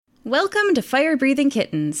Welcome to Fire Breathing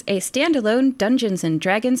Kittens, a standalone Dungeons &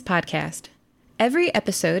 Dragons podcast. Every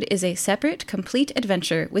episode is a separate, complete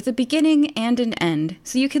adventure with a beginning and an end,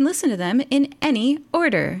 so you can listen to them in any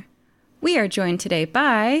order. We are joined today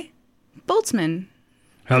by Boltzmann.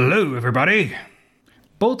 Hello, everybody.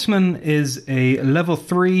 Boltzmann is a level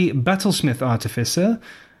 3 Battlesmith Artificer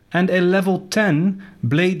and a level 10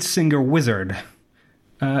 Bladesinger Wizard.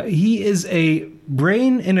 He is a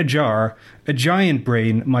brain in a jar, a giant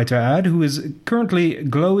brain, might I add, who is currently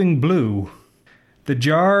glowing blue. The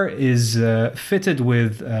jar is fitted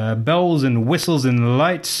with bells and whistles and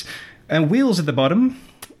lights and wheels at the bottom.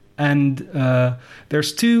 And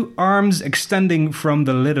there's 2 arms extending from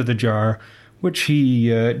the lid of the jar, which he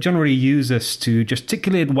generally uses to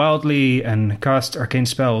gesticulate wildly and cast arcane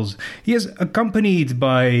spells. He is accompanied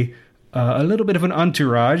by a little bit of an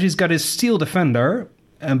entourage. He's got his steel defender,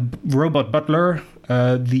 a robot butler,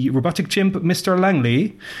 the robotic chimp, Mr.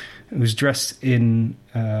 Langley, who's dressed in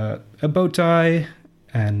a bow tie,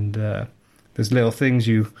 and there's little things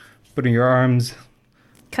you put in your arms.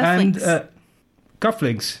 Cufflinks. And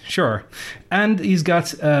cufflinks, sure. And he's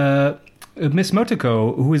got Miss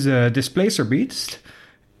Motoko, who is a displacer beast,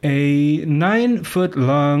 a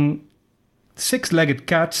 9-foot-long, 6-legged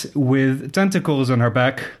cat with tentacles on her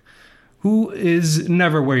back, who is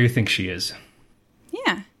never where you think she is.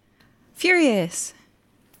 Yeah. Furious.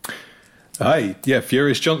 Hi,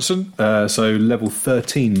 Furious Johnson. So level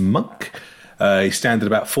 13 monk. He's standing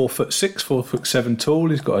about 4'6", 4'7" tall.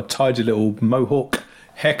 He's got a tidy little mohawk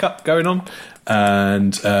haircut going on,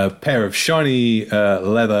 and a pair of shiny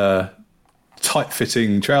leather,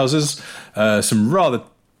 tight-fitting trousers. Some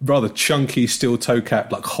rather chunky steel toe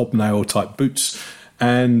cap, like hobnail type boots.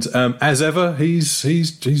 And as ever, he's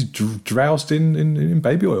drowsed in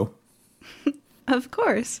baby oil. Of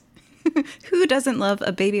course. Who doesn't love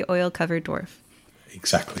a baby oil-covered dwarf?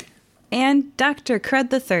 Exactly. And Dr.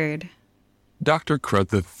 Crud III. Dr.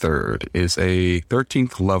 Crud III is a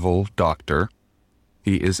 13th level doctor.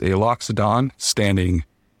 He is a Loxodon standing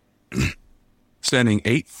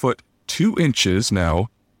 8 foot 2 inches now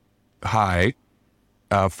high,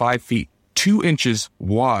 5 feet 2 inches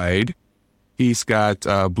wide. He's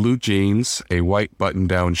got blue jeans, a white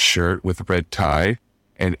button-down shirt with a red tie,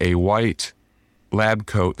 and a white lab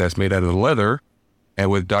coat that's made out of leather,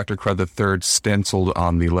 and with Dr. Crud III stenciled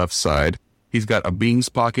on the left side. He's got a beans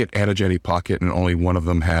pocket and a Jenny pocket, and only one of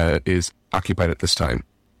them is occupied at this time.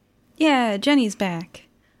 Yeah, Jenny's back.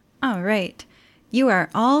 All right. You are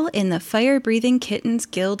all in the Fire Breathing Kittens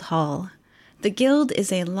Guild Hall. The guild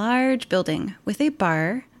is a large building with a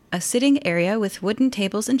bar, a sitting area with wooden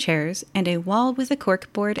tables and chairs, and a wall with a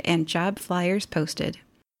corkboard and job flyers posted.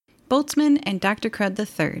 Boltzmann and Dr. Crud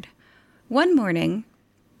III. One morning,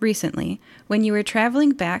 recently, when you were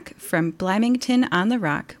traveling back from Blamington on the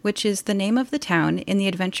Rock, which is the name of the town in the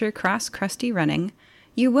adventure Cross Crusty Running,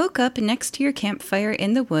 you woke up next to your campfire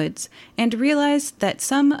in the woods and realized that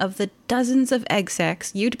some of the dozens of egg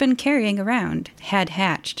sacs you'd been carrying around had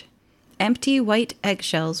hatched. Empty white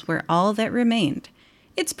eggshells were all that remained.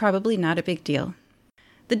 It's probably not a big deal.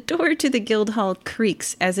 The door to the guild hall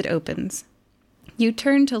creaks as it opens. You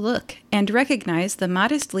turn to look and recognize the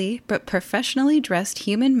modestly but professionally dressed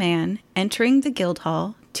human man entering the guild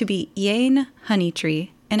hall to be Ian Honeytree,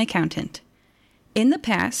 an accountant. In the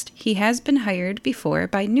past, he has been hired before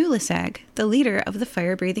by Nulisag, the leader of the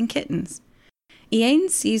Fire-Breathing Kittens. Ian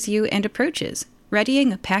sees you and approaches,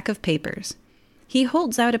 readying a pack of papers. He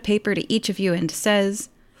holds out a paper to each of you and says,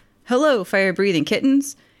 "Hello, Fire-Breathing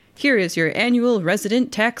Kittens. Here is your annual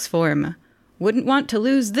resident tax form. Wouldn't want to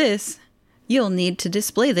lose this. You'll need to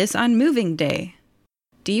display this on moving day."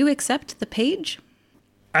 Do you accept the page?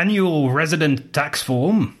 Annual resident tax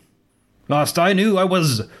form? Last I knew, I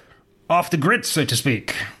was off the grid, so to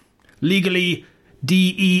speak. Legally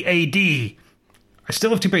DEAD. I still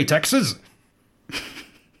have to pay taxes.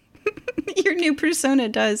 Your new persona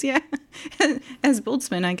does, yeah. As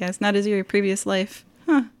Boltzmann, I guess, not as your previous life.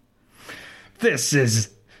 Huh. This is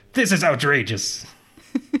outrageous.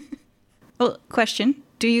 Well, question.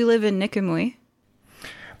 Do you live in Nicomoy?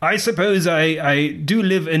 I suppose I do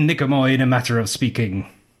live in Nicomoy, in a matter of speaking.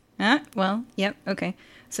 Well, yep, okay.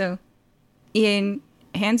 So, Ian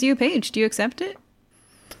hands you a page. Do you accept it?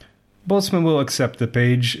 Boltzmann will accept the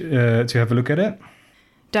page to have a look at it.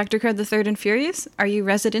 Dr. Crud III and Furious, are you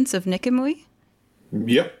residents of Nicomoy?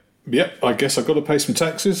 Yep. I guess I've got to pay some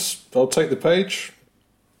taxes. I'll take the page.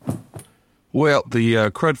 Well, the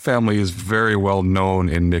Crud family is very well known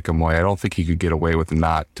in Nicomoy. I don't think he could get away with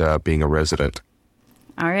not being a resident.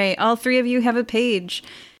 All right, all 3 of you have a page.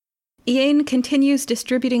 Ian continues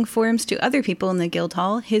distributing forms to other people in the guild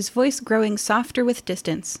hall, his voice growing softer with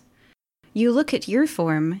distance. You look at your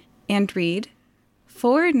form and read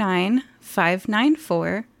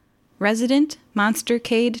 49594 Resident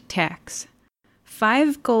Monstercade Tax.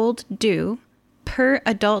 5 gold due per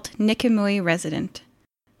adult Nicomoy resident.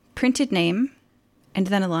 Printed name, and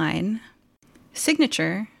then a line.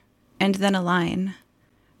 Signature, and then a line.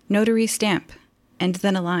 Notary stamp, and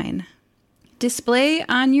then a line. Display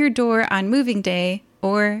on your door on moving day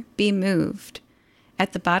or be moved.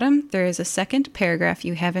 At the bottom, there is a second paragraph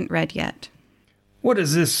you haven't read yet. What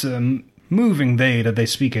is this moving day that they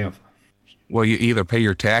speak of? Well, you either pay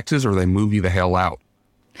your taxes or they move you the hell out.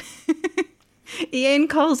 Ian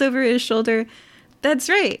calls over his shoulder. That's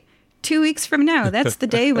right. 2 weeks from now, that's the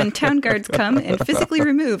day when town guards come and physically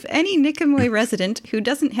remove any Nicomoy resident who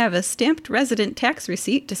doesn't have a stamped resident tax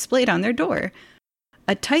receipt displayed on their door.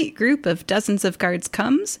 A tight group of dozens of guards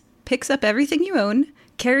comes, picks up everything you own,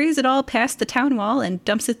 carries it all past the town wall, and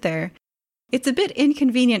dumps it there. It's a bit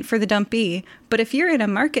inconvenient for the dumpee, but if you're in a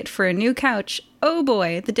market for a new couch, oh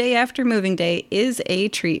boy, the day after moving day is a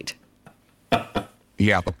treat.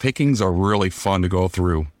 Yeah, the pickings are really fun to go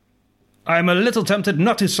through. I'm a little tempted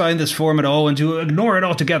not to sign this form at all and to ignore it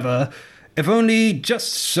altogether, if only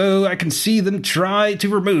just so I can see them try to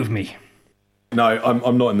remove me. No,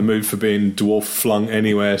 I'm not in the mood for being dwarf flung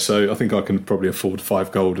anywhere, so I think I can probably afford 5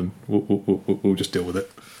 gold and we'll just deal with it.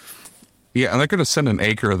 Yeah, and they're going to send an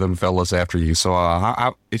acre of them fellas after you,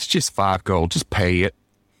 so it's just 5 gold. Just pay it.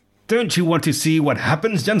 Don't you want to see what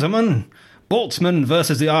happens, gentlemen? Boltzmann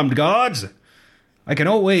versus the armed guards? I can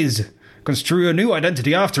always construe a new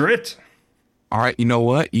identity after it. All right, you know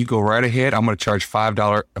what? You go right ahead. I'm going to charge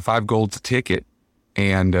 $5 gold a ticket,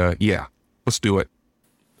 and yeah, let's do it.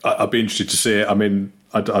 I'd be interested to see it. I mean,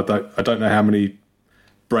 I don't know how many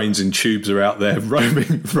brains in tubes are out there roaming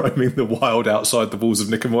the wild outside the walls of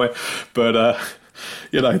Nicomoy, but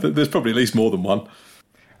there's probably at least more than one.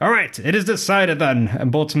 All right, it is decided then.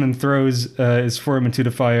 And Boltzmann throws his form into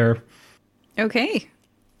the fire. Okay.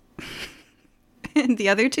 And the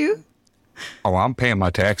other two? Oh, I'm paying my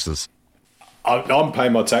taxes. I'm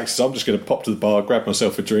paying my taxes. I'm just going to pop to the bar, grab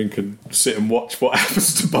myself a drink, and sit and watch what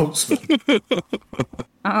happens to Boltzmann.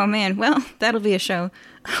 Oh, man. Well, that'll be a show.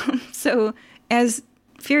 So, as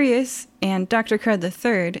Furious and Dr. Crud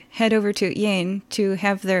III head over to Yane to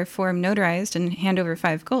have their form notarized and hand over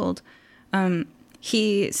 5 gold,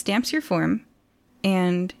 he stamps your form,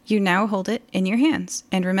 and you now hold it in your hands.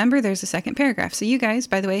 And remember, there's a second paragraph. So you guys,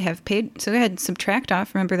 by the way, have paid... So go ahead, subtract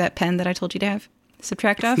off. Remember that pen that I told you to have?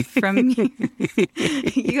 Subtract off from...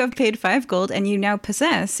 You have paid 5 gold, and you now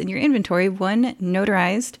possess in your inventory 1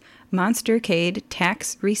 notarized Monstercade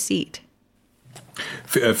tax receipt.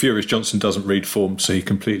 Furious Johnson doesn't read forms, so he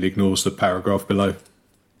completely ignores the paragraph below.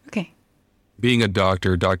 Okay. Being a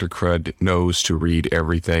doctor, Dr. Crud knows to read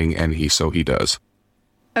everything, and he does.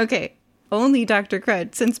 Okay. Only Dr.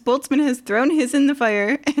 Crud, since Boltzmann has thrown his in the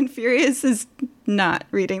fire and Furious is not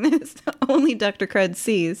reading this. Only Dr. Crud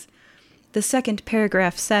sees. The second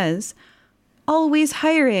paragraph says, always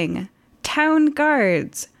hiring, town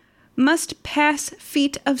guards, must pass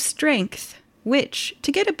feat of strength, which,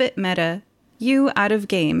 to get a bit meta, you out of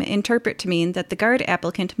game interpret to mean that the guard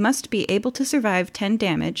applicant must be able to survive 10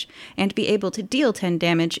 damage and be able to deal 10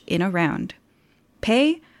 damage in a round.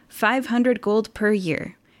 Pay 500 gold per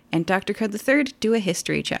year. And Dr. Crud III, do a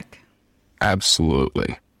history check.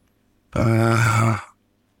 Absolutely. That's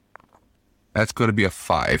going to be a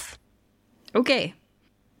 5. Okay.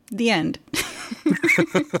 The end.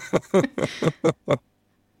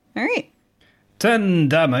 All right. 10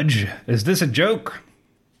 damage. Is this a joke?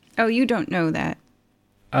 Oh, you don't know that.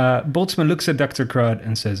 Boltzmann looks at Dr. Crud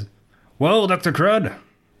and says, well, Dr. Crud,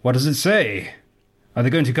 what does it say? Are they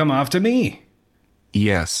going to come after me?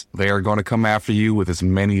 Yes, they are going to come after you with as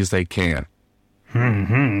many as they can.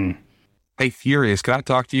 Hey, Furious, can I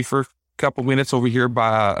talk to you for a couple minutes over here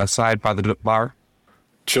aside by the bar?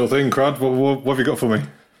 Sure thing, Crud. What have you got for me?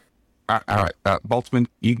 All right, Boltzmann,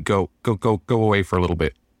 you can go away for a little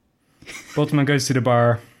bit. Boltzmann goes to the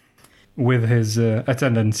bar with his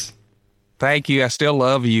attendants. Thank you, I still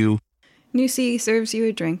love you. Nusi serves you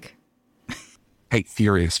a drink. Hey,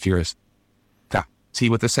 Furious. Now, see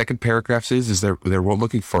what the second paragraph is they're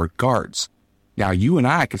looking for guards. Now, you and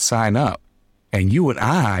I could sign up. And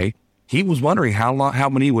he was wondering how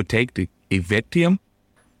many it would take to evict him.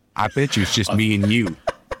 I bet you it's just me and you.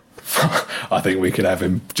 I think we could have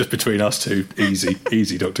him just between us two.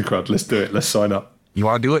 Easy, Dr. Crud. Let's do it. Let's sign up. You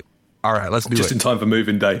want to do it? All right, let's do it. Just in time for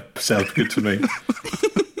moving day. Sounds good to me.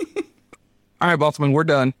 All right, Boltzmann, we're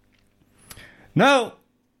done. No,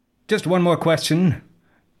 just one more question.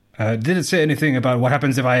 Did it say anything about what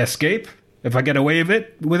happens if I escape? If I get away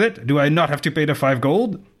with it? Do I not have to pay the 5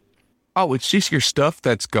 gold? Oh, it's just your stuff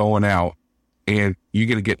that's going out, and you're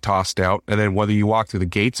going to get tossed out. And then whether you walk through the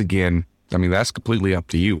gates again, I mean, that's completely up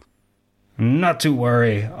to you. Not to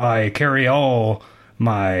worry. I carry all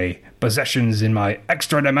my possessions in my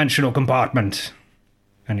extra-dimensional compartment.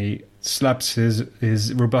 And he slaps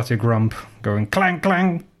his robotic rump, going clang,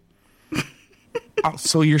 clang. Oh,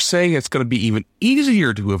 so you're saying it's going to be even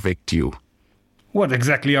easier to evict you? What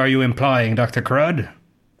exactly are you implying, Dr. Crud?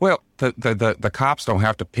 Well, the cops don't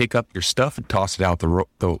have to pick up your stuff and toss it out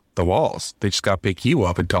the walls. They just got to pick you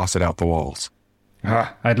up and toss it out the walls.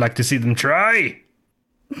 I'd like to see them try.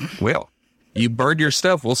 Well, you burn your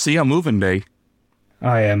stuff. We'll see on moving day.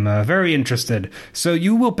 I am very interested. So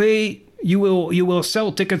you will pay... You will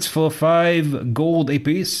sell tickets for 5 gold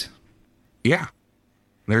apiece? Yeah.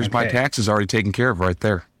 There's my taxes already taken care of right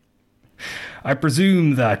there. I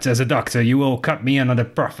presume that, as a doctor, you will cut me in on the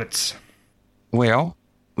profits. Well,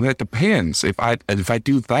 that depends. If I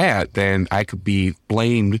do that, then I could be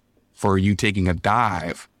blamed for you taking a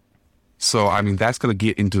dive. So, I mean, that's going to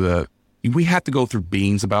get into the... We have to go through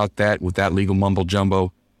beans about that with that legal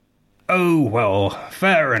mumbo-jumbo. Oh, well,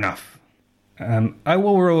 fair enough. I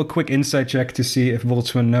will roll a quick insight check to see if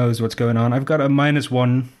Boltzmann knows what's going on. I've got a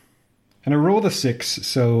 -1, and I rolled a 6,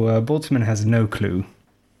 so Boltzmann has no clue.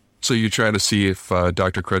 So you're trying to see if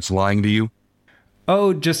Dr. Crud's lying to you?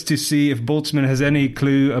 Oh, just to see if Boltzmann has any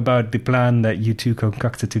clue about the plan that you two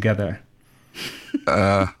concocted together.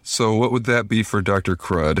 So what would that be for Dr.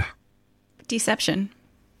 Crud? Deception.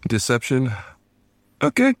 Deception?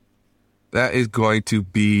 Okay. That is going to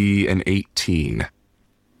be an 18.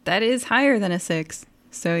 That is higher than a 6.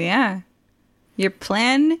 So yeah, your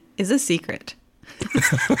plan is a secret.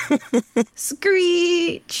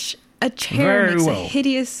 Screech! A chair Very makes well. a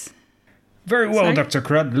hideous... Very well, Sorry? Dr.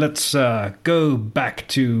 Crud. Let's go back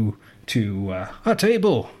to our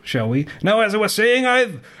table, shall we? Now, as I was saying,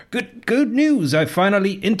 I've good news. I've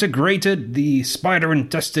finally integrated the spider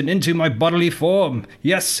intestine into my bodily form.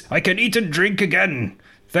 Yes, I can eat and drink again,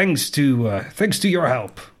 thanks to your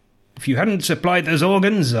help. If you hadn't supplied those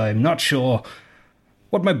organs, I'm not sure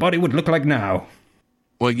what my body would look like now.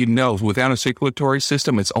 Well, you know, without a circulatory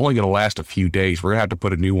system, it's only going to last a few days. We're going to have to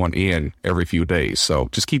put a new one in every few days. So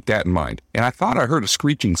just keep that in mind. And I thought I heard a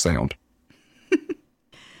screeching sound.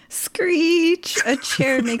 Screech! A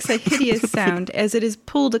chair makes a hideous sound as it is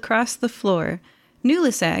pulled across the floor.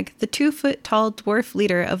 Nulisag, the 2-foot-tall dwarf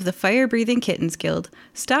leader of the Fire-Breathing Kittens Guild,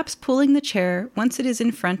 stops pulling the chair once it is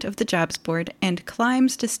in front of the jobs board and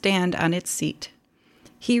climbs to stand on its seat.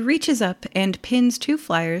 He reaches up and pins 2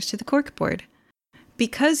 flyers to the corkboard.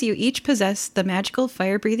 Because you each possess the magical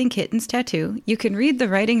Fire-Breathing Kittens tattoo, you can read the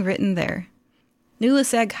writing written there.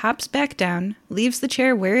 Nulisag hops back down, leaves the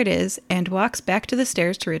chair where it is, and walks back to the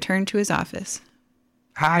stairs to return to his office.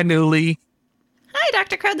 Hi, Newly. Hi,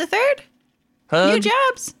 Dr. Crud III! Hug? New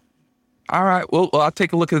jobs! All right. Well, I'll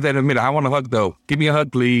take a look at that in a minute. I want a hug, though. Give me a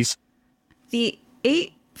hug, please. The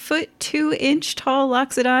 8-foot-2-inch tall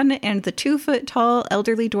Loxodon and the 2-foot-tall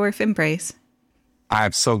elderly dwarf embrace.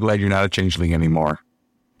 I'm so glad you're not a changeling anymore.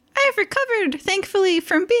 I have recovered, thankfully,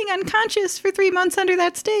 from being unconscious for 3 months under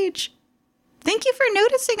that stage. Thank you for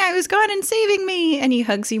noticing I was gone and saving me. And he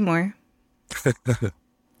hugs you more.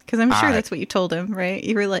 Because I'm sure that's what you told him, right?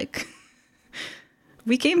 You were like,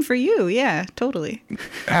 we came for you. Yeah, totally.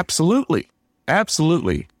 Absolutely.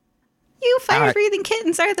 Absolutely. You fire-breathing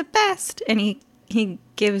kittens are the best. And he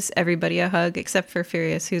gives everybody a hug except for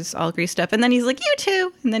Furious, who's all greased up. And then he's like, you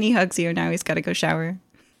too. And then he hugs you. And now he's got to go shower.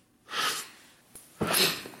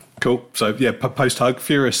 Cool. So, yeah, post-hug,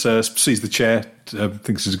 Furious sees the chair,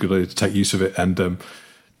 thinks it's a good idea to take use of it, and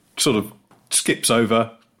sort of skips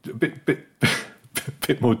over a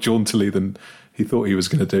bit more jauntily than he thought he was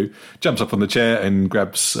going to do. Jumps up on the chair and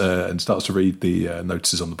grabs and starts to read the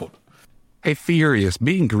notices on the board. Hey, Furious,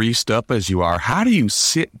 being greased up as you are, how do you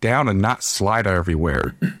sit down and not slide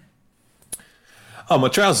everywhere? Oh, my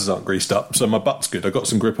trousers aren't greased up, so my butt's good. I got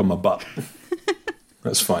some grip on my butt.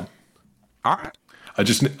 That's fine. All right.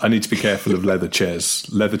 I need to be careful of leather chairs.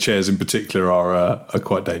 Leather chairs in particular are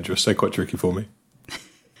quite dangerous. They're quite tricky for me.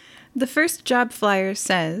 The first job flyer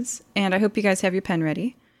says, and I hope you guys have your pen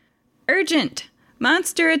ready, Urgent!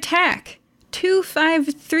 Monster attack!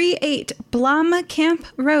 2538 Blama Camp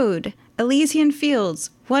Road, Elysian Fields,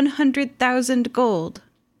 100,000 gold.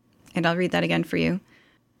 And I'll read that again for you.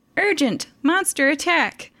 Urgent! Monster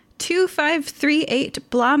attack! 2538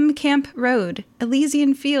 Blom Camp Road,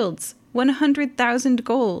 Elysian Fields, 100,000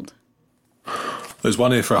 gold. There's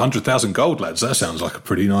one here for 100,000 gold, lads. That sounds like a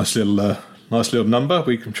pretty nice little number.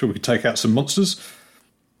 I'm sure we could take out some monsters.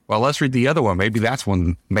 Well, let's read the other one. Maybe that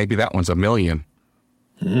one's a million.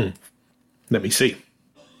 Let me see.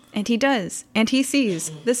 And he does. And he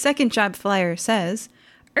sees. The second job flyer says,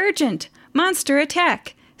 Urgent! Monster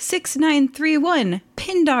attack! 6931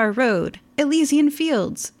 Pindar Road, Elysian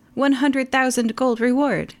Fields. 100,000 gold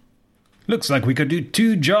reward. Looks like we could do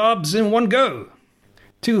 2 jobs in one go.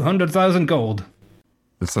 200,000 gold.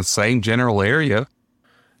 It's the same general area.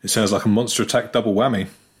 It sounds like a monster attack double whammy.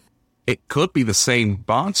 It could be the same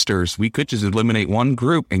monsters. We could just eliminate one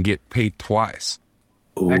group and get paid twice.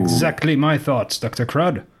 Ooh. Exactly my thoughts, Dr.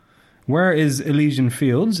 Crud. Where is Elysian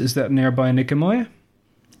Fields? Is that nearby Nicomoy?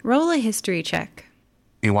 Roll a history check.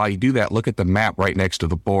 And while you do that, look at the map right next to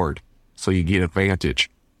the board, so you get advantage.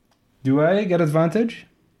 Do I get advantage?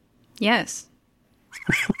 Yes.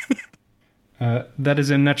 That is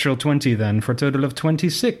a natural 20 then, for a total of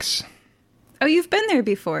 26. Oh, you've been there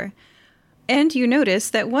before. And you notice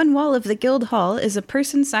that one wall of the guild hall is a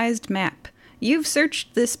person-sized map. You've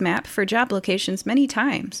searched this map for job locations many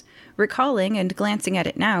times. Recalling and glancing at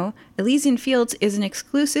it now, Elysian Fields is an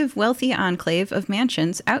exclusive, wealthy enclave of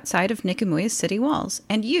mansions outside of Nicomoy's city walls,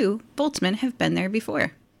 and you, Boltzmann, have been there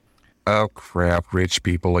before. Oh crap, rich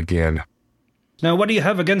people again. Now, what do you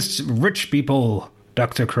have against rich people,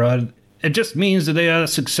 Dr. Crud? It just means that they are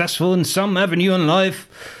successful in some avenue in life,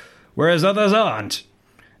 whereas others aren't.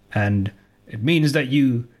 And it means that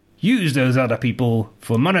you use those other people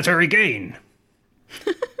for monetary gain.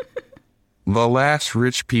 The last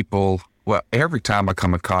rich people, well, every time I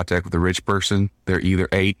come in contact with a rich person, they're either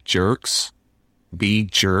A, jerks, B,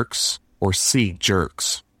 jerks, or C,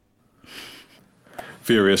 jerks.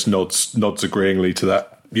 Furious nods agreeingly to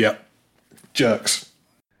that. Yep. Jerks.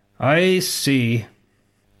 I see.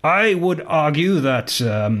 I would argue that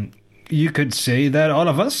you could say that all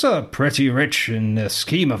of us are pretty rich in the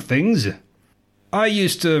scheme of things. I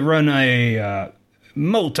used to run a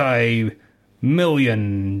multi-million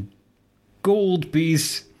gold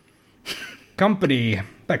piece company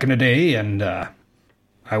back in the day, and I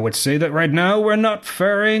would say that right now we're not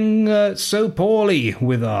faring so poorly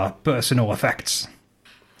with our personal effects.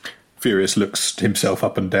 Furious looks himself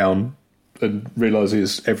up and down and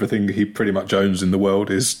realises everything he pretty much owns in the world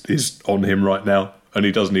is on him right now, and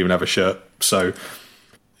he doesn't even have a shirt. So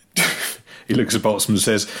he looks at Boltzmann and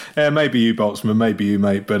says, maybe you, Boltzmann, maybe you,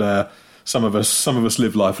 mate, but some of us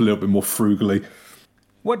live life a little bit more frugally.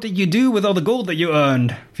 What did you do with all the gold that you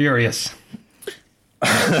earned, Furious?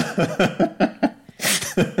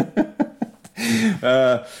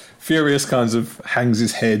 Furious kind of hangs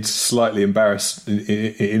his head, slightly embarrassed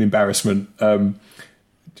in embarrassment.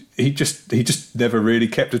 He just never really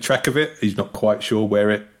kept a track of it. He's not quite sure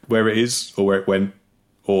where it is or where it went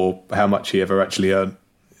or how much he ever actually earned.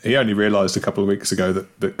 He only realised a couple of weeks ago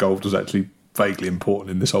that gold was actually vaguely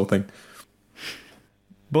important in this whole thing.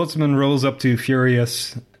 Boltzmann rolls up to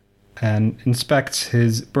Furious and inspects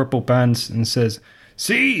his purple pants and says,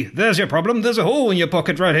 "See, there's your problem. There's a hole in your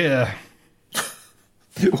pocket right here."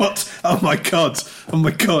 What? Oh my god!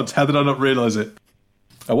 How did I not realise it?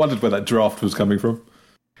 I wondered where that draft was coming from.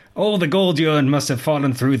 All the gold you earned must have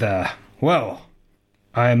fallen through there. Well,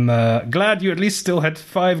 I'm glad you at least still had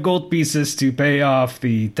 5 gold pieces to pay off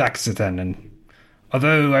the tax attendant.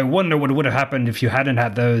 Although I wonder what would have happened if you hadn't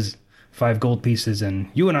had those 5 gold pieces and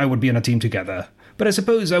you and I would be on a team together. But I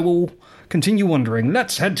suppose I will continue wondering.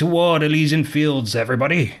 Let's head toward Elysian Fields,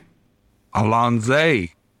 everybody.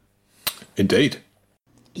 Alonze. Indeed.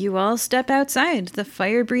 You all step outside the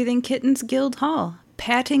Fire-Breathing Kittens Guild Hall,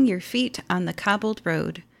 patting your feet on the cobbled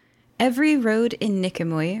road. Every road in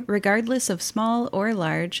Nicomoy, regardless of small or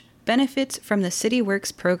large, benefits from the City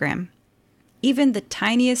Works program. Even the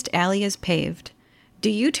tiniest alley is paved. Do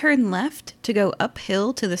you turn left to go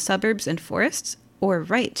uphill to the suburbs and forests, or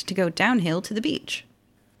right to go downhill to the beach?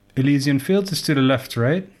 Elysian Fields is to the left,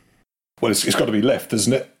 right? Well, it's got to be left,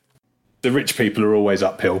 isn't it? The rich people are always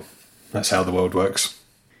uphill. That's how the world works.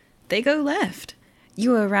 They go left.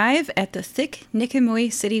 You arrive at the thick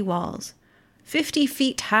Nicomoy city walls. 50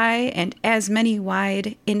 feet high and as many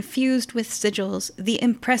wide, infused with sigils, the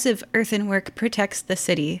impressive earthenwork protects the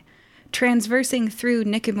city. Transversing through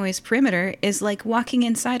Nicomoy's perimeter is like walking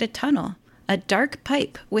inside a tunnel, a dark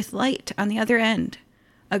pipe with light on the other end.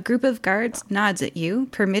 A group of guards nods at you,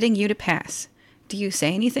 permitting you to pass. Do you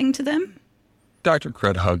say anything to them? Dr.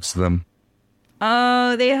 Crud hugs them.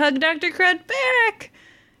 Oh, they hug Dr. Crud back!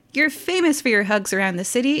 You're famous for your hugs around the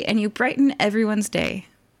city, and you brighten everyone's day.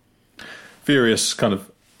 Furious kind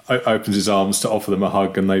of opens his arms to offer them a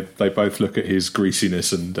hug, and they both look at his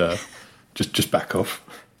greasiness and just back off.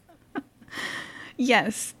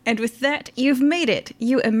 Yes, and with that, you've made it.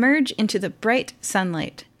 You emerge into the bright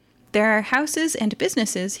sunlight. There are houses and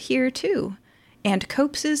businesses here, too, and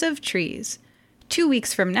copses of trees. 2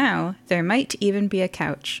 weeks from now, there might even be a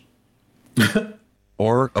couch.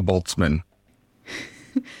 Or a boltsman.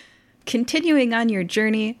 Continuing on your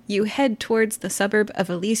journey, you head towards the suburb of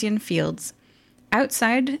Elysian Fields.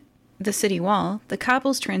 Outside the city wall, the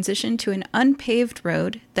cobbles transition to an unpaved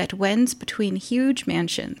road that wends between huge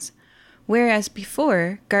mansions. Whereas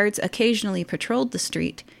before, guards occasionally patrolled the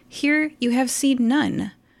street, here you have seen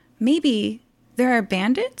none. Maybe there are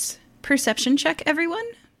bandits? Perception check, everyone?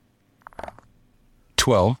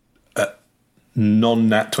 12.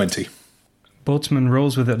 Non-nat 20. Boltzmann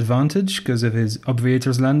rolls with advantage because of his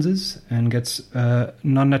obviator's lenses and gets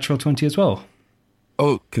non-natural 20 as well.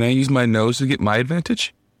 Oh, can I use my nose to get my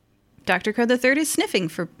advantage? Dr. Crow III is sniffing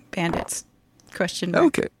for bandits. Question mark.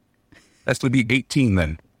 Okay. That's going to be 18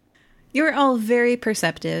 then. You're all very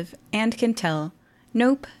perceptive and can tell.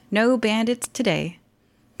 Nope, no bandits today.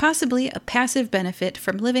 Possibly a passive benefit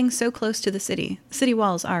from living so close to the city. The city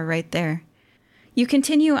walls are right there. You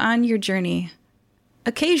continue on your journey.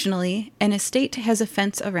 Occasionally, an estate has a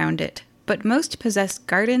fence around it, but most possess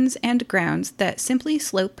gardens and grounds that simply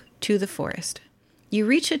slope to the forest. You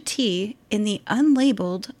reach a T in the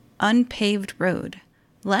unlabeled, unpaved road.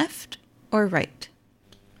 Left or right?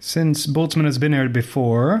 Since Boltzmann has been here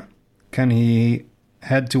before, can he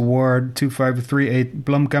head toward 2538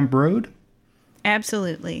 Blomkamp Road?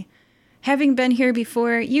 Absolutely. Having been here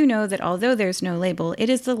before, you know that although there's no label, it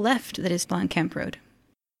is the left that is Blomkamp Road.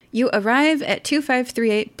 You arrive at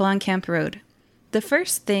 2538 Blomkamp Road. The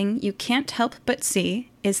first thing you can't help but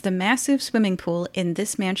see is the massive swimming pool in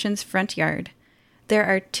this mansion's front yard. There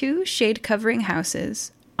are 2 shade-covering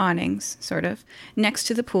houses, awnings, sort of, next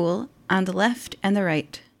to the pool, on the left and the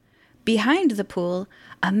right. Behind the pool,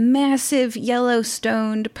 a massive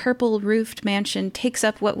yellow-stoned, purple-roofed mansion takes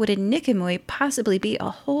up what would in Nicomoy possibly be a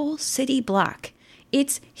whole city block.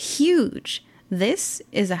 It's huge. This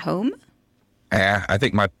is a home? I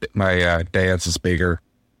think my dad's is bigger.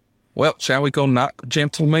 Well, shall we go knock,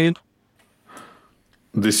 gentlemen?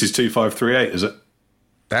 This is 2538, is it?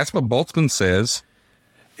 That's what Boltzmann says.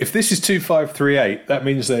 If this is 2538, that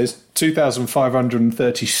means there's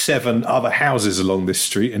 2,537 other houses along this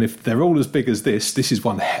street, and if they're all as big as this is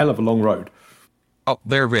one hell of a long road. Oh,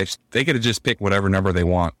 they're rich. They get to just pick whatever number they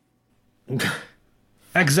want.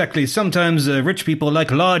 Exactly. Sometimes rich people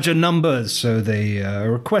like larger numbers, so they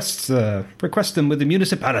request them with the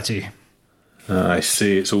municipality. I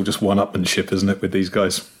see. It's all just one-upmanship, isn't it, with these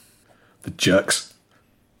guys? The jerks.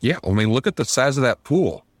 Yeah, I mean, look at the size of that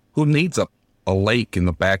pool. Who needs a lake in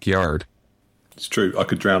the backyard? It's true. I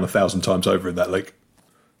could drown 1,000 times over in that lake.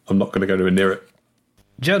 I'm not going to go anywhere near it.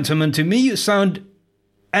 Gentlemen, to me you sound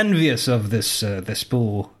envious of this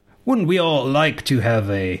pool. Wouldn't we all like to have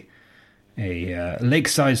a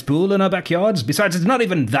lake-sized pool in our backyards? Besides, it's not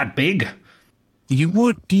even that big.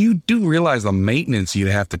 You do realize the maintenance you'd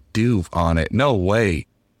have to do on it? No way.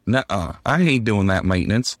 Nuh-uh. I ain't doing that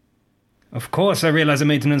maintenance. Of course I realize the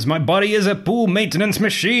maintenance. My body is a pool maintenance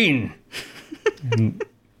machine. And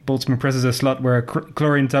Boltzmann presses a slot where a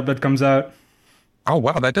chlorine tablet comes out. Oh,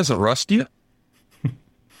 wow, that doesn't rust you?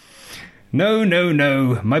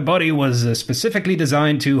 No. My body was specifically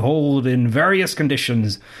designed to hold in various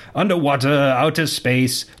conditions. Underwater, outer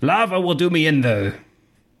space. Lava will do me in, though.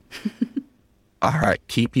 All right,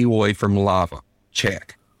 keep you away from lava.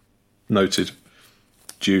 Check. Noted.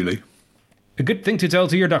 Julie. A good thing to tell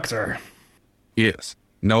to your doctor. Yes,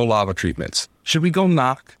 no lava treatments. Should we go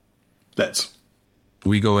knock? Let's.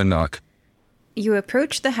 We go and knock. You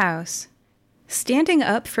approach the house. Standing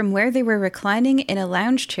up from where they were reclining in a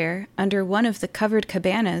lounge chair under one of the covered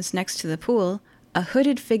cabanas next to the pool, a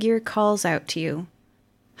hooded figure calls out to you.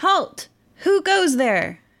 Halt! Who goes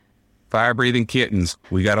there? Fire-breathing kittens.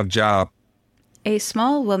 We got a job. A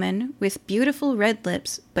small woman with beautiful red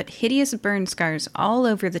lips but hideous burn scars all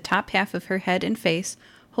over the top half of her head and face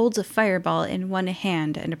holds a fireball in one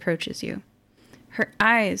hand and approaches you. Her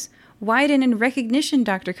eyes widen in recognition,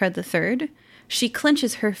 Dr. Crud III. She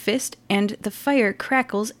clenches her fist, and the fire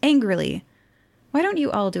crackles angrily. Why don't you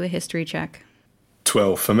all do a history check?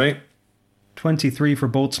 12 for me. 23 for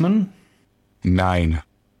Boltzmann. 9.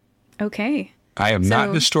 Okay. I am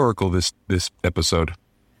not historical this episode.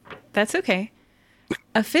 That's okay.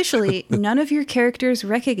 Officially, none of your characters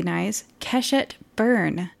recognize Keshet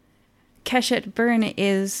Byrne. Keshet Byrne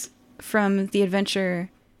is from the adventure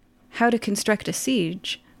How to Construct a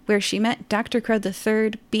Siege, where she met Dr. Crud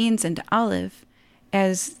III, Beans, and Olive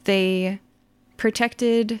as they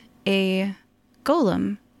protected a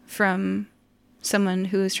golem from someone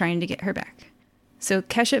who was trying to get her back. So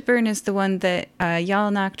Keshet Byrne is the one that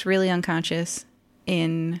y'all knocked really unconscious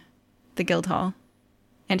in the guild hall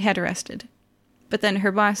and had arrested. But then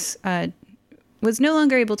her boss was no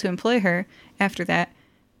longer able to employ her after that,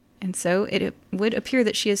 And so it would appear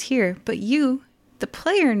that she is here, but you, the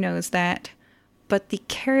player, knows that, but the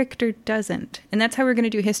character doesn't. And that's how we're going to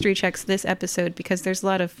do history checks this episode, because there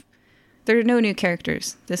are no new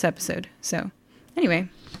characters this episode. So, anyway.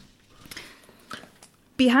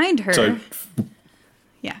 Behind her... So,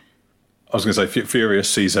 yeah. I was going to say, Furious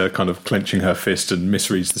sees her kind of clenching her fist and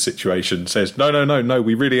misreads the situation, says, no,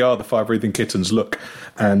 we really are the fire-breathing kittens, look,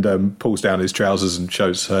 and pulls down his trousers and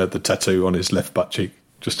shows her the tattoo on his left butt cheek,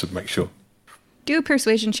 just to make sure. Do a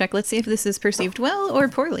persuasion check. Let's see if this is perceived well or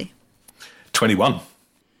poorly. 21.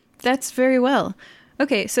 That's very well.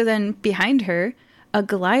 Okay, so then behind her, a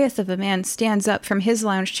Goliath of a man stands up from his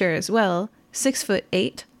lounge chair as well,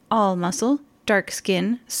 6'8", all muscle, dark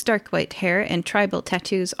skin, stark white hair, and tribal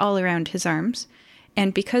tattoos all around his arms.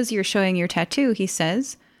 And because you're showing your tattoo, he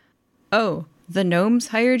says, "Oh, the gnomes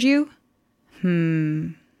hired you?"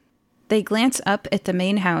 They glance up at the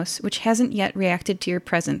main house, which hasn't yet reacted to your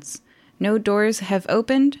presence. No doors have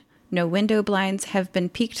opened, no window blinds have been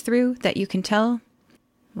peeked through that you can tell.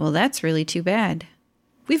 Well, that's really too bad.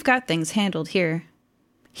 We've got things handled here.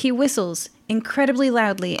 He whistles incredibly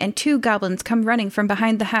loudly, and 2 goblins come running from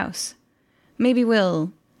behind the house. Maybe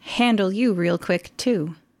we'll handle you real quick,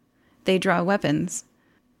 too. They draw weapons.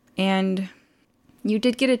 And you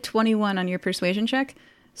did get a 21 on your persuasion check,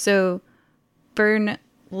 so Byrne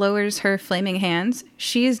lowers her flaming hands.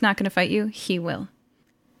 She is not going to fight you. He will.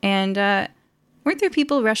 And weren't there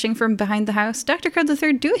people rushing from behind the house? Dr. Crud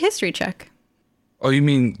III, do a history check. Oh, you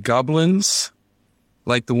mean goblins?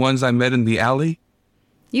 Like the ones I met in the alley?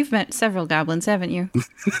 You've met several goblins, haven't you?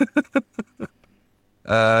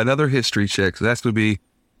 Another history check. So it's gonna be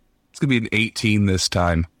an 18 this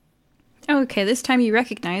time. Okay, this time you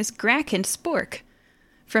recognize Grack and Spork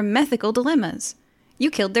from Mythical Dilemmas. You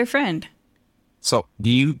killed their friend. So, do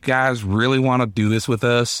you guys really want to do this with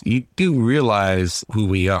us? You do realize who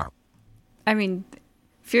we are. I mean,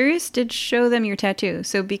 Furious did show them your tattoo,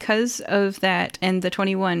 so because of that and the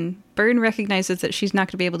 21, Byrne recognizes that she's not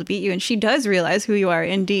going to be able to beat you, and she does realize who you are,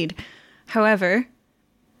 indeed. However,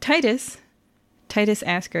 Titus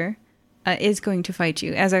Asker, is going to fight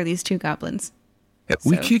you, as are these 2 goblins. Yeah,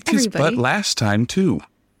 we kicked his butt last time, too.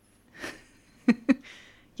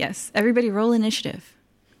 Yes, everybody roll initiative.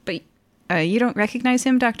 But you don't recognize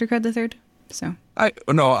him, Dr. Crud III? So.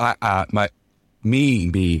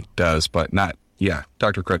 Me does, but not,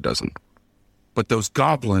 Dr. Crud doesn't. But those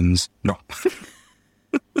goblins, no.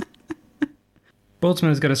 Boltzmann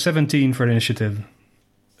has got a 17 for initiative.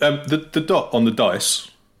 The dot on the dice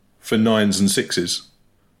for 9s and 6s,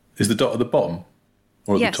 is the dot at the bottom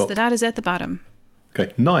or at yes, the top? The dot is at the bottom.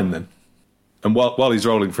 Okay, 9 then. And while he's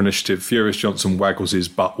rolling for initiative, Furious Johnson waggles his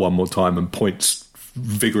butt one more time and points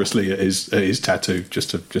vigorously at his tattoo,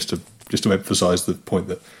 just to emphasise the point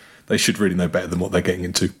that they should really know better than what they're getting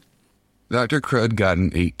into. Dr. Crud got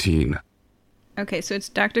an 18. Okay, so it's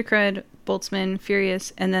Dr. Crud, Boltzmann,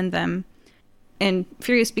 Furious, and then them. And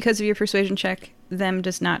Furious, because of your persuasion check, them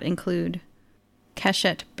does not include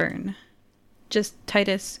Cachette Byrne. Just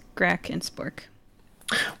Titus, Grack, and Spork.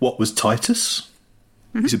 What was Titus?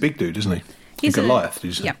 Mm-hmm. He's a big dude, isn't he? He's a Goliath, did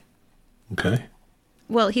you say? Yeah. Okay.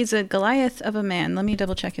 Well, he's a Goliath of a man. Let me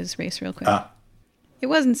double check his race real quick. Ah. It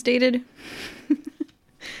wasn't stated.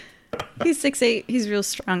 He's 6'8". He's real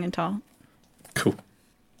strong and tall. Cool.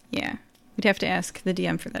 Yeah. We'd have to ask the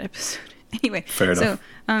DM for that episode. Anyway. Fair enough.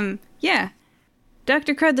 So, yeah.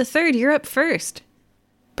 Dr. Crud III, you're up first.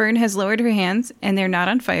 Byrne has lowered her hands, and they're not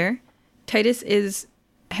on fire. Titus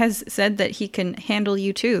has said that he can handle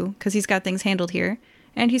you too, because he's got things handled here.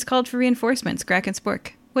 And he's called for reinforcements, Grack and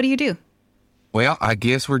Spork. What do you do? Well, I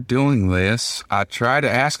guess we're doing this. I tried to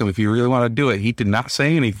ask him if he really want to do it. He did not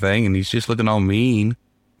say anything, and he's just looking all mean.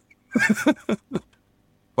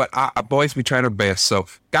 But boys, we tried our best. So,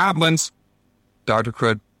 goblins! Dr.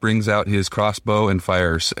 Crud brings out his crossbow and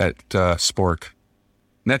fires at Spork.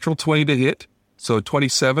 Natural 20 to hit, so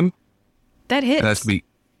 27. That hits. And that's to be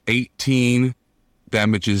 18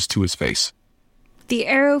 damages to his face. The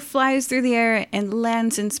arrow flies through the air and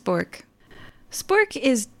lands in Spork. Spork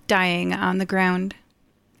is dying on the ground.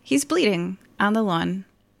 He's bleeding on the lawn.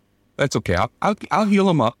 That's okay. I'll heal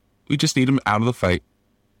him up. We just need him out of the fight.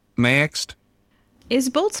 Next is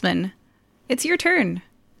Boltzmann. It's your turn.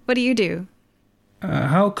 What do you do?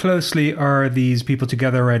 How closely are these people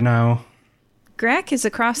together right now? Grack is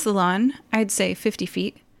across the lawn, I'd say 50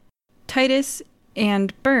 feet. Titus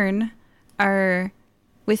and Byrne are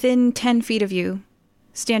within 10 feet of you,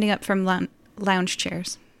 standing up from lounge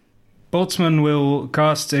chairs. Boltzmann will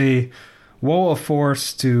cast a wall of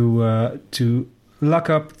force to lock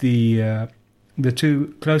up the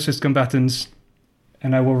 2 closest combatants,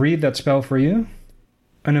 and I will read that spell for you.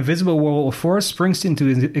 An invisible wall of force springs into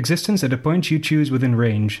existence at a point you choose within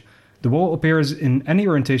range. The wall appears in any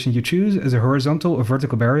orientation you choose as a horizontal or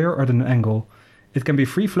vertical barrier or at an angle. It can be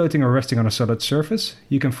free-floating or resting on a solid surface.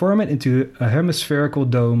 You can form it into a hemispherical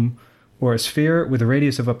dome or a sphere with a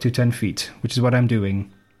radius of up to 10 feet, which is what I'm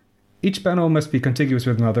doing. Each panel must be contiguous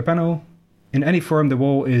with another panel. In any form, the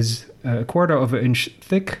wall is a quarter of an inch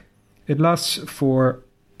thick. It lasts for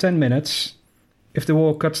 10 minutes. If the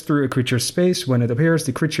wall cuts through a creature's space, when it appears,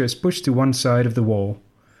 the creature is pushed to one side of the wall.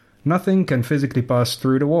 Nothing can physically pass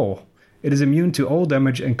through the wall. It is immune to all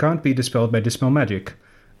damage and can't be dispelled by dispel magic.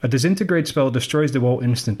 A disintegrate spell destroys the wall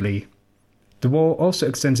instantly. The wall also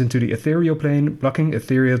extends into the ethereal plane, blocking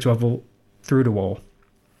ethereal travel through the wall.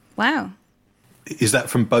 Wow. Is that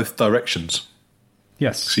from both directions?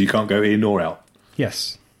 Yes. So you can't go in or out?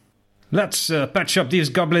 Yes. Let's patch up these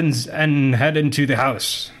goblins and head into the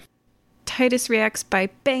house. Titus reacts by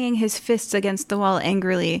banging his fists against the wall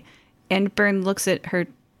angrily, and Byrne looks at her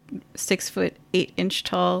 6'8"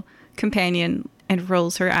 tall companion and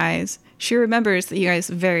rolls her eyes. She remembers that you guys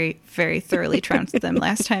very, very thoroughly trounced them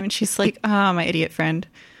last time, and she's like, my idiot friend.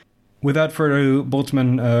 Without further ado,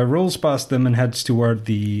 Boltzmann rolls past them and heads toward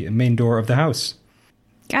the main door of the house.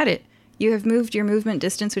 Got it. You have moved your movement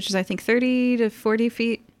distance, which is, I think, 30 to 40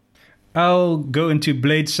 feet. I'll go into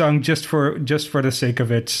Blade Song just for the sake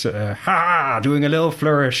of it. Doing a little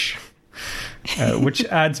flourish, which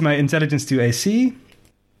adds my intelligence to AC,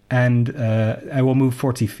 and I will move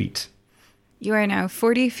 40 feet. You are now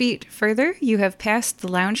 40 feet further. You have passed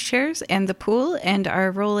the lounge chairs and the pool and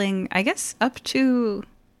are rolling, I guess, up to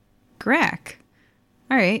Grack.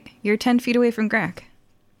 All right, you're 10 feet away from Grack.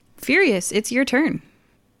 Furious, it's your turn.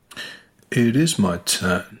 It is my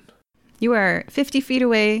turn. You are 50 feet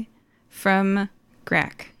away from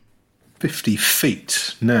Grack. 50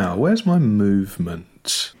 feet. Now, where's my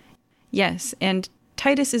movement? Yes, and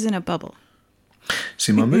Titus is in a bubble.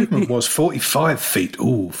 See, my movement was 45 feet.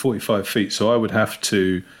 Ooh, 45 feet. So I would have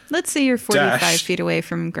to... Let's say you're 45 dash. feet away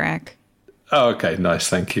from Grack. Oh, okay. Nice.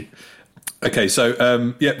 Thank you. Okay, so,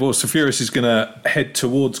 so Furious is going to head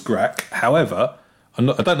towards Grack. However, I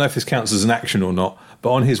don't know if this counts as an action or not,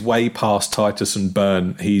 but on his way past Titus and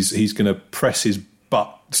Byrne, he's going to press his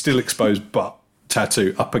butt, still exposed butt,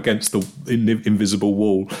 tattoo up against the invisible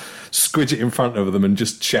wall, squidge it in front of them and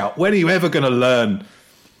just shout, "When are you ever going to learn?"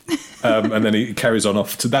 And then he carries on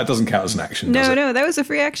off. That doesn't count as an action, does it? No, that was a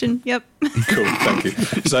free action. Yep. Cool, thank you.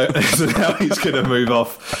 So now he's going to move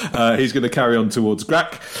off. He's going to carry on towards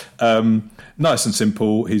Grack. Nice and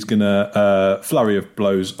simple. He's going to flurry of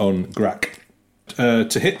blows on Grack.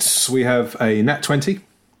 To hits, we have a nat 20.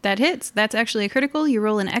 That hits. That's actually a critical. You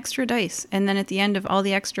roll an extra dice, and then at the end of all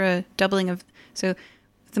the extra doubling of... So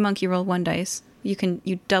with the monk, you roll 1 dice.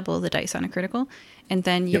 You double the dice on a critical, and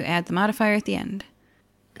then you add the modifier at the end.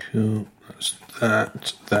 Cool.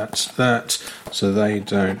 That's that. So they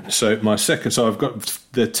don't. So my second. So I've got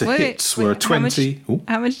the hits were a 20.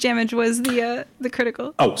 How much damage was the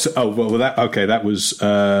critical? That was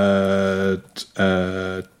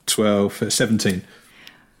 12, 17.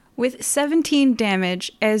 With 17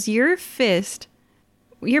 damage, as your fist,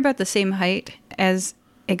 you're about the same height as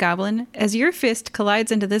a goblin. As your fist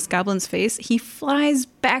collides into this goblin's face, he flies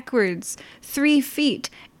backwards 3 feet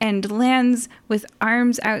and lands with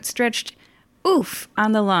arms outstretched,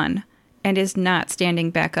 on the lawn, and is not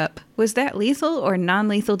standing back up. Was that lethal or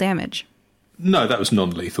non-lethal damage? No, that was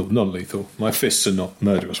non-lethal. My fists are not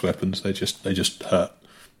murderous weapons. They just hurt.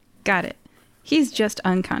 Got it. He's just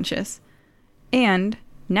unconscious. And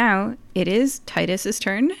now it is Titus's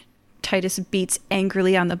turn. Titus beats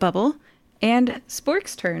angrily on the bubble. And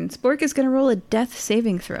Spork's turn. Spork is going to roll a death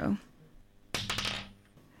saving throw.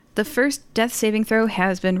 The first death saving throw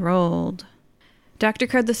has been rolled. Dr.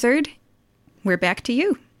 Crud III, we're back to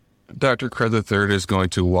you. Dr. Crud III is going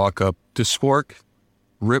to walk up to Spork,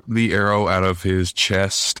 rip the arrow out of his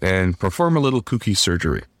chest, and perform a little kooky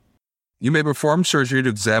surgery. You may perform surgery to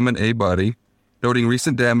examine a body, noting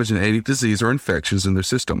recent damage and any disease or infections in their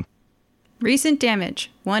system. Recent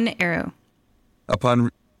damage, 1 arrow.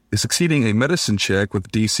 Upon succeeding a medicine check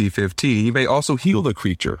with DC 15, you may also heal the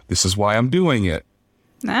creature. This is why I'm doing it.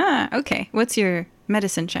 Ah, okay. What's your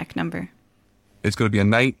medicine check number? It's going to be a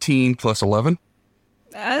 19 plus 11.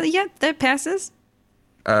 Yeah, that passes.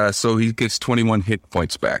 So he gets 21 hit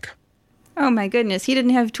points back. Oh my goodness, he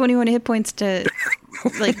didn't have 21 hit points to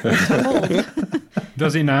hold.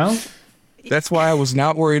 Does he now? That's why I was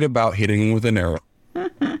not worried about hitting him with an arrow.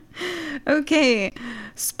 Okay,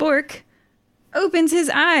 Spork opens his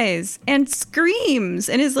eyes and screams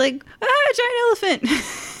and is like, giant elephant.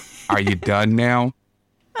 Are you done now?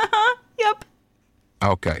 Yep.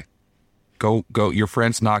 Okay. Go. Your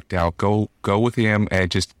friend's knocked out. Go with him and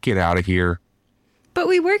just get out of here. But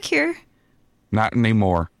we work here. Not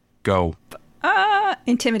anymore. Go.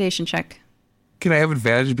 Intimidation check. Can I have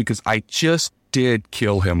advantage because I just did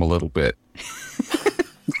kill him a little bit?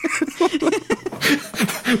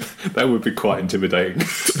 That would be quite intimidating,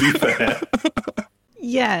 to be fair.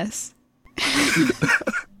 Yes.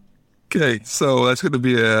 Okay, so that's going to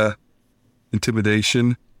be a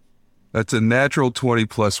intimidation. That's a natural 20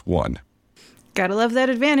 plus 1. Gotta love that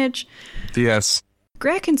advantage. Yes.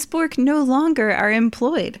 Greg and Spork no longer are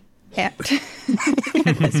employed at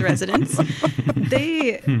this residence.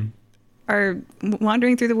 They are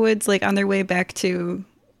wandering through the woods, like on their way back to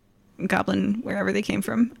Goblin, wherever they came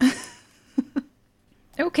from.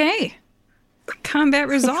 Okay. Combat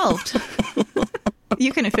resolved.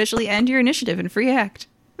 You can officially end your initiative in free act.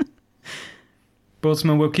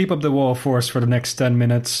 Boltzmann will keep up the war force for the next 10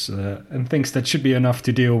 minutes and thinks that should be enough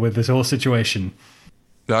to deal with this whole situation.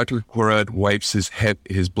 Dr. Quirrell wipes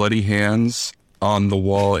his bloody hands on the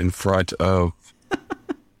wall in front of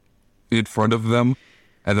them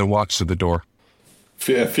and then walks to the door.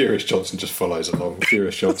 Furious Johnson just follows along.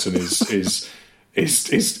 Furious Johnson is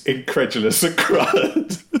incredulous at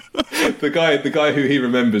Crud. The guy who he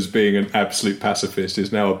remembers being an absolute pacifist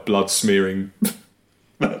is now a blood smearing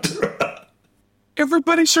murderer.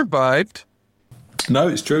 Everybody survived. No,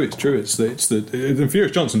 it's true. The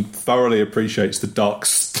Furious Johnson thoroughly appreciates the dark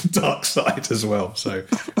side as well. So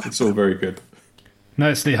it's all very good.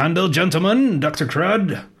 Nicely handled, gentlemen, Dr.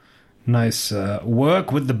 Crud. Nice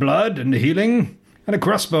work with the blood and the healing. And a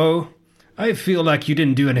crossbow. I feel like you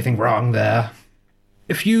didn't do anything wrong there.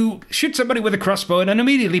 If you shoot somebody with a crossbow and then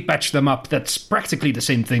immediately patch them up, that's practically the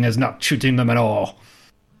same thing as not shooting them at all.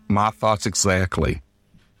 My thoughts exactly.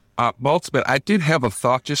 Boltzmann, I did have a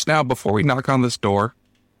thought just now before we knock on this door.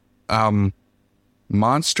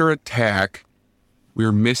 Monster attack.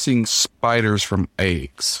 We're missing spiders from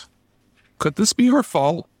eggs. Could this be her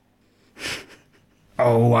fault?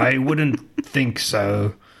 Oh, I wouldn't think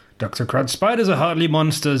so, Dr. Crud. Spiders are hardly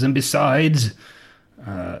monsters, and besides,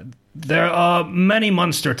 there are many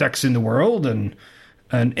monster attacks in the world, and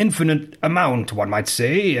an infinite amount, one might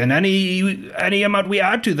say, and any amount we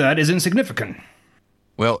add to that is insignificant.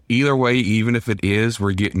 Well, either way, even if it is,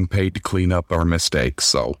 we're getting paid to clean up our mistakes,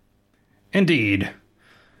 so. Indeed.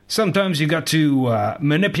 Sometimes you got to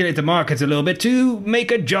manipulate the market a little bit to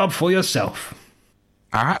make a job for yourself.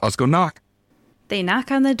 All right, let's go knock. They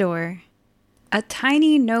knock on the door. A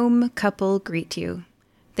tiny gnome couple greet you.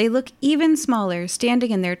 They look even smaller,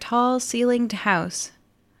 standing in their tall, ceilinged house.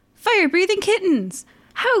 Fire-breathing kittens!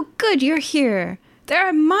 How good you're here! There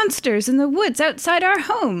are monsters in the woods outside our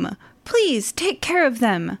home. Please take care of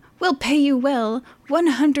them. We'll pay you well,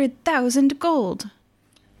 100,000 gold.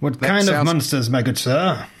 What kind of monsters, my good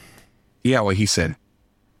sir? Yeah, what he said.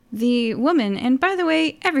 The woman, and by the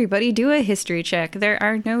way, everybody do a history check. There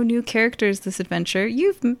are no new characters this adventure.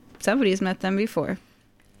 Somebody's met them before.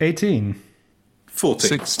 18. 14.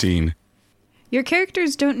 16. Your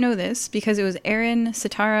characters don't know this because it was Aaron,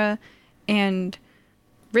 Sitara, and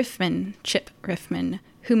Chip Riffman,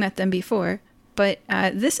 who met them before. But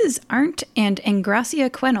this is Arndt and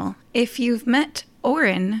Angracia Quennel. If you've met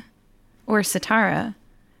Orin or Sitara,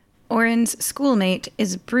 Orin's schoolmate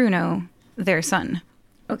is Bruno, their son.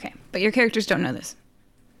 Okay, but your characters don't know this.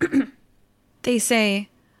 They say,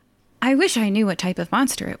 I wish I knew what type of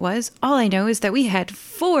monster it was. All I know is that we had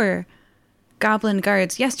 4 goblin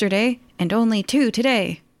guards yesterday and only 2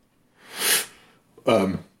 today.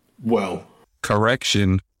 Well.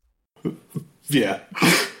 Correction. Yeah.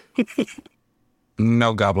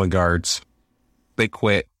 No goblin guards. They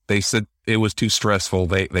quit. They said it was too stressful.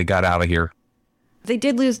 They got out of here. They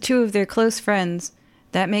did lose 2 of their close friends.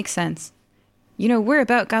 That makes sense. You know, we're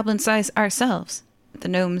about goblin size ourselves, the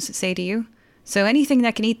gnomes say to you. So anything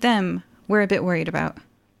that can eat them, we're a bit worried about.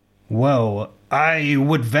 Well, I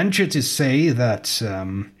would venture to say that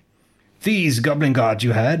these goblin guards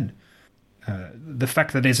you had, the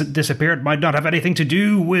fact that they disappeared might not have anything to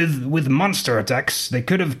do with monster attacks. They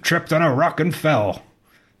could have tripped on a rock and fell.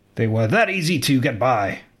 They were that easy to get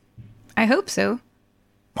by. I hope so.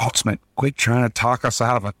 Boltzmann, quit trying to talk us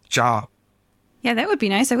out of a job. Yeah, that would be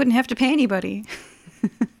nice. I wouldn't have to pay anybody.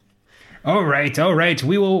 All right.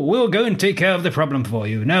 We'll go and take care of the problem for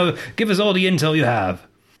you. Now, give us all the intel you have.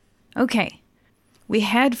 Okay. We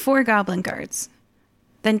had 4 goblin guards.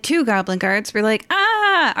 Then 2 goblin guards were like,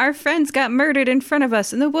 our friends got murdered in front of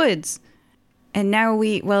us in the woods. And now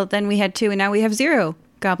we had 2 and now we have 0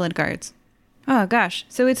 goblin guards. Oh gosh,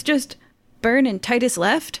 so it's just Byrne and Titus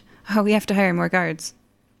left? Oh, we have to hire more guards.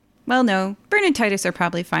 Well, no, Byrne and Titus are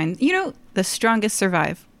probably fine. You know, The strongest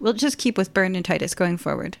survive. We'll just keep with Burn and Titus going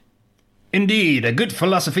forward. Indeed, a good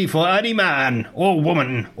philosophy for any man, or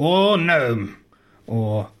woman, or gnome,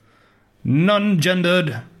 or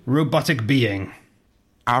non-gendered robotic being.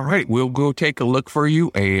 All right, we'll go take a look for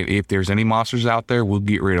you, and if there's any monsters out there, we'll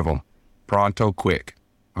get rid of them. Pronto, quick.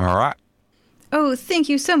 All right? Oh, thank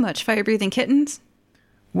you so much, fire-breathing kittens.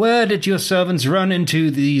 Where did your servants run into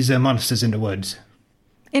these monsters in the woods?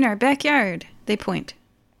 In our backyard, they point.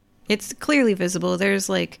 It's clearly visible. There's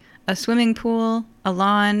like a swimming pool, a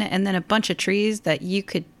lawn, and then a bunch of trees that you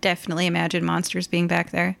could definitely imagine monsters being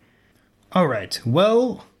back there. All right,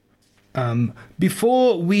 well,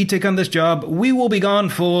 before we take on this job, we will be gone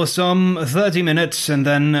for some 30 minutes, and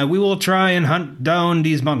then we will try and hunt down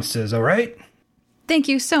these monsters, all right? Thank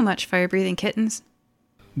you so much, fire-breathing kittens.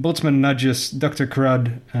 Boltzmann nudges Dr.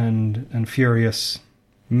 Crud and Furious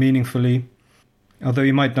meaningfully. Although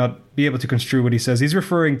you might not be able to construe what he says, he's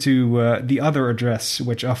referring to the other address,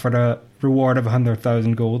 which offered a reward of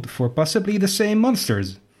 100,000 gold for possibly the same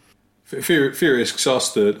monsters. Furious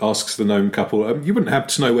asks the gnome couple, you wouldn't happen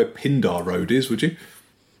to know where Pindar Road is, would you?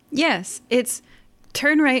 Yes, it's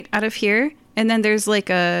turn right out of here, and then there's like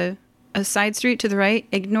a side street to the right.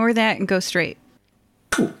 Ignore that and go straight.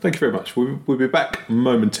 Cool, thank you very much. We'll be back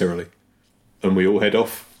momentarily. And we all head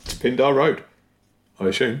off to Pindar Road, I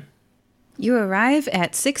assume. You arrive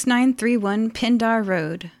at 6931 Pindar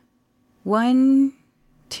Road. 1,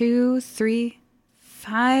 2, 3,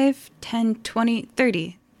 5, 10, 20,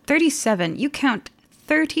 30. 37. You count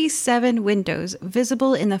 37 windows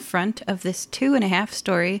visible in the front of this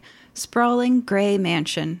 2.5-story, sprawling gray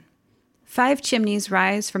mansion. 5 chimneys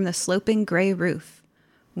rise from the sloping gray roof.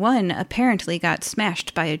 One apparently got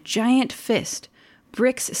smashed by a giant fist,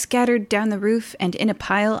 bricks scattered down the roof and in a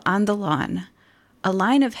pile on the lawn. A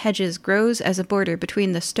line of hedges grows as a border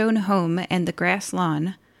between the stone home and the grass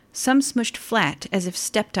lawn, some smushed flat as if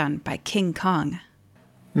stepped on by King Kong.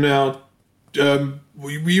 Now,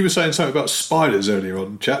 you were saying something about spiders earlier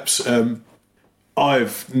on, chaps.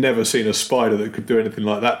 I've never seen a spider that could do anything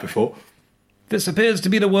like that before. This appears to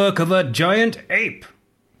be the work of a giant ape.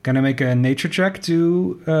 Can I make a nature check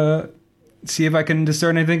to see if I can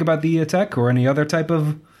discern anything about the attack or any other type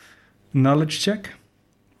of knowledge check?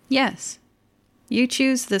 Yes. You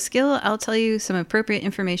choose the skill, I'll tell you some appropriate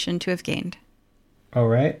information to have gained. All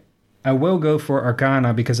right. I will go for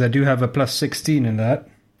Arcana because I do have a plus 16 in that.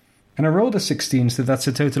 And I rolled a 16, so that's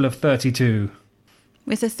a total of 32.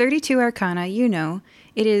 With a 32 Arcana, you know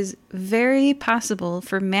it is very possible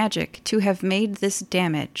for magic to have made this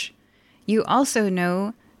damage. You also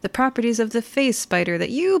know the properties of the phase spider that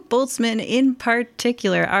you, Boltzmann, in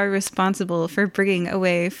particular, are responsible for bringing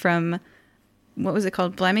away from... What was it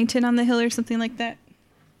called? Blamington on the Hill or something like that?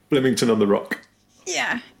 Blimington on the Rock.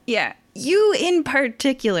 Yeah. You in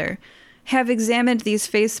particular have examined these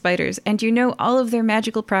phase spiders, and you know all of their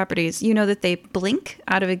magical properties. You know that they blink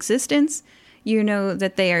out of existence. You know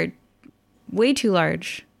that they are way too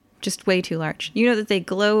large. Just way too large. You know that they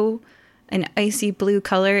glow an icy blue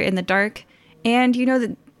color in the dark. And you know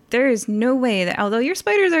that there is no way that, although your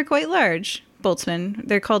spiders are quite large, Boltzmann,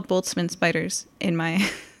 they're called Boltzmann spiders in my...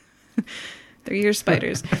 They're your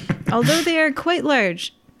spiders. Although they are quite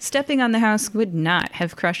large, stepping on the house would not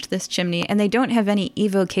have crushed this chimney, and they don't have any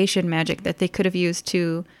evocation magic that they could have used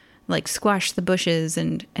to, like, squash the bushes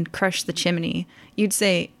and crush the chimney. You'd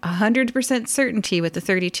say 100% certainty with the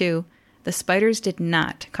 32. The spiders did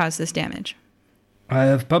not cause this damage. I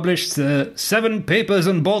have published 7 papers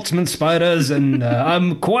on Boltzmann spiders, and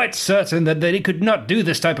I'm quite certain that they could not do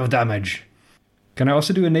this type of damage. Can I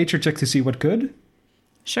also do a nature check to see what could?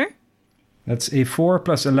 Sure. That's a 4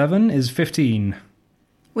 plus 11 is 15.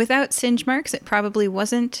 Without singe marks, it probably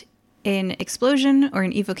wasn't an explosion or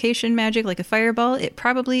an evocation magic like a fireball. It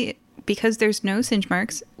probably, because there's no singe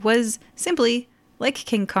marks, was simply, like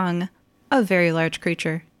King Kong, a very large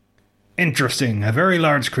creature. Interesting, a very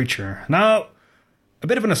large creature. Now, a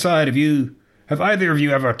bit of an aside, have either of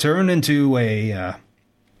you ever turned into a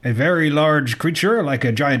very large creature like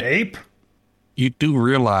a giant ape? You do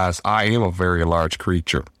realize I am a very large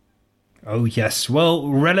creature. Oh, yes. Well,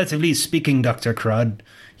 relatively speaking, Dr. Crud,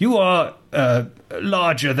 you are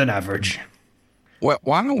larger than average. Well,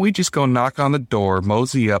 why don't we just go knock on the door,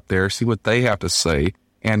 mosey up there, see what they have to say,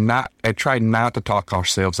 and try not to talk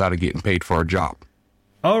ourselves out of getting paid for a job.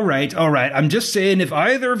 All right. I'm just saying, if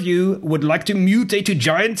either of you would like to mutate to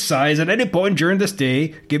giant size at any point during this day,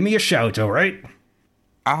 give me a shout, all right?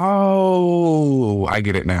 Oh, I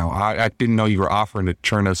get it now. I didn't know you were offering to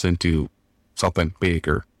turn us into something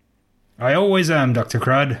bigger. I always am, Dr.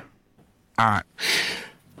 Crud. All right.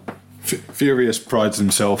 Furious prides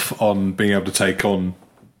himself on being able to take on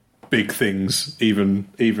big things, even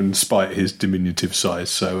despite his diminutive size.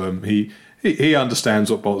 So he understands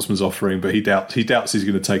what Boltzmann's offering, but he doubts he's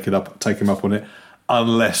going to take him up on it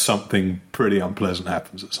unless something pretty unpleasant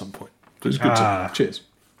happens at some point. So it's good to cheers.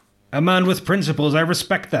 A man with principles, I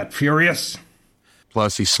respect that, Furious.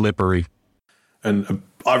 Plus, he's slippery. And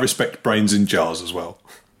I respect brains in jars as well.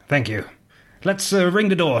 Thank you. Let's ring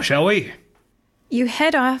the door, shall we? You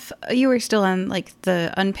head off. You were still on, like,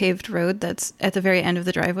 the unpaved road that's at the very end of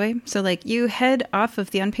the driveway. So, like, you head off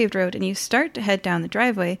of the unpaved road and you start to head down the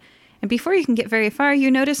driveway. And before you can get very far,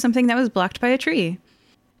 you notice something that was blocked by a tree.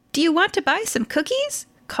 "Do you want to buy some cookies?"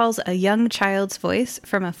 calls a young child's voice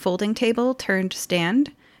from a folding table turned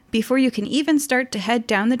stand. Before you can even start to head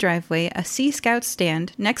down the driveway, a Sea Scout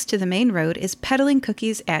stand next to the main road is peddling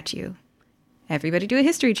cookies at you. Everybody do a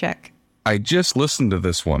history check. I just listened to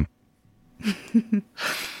this one.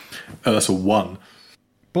 Oh, that's a 1.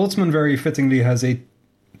 Boltzmann very fittingly has a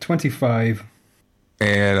 25.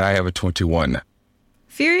 And I have a 21.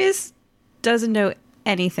 Furious doesn't know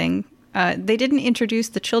anything. They didn't introduce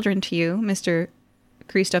the children to you, Mr.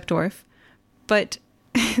 Creased Up Dwarf, but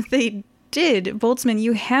they did. Boltzmann,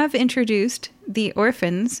 you have introduced the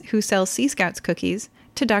orphans who sell Sea Scouts cookies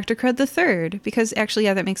to Dr. Crud III, because actually,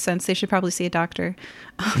 yeah, that makes sense. They should probably see a doctor.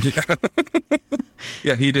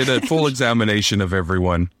 Yeah, he did a full examination of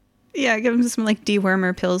everyone. Yeah, give them some, like,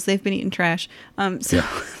 dewormer pills. They've been eating trash. Like,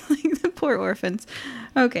 the poor orphans.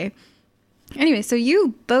 Okay. Anyway, so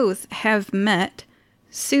you both have met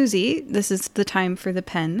Susie. This is the time for the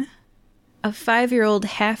pen. A 5-year-old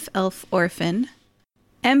half-elf orphan.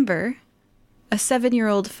 Ember, a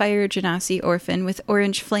 7-year-old fire genasi orphan with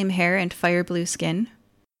orange flame hair and fire blue skin.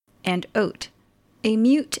 And Oat, a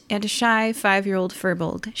mute and shy 5-year-old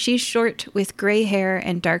furbolg. She's short with gray hair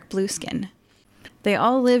and dark blue skin. They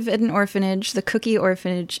all live at an orphanage, the Cookie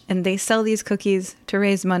Orphanage, and they sell these cookies to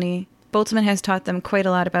raise money. Boltzmann has taught them quite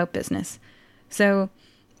a lot about business. So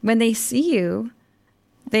when they see you,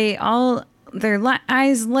 their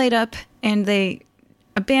eyes light up and they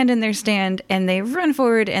abandon their stand and they run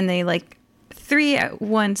forward and they, like, 3 at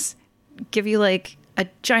once give you, like, a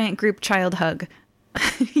giant group child hug.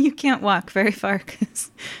 You can't walk very far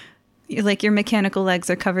because your mechanical legs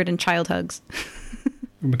are covered in child hugs.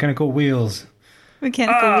 Mechanical wheels.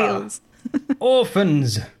 Mechanical wheels.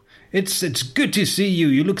 Orphans! It's good to see you.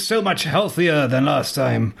 You look so much healthier than last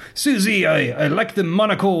time. Susie, I like the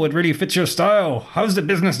monocle. It really fits your style. How's the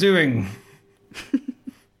business doing?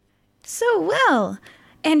 So well.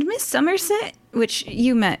 And Miss Somerset, which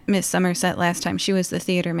you met Miss Somerset last time, she was the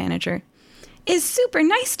theater manager, is super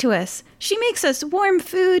nice to us. She makes us warm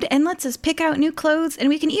food and lets us pick out new clothes, and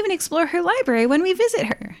we can even explore her library when we visit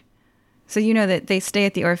her. So you know that they stay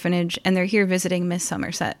at the orphanage and they're here visiting Miss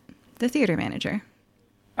Somerset, the theater manager.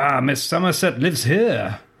 Ah, Miss Somerset lives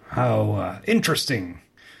here. How interesting.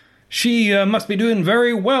 She must be doing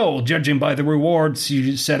very well, judging by the rewards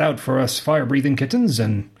you set out for us fire-breathing kittens,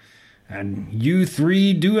 and you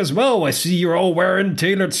 3 do as well. I see you're all wearing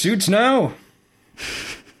tailored suits now.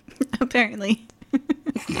 Apparently.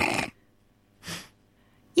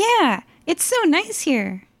 Yeah, it's so nice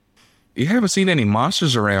here. You haven't seen any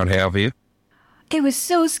monsters around, have you? It was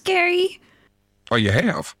so scary. Oh, you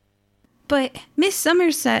have? But Miss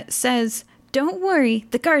Somerset says, "Don't worry,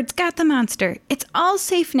 the guards got the monster. It's all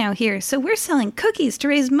safe now here, so we're selling cookies to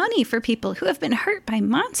raise money for people who have been hurt by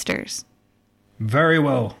monsters." Very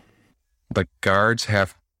well. The guards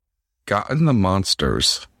have gotten the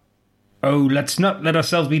monsters. Oh, let's not let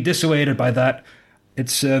ourselves be dissuaded by that.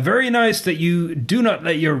 It's very nice that you do not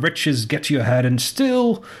let your riches get to your head and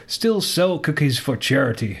still sell cookies for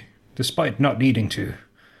charity, despite not needing to.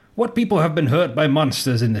 What people have been hurt by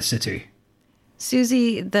monsters in the city?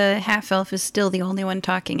 Susie, the half-elf, is still the only one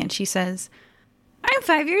talking, and she says, "I'm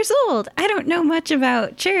 5 years old. I don't know much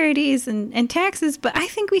about charities and taxes, but I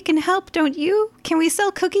think we can help, don't you? Can we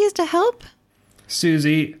sell cookies to help?"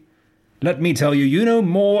 Susie, let me tell you, you know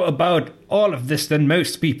more about all of this than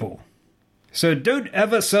most people. So don't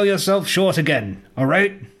ever sell yourself short again, all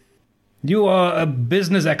right? You are a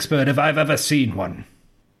business expert if I've ever seen one.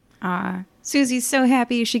 Susie's so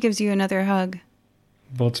happy she gives you another hug.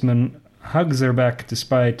 Boltzmann hugs her back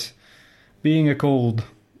despite being a cold,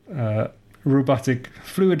 robotic,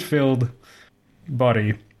 fluid-filled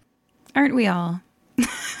body. Aren't we all?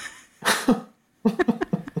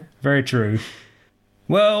 Very true.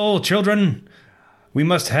 Well, children, we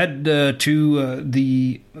must head to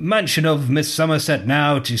the mansion of Miss Somerset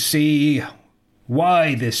now to see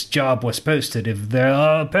why this job was posted if there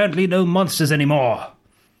are apparently no monsters anymore.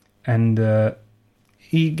 And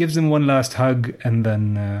he gives them one last hug and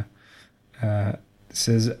then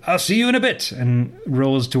says, I'll see you in a bit, and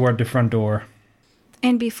rolls toward the front door.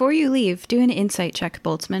 And before you leave, do an insight check,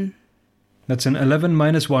 Boltzmann. That's an 11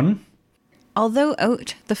 minus 1. Although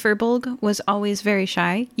Oat, the Furbolg, was always very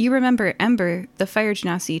shy, you remember Ember, the Fire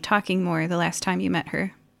Genasi, talking more the last time you met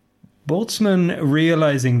her. Boltzmann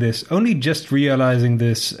realizing this, only just realizing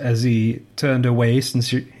this as he turned away since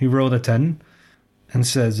he rolled a 10, and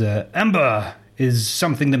says, Ember, is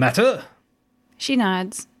something the matter? She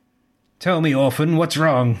nods. Tell me, orphan, what's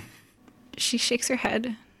wrong? She shakes her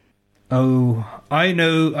head. Oh, I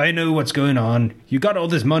know what's going on. You got all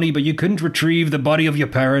this money, but you couldn't retrieve the body of your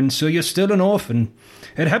parents, so you're still an orphan.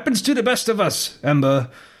 It happens to the best of us, Ember.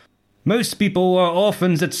 Most people are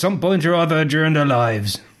orphans at some point or other during their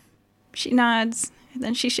lives. She nods, and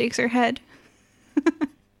then she shakes her head.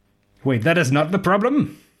 Wait, that is not the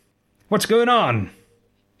problem? What's going on?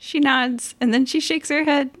 She nods, and then she shakes her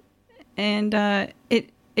head. And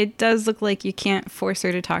it does look like you can't force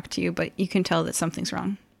her to talk to you, but you can tell that something's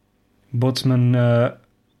wrong. Boltzmann,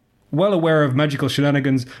 well aware of magical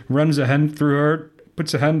shenanigans, runs a hand through her,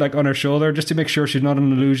 puts a hand on her shoulder just to make sure she's not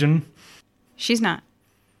an illusion. She's not.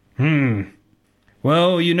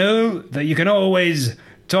 Well, you know that you can always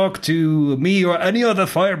talk to me or any other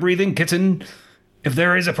fire-breathing kitten if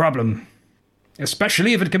there is a problem.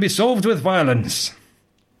 Especially if it can be solved with violence.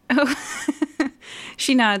 Oh,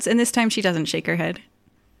 she nods, and this time she doesn't shake her head.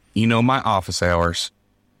 You know my office hours.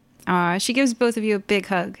 She gives both of you a big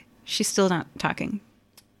hug. She's still not talking.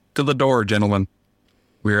 To the door, gentlemen.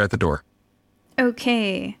 We're at the door.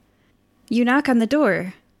 Okay. You knock on the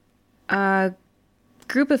door. A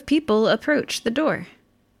group of people approach the door.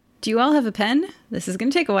 Do you all have a pen? This is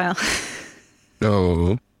going to take a while.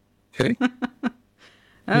 Oh, okay.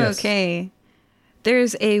 Yes. Okay.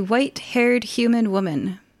 There's a white-haired human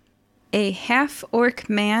woman. A half-orc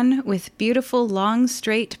man with beautiful, long,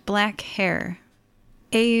 straight black hair.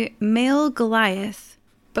 A male Goliath,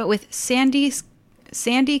 but with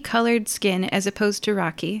sandy-colored skin as opposed to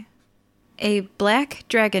rocky. A black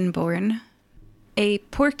dragonborn. A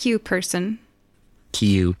porcu person.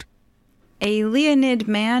 Cute. A Leonid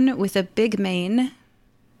man with a big mane.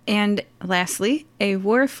 And lastly, a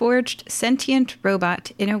warforged sentient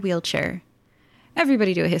robot in a wheelchair.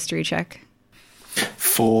 Everybody do a history check.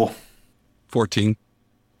 4. 14.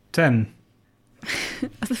 10.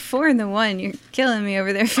 The 4 and the 1, you're killing me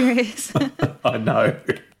over there, Furious. I know.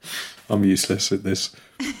 I'm useless at this.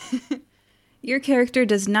 Your character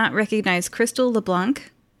does not recognize Crystal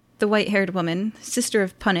LeBlanc, the white-haired woman, sister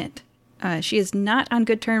of Punnet. She is not on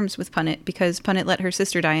good terms with Punnet because Punnet let her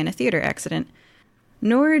sister die in a theater accident.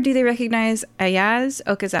 Nor do they recognize Ayaz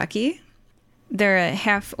Okazaki. They're a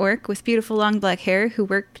half-orc with beautiful long black hair who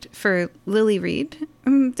worked for Lily Reed.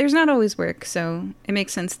 There's not always work, so it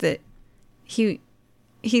makes sense that he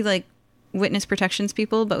like witness protections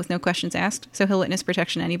people, but with no questions asked. So he'll witness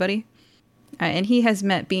protection anybody. And he has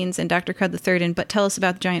met Beans and Dr. Crud III in But Tell Us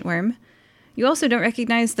About the Giant Worm. You also don't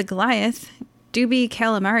recognize the Goliath, Doobie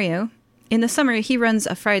Calamario. In the summer, he runs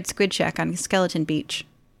a fried squid shack on Skeleton Beach.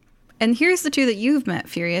 And here's the two that you've met,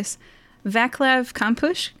 Furious. Vaclav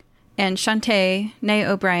Kampush and Shantae, née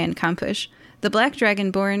O'Brien Kampush, the Black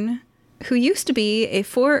Dragonborn, who used to be a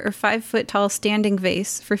 4 or 5 foot tall standing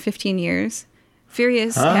vase for 15 years.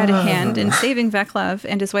 Furious had a hand in saving Vaclav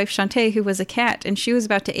and his wife Shantae, who was a cat, and she was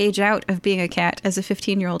about to age out of being a cat as a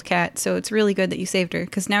 15-year-old cat, so it's really good that you saved her,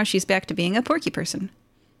 because now she's back to being a porky person.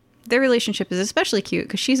 Their relationship is especially cute,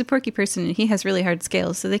 because she's a porky person and he has really hard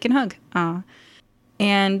scales, so they can hug. Aww.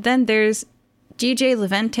 And then there's DJ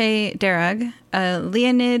Levente Darag, a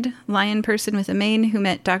Leonid lion person with a mane who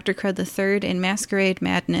met Dr. Crud III in Masquerade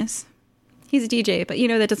Madness. He's a DJ, but you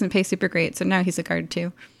know that doesn't pay super great, so now he's a guard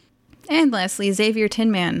too. And lastly, Xavier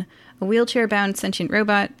Tinman, a wheelchair-bound sentient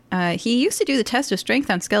robot. He used to do the test of strength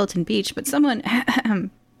on Skeleton Beach, but someone,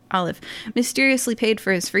 Olive, mysteriously paid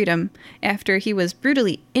for his freedom after he was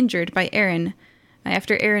brutally injured by Aaron.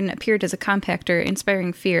 After Aaron appeared as a compactor,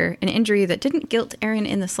 inspiring fear, an injury that didn't guilt Aaron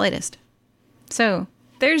in the slightest. So,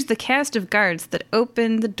 there's the cast of guards that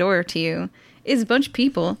opened the door to you. It's a bunch of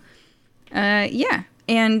people. Yeah.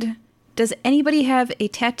 And does anybody have a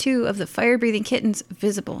tattoo of the fire-breathing kittens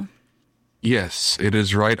visible? Yes, it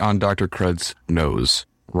is right on Dr. Crud's nose.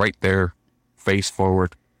 Right there, face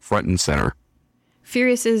forward, front and center.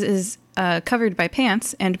 Furious is covered by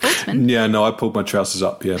pants, and Boltzmann... Yeah, no, I pulled my trousers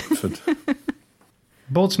up, yeah.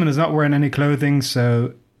 Boltzmann is not wearing any clothing,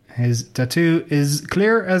 so his tattoo is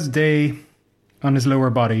clear as day on his lower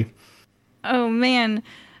body. Oh, man.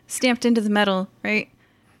 Stamped into the metal, right?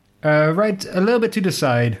 Right, a little bit to the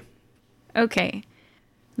side. Okay.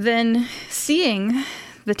 Then, seeing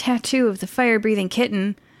the tattoo of the fire-breathing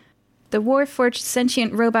kitten, The war-forged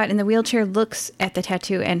sentient robot in the wheelchair looks at the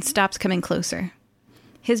tattoo and stops coming closer.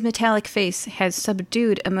 His metallic face has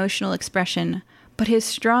subdued emotional expression, but his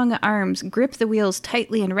strong arms grip the wheels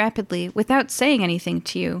tightly and rapidly without saying anything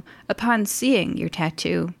to you upon seeing your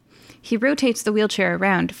tattoo. He rotates the wheelchair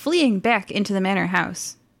around, fleeing back into the manor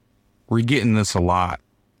house. We're getting this a lot.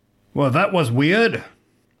 Well, that was weird.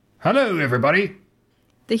 Hello, everybody.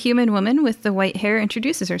 The human woman with the white hair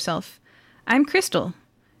introduces herself. I'm Crystal.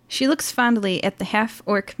 She looks fondly at the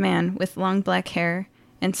half-orc man with long black hair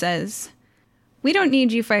and says, "We don't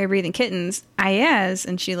need you fire-breathing kittens. Ayaz,"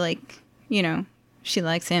 and she likes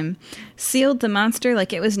him, sealed the monster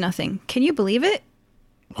like it was nothing. Can you believe it?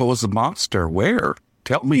 What was the monster? Where?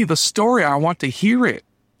 Tell me the story. I want to hear it.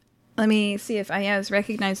 Let me see if Ayaz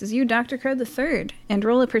recognizes you, Dr. Crud III, and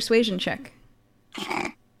roll a persuasion check.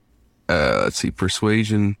 Let's see.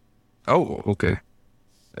 Persuasion. Oh, okay.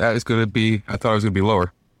 That is going to be... I thought it was going to be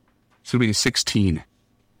lower. It's going to be a 16.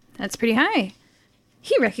 That's pretty high.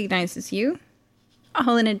 He recognizes you.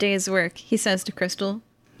 All in a day's work, he says to Crystal,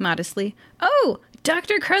 modestly. "Oh,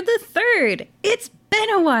 Dr. Crud III! It's been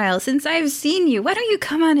a while since I've seen you. Why don't you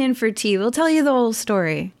come on in for tea? We'll tell you the whole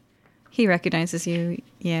story." He recognizes you.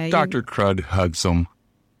 Yeah. Dr. Crud hugs him.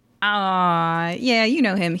 Aw, yeah, you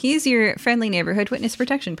know him. He's your friendly neighborhood witness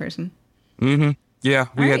protection person. Mm-hmm. Yeah,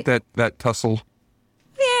 we All had that tussle.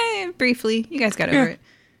 Yeah, briefly. You guys got over it.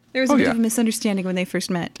 There was a bit of a misunderstanding when they first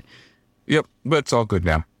met. Yep, but it's all good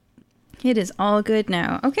now. It is all good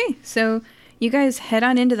now. Okay, so you guys head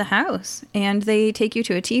on into the house, and they take you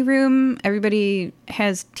to a tea room. Everybody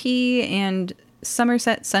has tea, and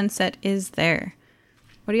Somerset Sunset is there.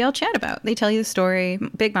 What do y'all chat about? They tell you the story.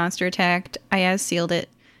 Big monster attacked. Ayaz sealed it.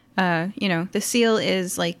 The seal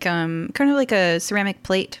is like kind of like a ceramic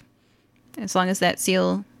plate. As long as that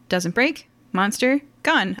seal doesn't break, monster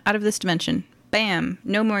gone out of this dimension. Bam!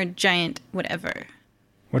 No more giant whatever.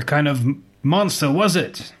 What kind of monster was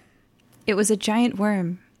it? It was a giant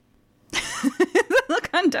worm. The look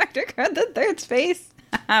on Dr. Crud III's face.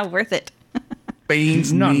 Worth it.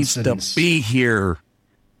 Baines needs to be here.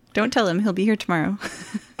 Don't tell him. He'll be here tomorrow.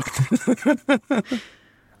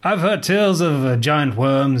 I've heard tales of giant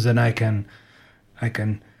worms, and I can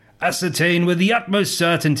ascertain with the utmost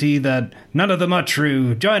certainty that none of them are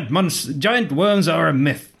true. Giant worms are a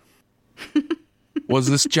myth. Was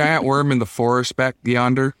this giant worm in the forest back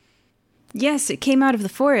yonder? Yes, it came out of the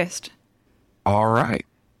forest. All right.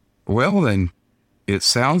 Well, then, it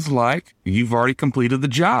sounds like you've already completed the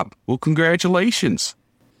job. Well, congratulations.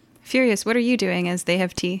 Furious, what are you doing as they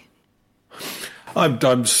have tea?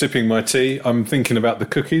 I'm sipping my tea. I'm thinking about the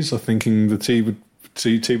cookies. I'm thinking the tea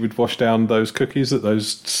would wash down those cookies that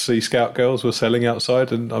those Sea Scout girls were selling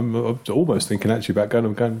outside, and I'm almost thinking actually about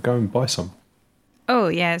going and buy some. Oh,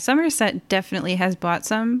 yeah. Somerset definitely has bought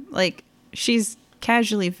some. Like, she's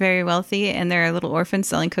casually very wealthy, and there are little orphans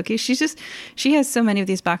selling cookies. She has so many of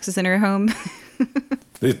these boxes in her home.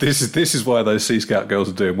 This is why those Sea Scout girls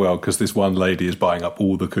are doing well, because this one lady is buying up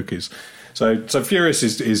all the cookies. So Furious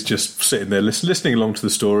is just sitting there listening along to the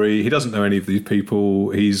story. He doesn't know any of these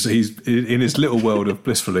people. He's in his little world of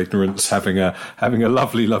blissful ignorance, having a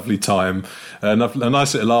lovely time, a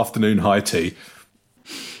nice little afternoon high tea.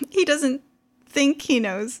 He doesn't think he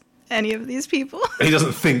knows any of these people. He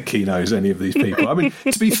doesn't think he knows any of these people. I mean,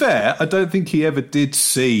 to be fair, I don't think he ever did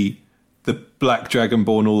see the Black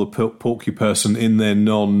Dragonborn or the Porky Person in their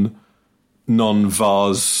non-vase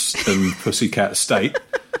and pussycat state.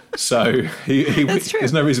 So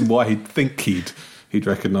there's no reason why he'd think he'd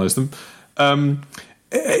recognise them. But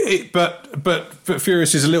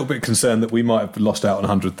Furious is a little bit concerned that we might have lost out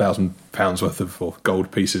on £100,000 worth of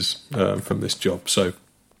gold pieces from this job. So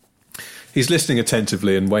he's listening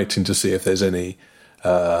attentively and waiting to see if there's any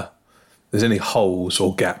holes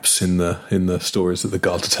or gaps in the stories that the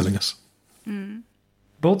guards are telling us. Mm.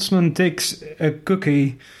 Boltzmann takes a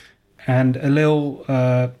cookie, and a little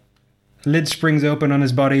lid springs open on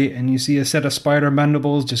his body, and you see a set of spider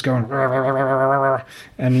mandibles just going,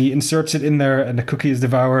 and he inserts it in there, and the cookie is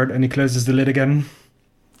devoured, and he closes the lid again.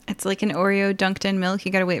 It's like an Oreo dunked in milk.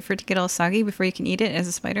 You gotta wait for it to get all soggy before you can eat it as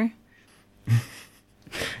a spider.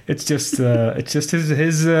 It's just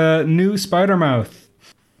his new spider mouth.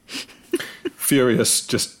 Furious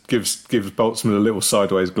just gives Boltzmann a little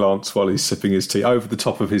sideways glance while he's sipping his tea over the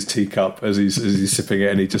top of his teacup as he's sipping it,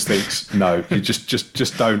 and he just thinks, "No, you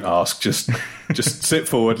just don't ask. Just sit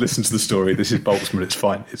forward, listen to the story. This is Boltzmann.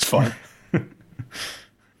 It's fine."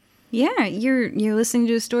 Yeah, you're listening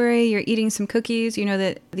to a story. You're eating some cookies. You know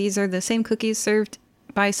that these are the same cookies served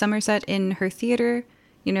by Somerset in her theater.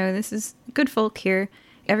 You know, this is good folk here.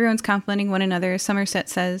 Everyone's complimenting one another. Somerset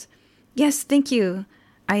says, "Yes, thank you.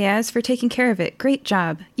 Ayaz for taking care of it. Great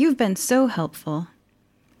job. You've been so helpful.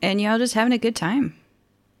 And y'all just having a good time.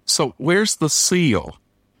 So where's the seal?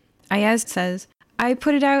 Ayaz says, I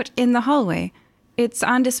put it out in the hallway. It's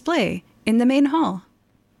on display in the main hall.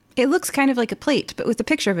 It looks kind of like a plate, but with a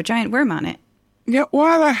picture of a giant worm on it. Yeah,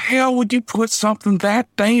 why the hell would you put something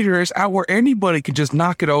that dangerous out where anybody could just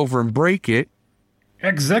knock it over and break it?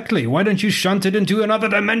 Exactly. Why don't you shunt it into another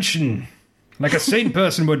dimension? Like a sane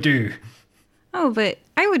person would do. Oh, but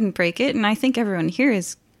I wouldn't break it, and I think everyone here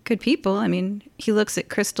is good people. I mean, he looks at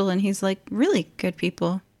Crystal and he's like, really good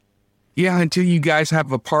people. Yeah, until you guys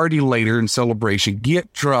have a party later in celebration,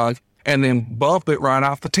 get drunk, and then bump it right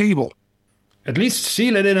off the table. At least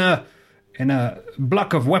seal it in a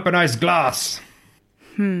block of weaponized glass.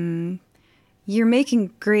 You're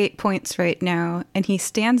making great points right now. And he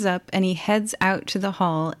stands up and he heads out to the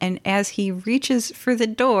hall. And as he reaches for the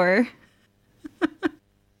door...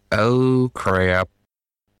 Oh, crap.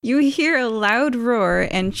 You hear a loud roar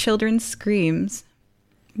and children's screams.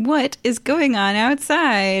 What is going on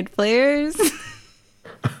outside, players?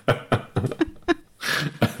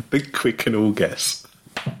 think we can all guess.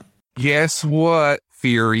 Guess what,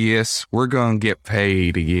 Furious? We're gonna get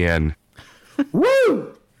paid again.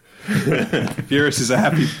 Woo! Furious is a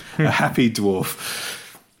happy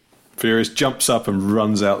dwarf. Furious jumps up and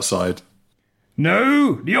runs outside.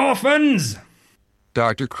 No, the orphans!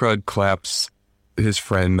 Dr. Crud claps his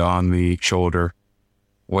friend on the shoulder.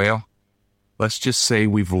 Well, let's just say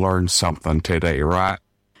we've learned something today, right?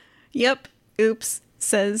 Yep. Oops,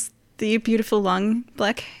 says the beautiful, long,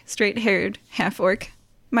 black, straight-haired half-orc.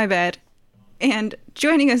 My bad. And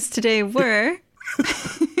joining us today were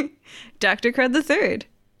Dr. Crud III.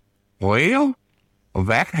 Well,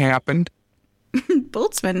 that happened.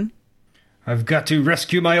 Boltzmann. I've got to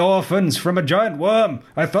rescue my orphans from a giant worm.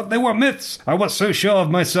 I thought they were myths. I was so sure of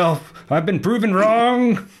myself. I've been proven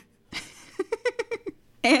wrong.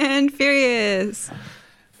 And Furious.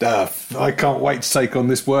 I can't wait to take on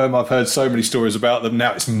this worm. I've heard so many stories about them.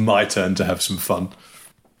 Now it's my turn to have some fun.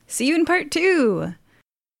 See you in part 2.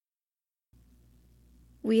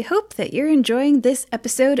 We hope that you're enjoying this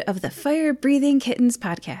episode of the Fire Breathing Kittens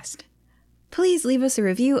podcast. Please leave us a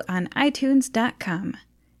review on iTunes.com.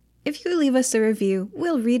 If you leave us a review,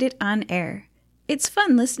 we'll read it on air. It's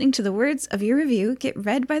fun listening to the words of your review get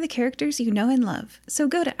read by the characters you know and love, so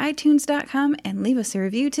go to iTunes.com and leave us a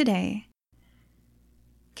review today.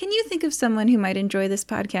 Can you think of someone who might enjoy this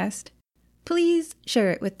podcast? Please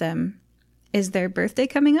share it with them. Is their birthday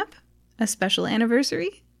coming up? A special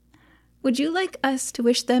anniversary? Would you like us to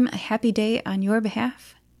wish them a happy day on your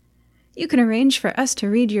behalf? You can arrange for us to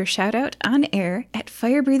read your shout-out on air at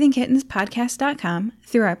firebreathingkittenspodcast.com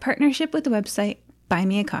through our partnership with the website Buy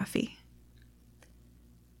Me a Coffee.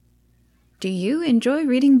 Do you enjoy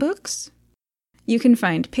reading books? You can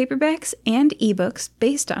find paperbacks and ebooks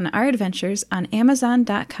based on our adventures on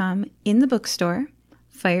Amazon.com in the bookstore,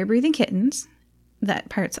 Fire Breathing Kittens, that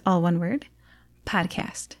part's all one word,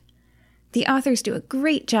 podcast. The authors do a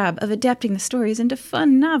great job of adapting the stories into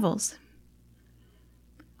fun novels.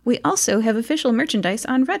 We also have official merchandise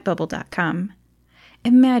on Redbubble.com.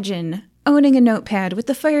 Imagine owning a notepad with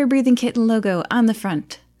the Fire Breathing Kitten logo on the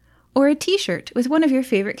front, or a t-shirt with one of your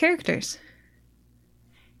favorite characters.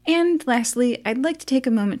 And lastly, I'd like to take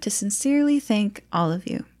a moment to sincerely thank all of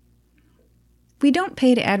you. We don't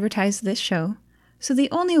pay to advertise this show, so the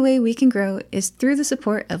only way we can grow is through the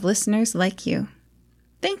support of listeners like you.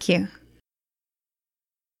 Thank you.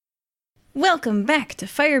 Welcome back to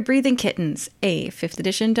Fire Breathing Kittens, a 5th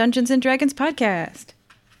edition Dungeons & Dragons podcast.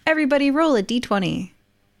 Everybody roll a d20.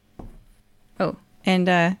 Oh,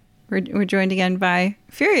 and we're joined again by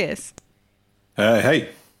Furious. Hey.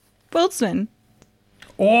 Boltzmann.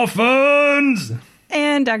 Orphans!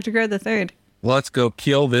 And Dr. Crud III. Let's go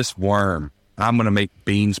kill this worm. I'm going to make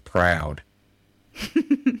Beans proud.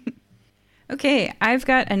 Okay, I've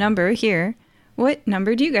got a number here. What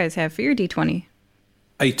number do you guys have for your d20?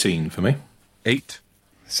 18 for me. 8.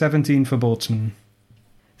 17 for Boltzmann.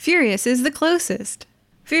 Furious is the closest.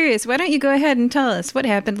 Furious, why don't you go ahead and tell us what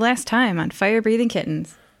happened last time on Fire Breathing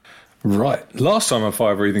Kittens? Right. Last time on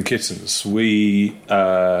Fire Breathing Kittens, we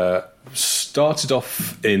started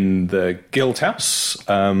off in the guild house.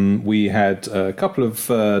 We had a couple of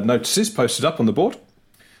notices posted up on the board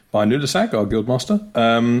by Nulasag, our guildmaster,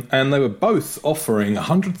 and they were both offering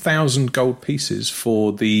 100,000 gold pieces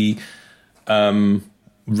for the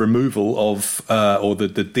removal of or the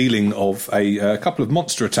dealing of a couple of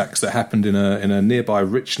monster attacks that happened in a nearby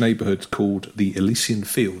rich neighbourhood called the Elysian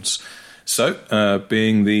Fields. So,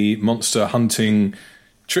 being the monster hunting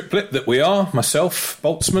triplet that we are, myself,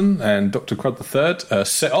 Boltzmann, and Dr. Crud III,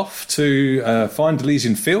 set off to find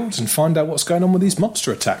Elysian Fields and find out what's going on with these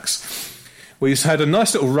monster attacks. We've had a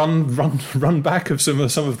nice little run back of some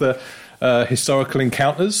of the historical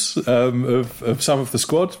encounters of some of the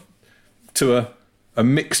squad to a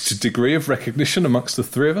mixed degree of recognition amongst the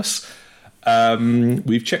three of us.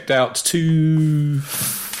 We've checked out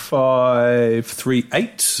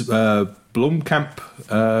 2538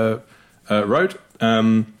 Blomkamp Road.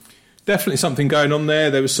 Definitely something going on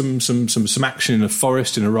there. There was some action in a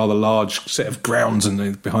forest in a rather large set of grounds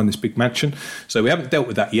and behind this big mansion. So we haven't dealt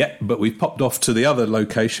with that yet, but we've popped off to the other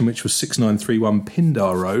location, which was 6931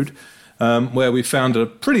 Pindar Road, where we found a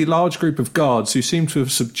pretty large group of guards who seemed to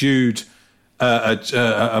have subdued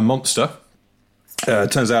a monster.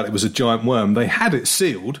 Turns out it was a giant worm. They had it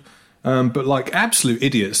sealed, but like absolute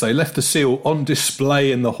idiots, they left the seal on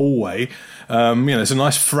display in the hallway. It's a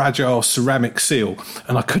nice fragile ceramic seal,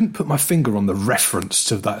 and I couldn't put my finger on the reference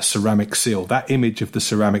to that ceramic seal. That image of the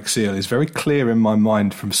ceramic seal is very clear in my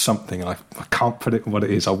mind from something. I can't predict what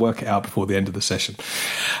it is. I'll work it out before the end of the session.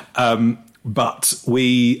 But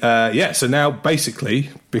we, so now basically,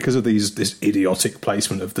 because of this idiotic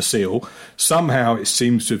placement of the seal, somehow it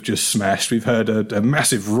seems to have just smashed. We've heard a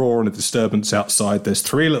massive roar and a disturbance outside. There's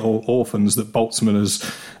three little orphans that Boltzmann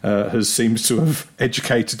has seems to have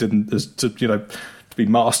educated and to be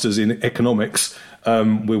masters in economics.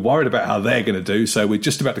 We're worried about how they're going to do, so we're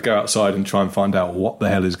just about to go outside and try and find out what the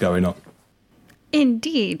hell is going on.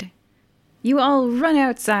 Indeed. You all run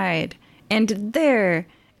outside, and there,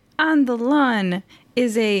 on the lawn,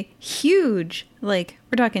 is a huge, we're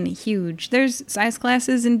talking huge. There's size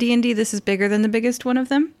classes in D&D. This is bigger than the biggest one of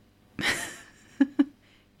them.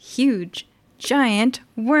 Huge, giant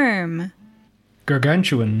worm.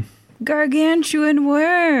 Gargantuan. Gargantuan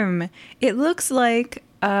worm. It looks like,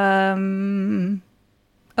 okay,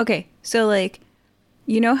 so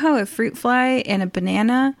you know how a fruit fly and a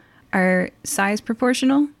banana are size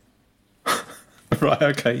proportional? Right,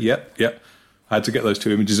 okay, yep. I had to get those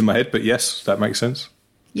two images in my head, but yes, that makes sense.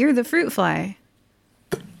 You're the fruit fly.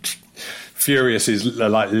 Furious is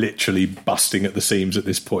literally busting at the seams at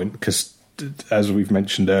this point because, as we've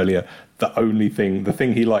mentioned earlier, the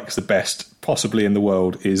thing he likes the best, possibly in the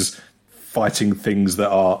world, is fighting things that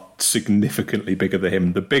are significantly bigger than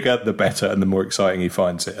him. The bigger, the better, and the more exciting he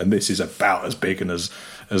finds it. And this is about as big and as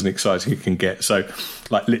exciting it can get. So,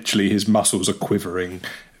 literally, his muscles are quivering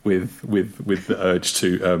with the urge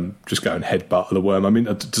to just go and headbutt the worm. I mean,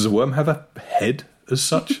 does a worm have a head as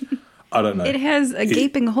such? I don't know. It has a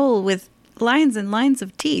gaping hole with lines and lines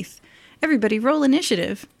of teeth. Everybody roll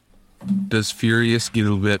initiative. Does Furious get a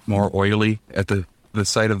little bit more oily at the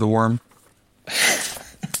sight of the worm?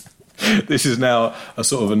 This is now a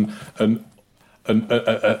sort of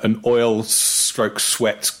an oil stroke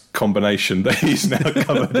sweat combination that he's now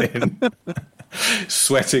covered in.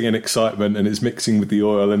 Sweating in excitement, and it's mixing with the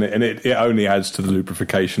oil, and it only adds to the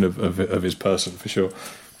lubrication of his person, for sure.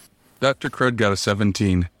 Dr. Crud got a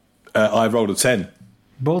 17. I rolled a 10.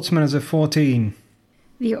 Boltzmann is a 14.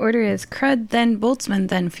 The order is Crud, then Boltzmann,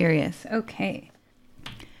 then Furious. Okay.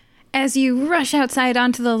 As you rush outside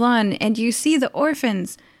onto the lawn and you see the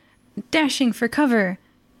orphans dashing for cover,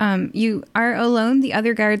 you are alone. The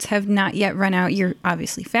other guards have not yet run out. You're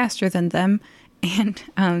obviously faster than them. And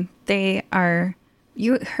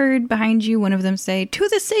you heard behind you one of them say, "To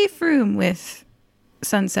the safe room," with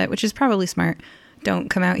Sunset, which is probably smart. Don't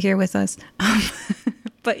come out here with us.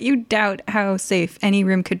 But you doubt how safe any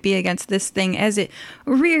room could be against this thing as it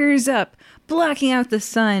rears up, blocking out the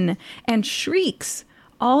sun, and shrieks.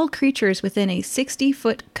 All creatures within a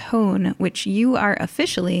 60-foot cone, which you are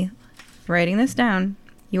officially, writing this down,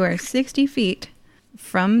 you are 60 feet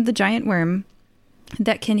from the giant worm,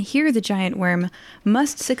 that can hear the giant worm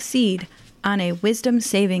must succeed on a wisdom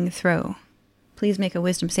saving throw. Please make a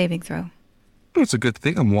wisdom saving throw. It's a good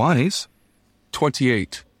thing I'm wise.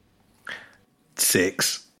 28.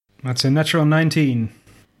 6. That's a natural 19.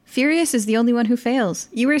 Furious is the only one who fails.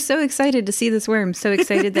 You were so excited to see this worm, so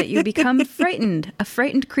excited that you become frightened. A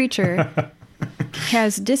frightened creature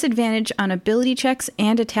has disadvantage on ability checks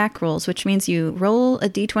and attack rolls, which means you roll a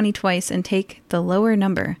d20 twice and take the lower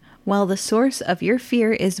number, while the source of your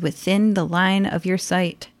fear is within the line of your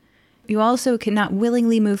sight. You also cannot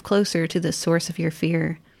willingly move closer to the source of your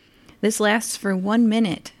fear. This lasts for 1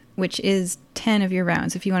 minute, which is 10 of your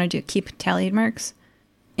rounds, if you want to keep tallied marks.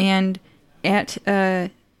 And at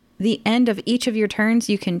the end of each of your turns,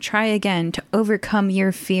 you can try again to overcome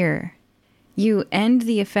your fear. You end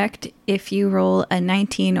the effect if you roll a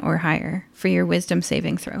 19 or higher for your wisdom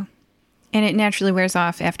saving throw. And it naturally wears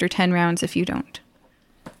off after 10 rounds if you don't.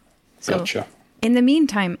 So Gotcha. In the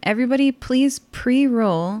meantime, everybody please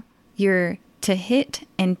pre-roll your to hit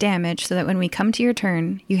and damage so that when we come to your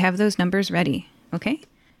turn, you have those numbers ready, okay?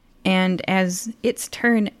 And as its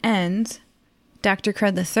turn ends, Dr.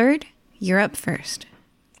 Crud III, you're up first.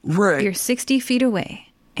 Right. You're 60 feet away,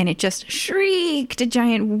 and it just shrieked a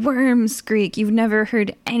giant worm skreek. You've never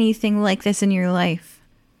heard anything like this in your life.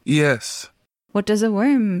 Yes. What does a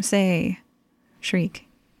worm say? Shriek.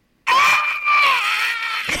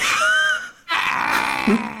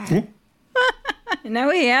 Now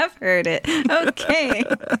we have heard it. Okay.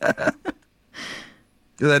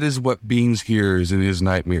 That is what Beans hears in his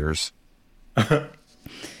nightmares. Oh,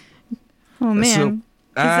 man. So, Is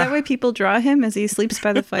that why people draw him as he sleeps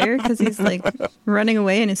by the fire? Because he's like running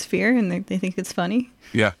away in his fear and they think it's funny?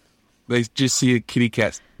 Yeah. They just see a kitty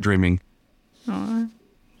cat dreaming. Aw.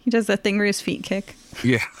 He does that thing where his feet kick.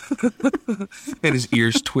 Yeah. And his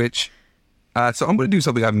ears twitch. So I'm going to do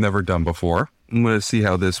something I've never done before. I'm going to see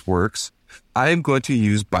how this works. I am going to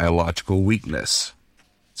use biological weakness.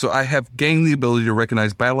 So I have gained the ability to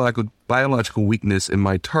recognize biological weakness in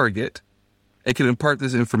my target. I can impart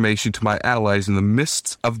this information to my allies in the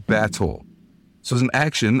midst of battle. So as an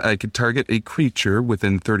action, I can target a creature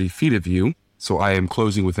within 30 feet of you. So I am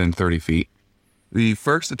closing within 30 feet. The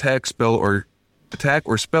first attack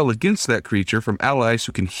or spell against that creature from allies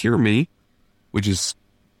who can hear me, which is,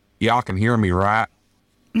 y'all can hear me, right?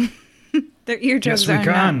 Their eardrums Yes, we are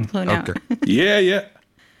can. not blown out. Okay.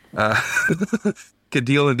 Yeah. Can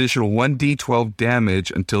deal an additional 1d12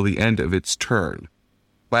 damage until the end of its turn.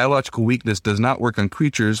 Biological weakness does not work on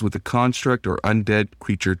creatures with a construct or undead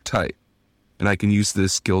creature type. And I can use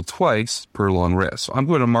this skill twice per long rest. So I'm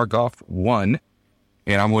going to mark off 1,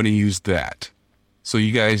 and I'm going to use that. So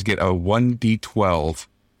you guys get a 1d12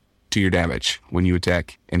 to your damage when you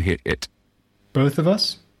attack and hit it. Both of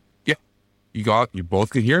us? Yeah. You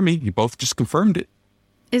both could hear me. You both just confirmed it.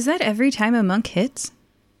 Is that every time a monk hits?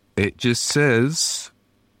 It just says,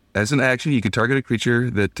 as an action, you can target a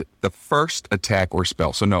creature that the first attack or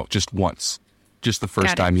spell. So no, just once. Just the first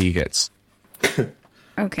Got it. time he hits.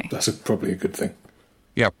 Okay. That's probably a good thing.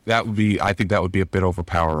 Yeah, I think that would be a bit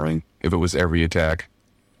overpowering if it was every attack.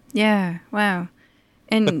 Yeah, wow.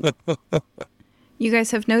 And you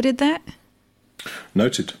guys have noted that?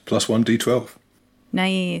 Noted. Plus 1d12.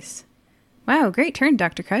 Nice. Wow, great turn,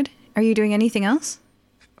 Dr. Crud. Are you doing anything else?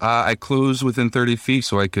 I closed within 30 feet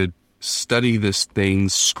so I could study this thing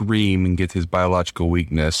scream and get his biological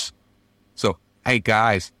weakness. So, hey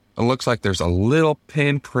guys, it looks like there's a little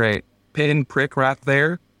pin prick right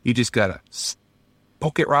there. You just gotta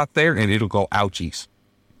poke it right there and it'll go ouchies.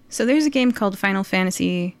 So there's a game called Final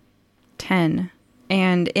Fantasy X,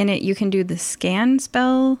 and in it you can do the scan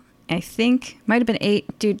spell. I think might have been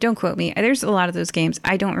 8. Dude, don't quote me. There's a lot of those games.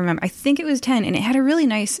 I don't remember. I think it was 10, and it had a really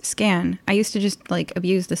nice scan. I used to just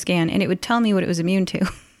abuse the scan, and it would tell me what it was immune to.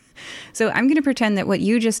 So I'm going to pretend that what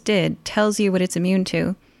you just did tells you what it's immune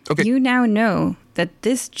to. Okay. You now know that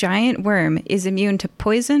this giant worm is immune to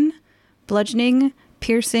poison, bludgeoning,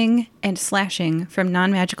 piercing, and slashing from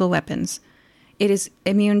non-magical weapons. It is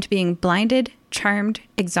immune to being blinded, charmed,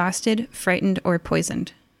 exhausted, frightened, or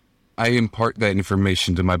poisoned. I impart that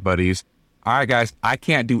information to my buddies. All right, guys, I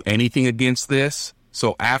can't do anything against this.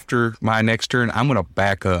 So after my next turn, I'm going to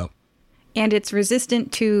back up. And it's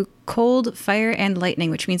resistant to cold, fire, and lightning,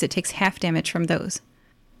 which means it takes half damage from those.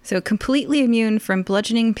 So completely immune from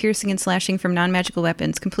bludgeoning, piercing, and slashing from non-magical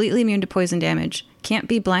weapons. Completely immune to poison damage. Can't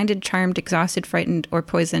be blinded, charmed, exhausted, frightened, or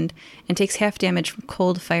poisoned. And takes half damage from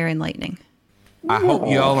cold, fire, and lightning. I hope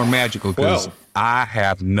y'all are magical because Well. I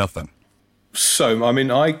have nothing. So, I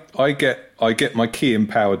mean, I get my key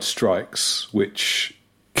empowered strikes, which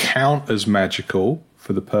count as magical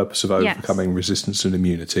for the purpose of overcoming resistance and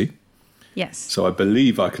immunity. Yes. So I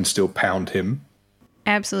believe I can still pound him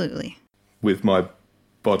Absolutely. with my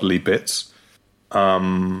bodily bits. How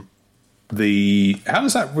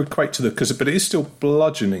does that equate to but it is still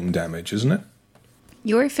bludgeoning damage, isn't it?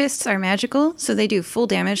 Your fists are magical, so they do full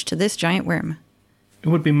damage to this giant worm. It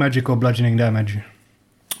would be magical bludgeoning damage.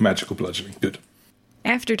 Magical bludgeoning, good.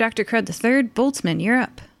 After Dr. Crud III, Boltzmann, you're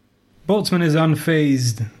up. Boltzmann is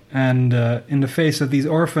unfazed, and in the face of these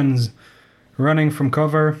orphans running from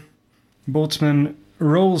cover, Boltzmann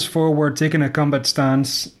rolls forward, taking a combat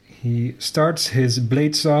stance. He starts his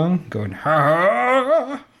blade song, going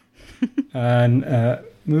ha ha, and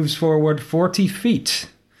moves forward 40 feet.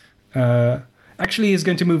 Actually, he's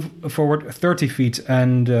going to move forward 30 feet,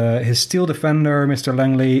 and his steel defender, Mr.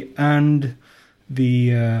 Langley, and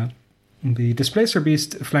the displacer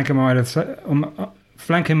beast flank him on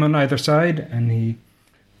either side, and he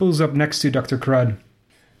pulls up next to Dr. Crud.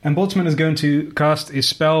 And Boltzmann is going to cast a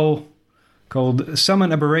spell called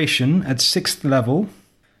Summon Aberration at 6th level,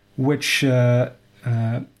 which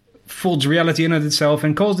folds reality in on itself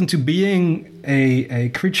and calls into being a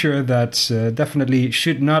creature that definitely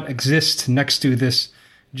should not exist next to this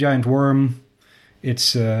giant worm.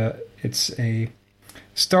 It's a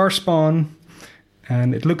star spawn,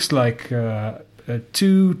 and it looks like a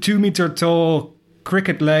 2 meter tall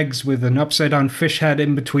cricket legs with an upside down fish head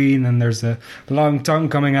in between, and there's a long tongue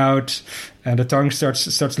coming out, and the tongue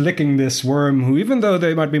starts licking this worm, who, even though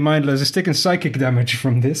they might be mindless, is taking psychic damage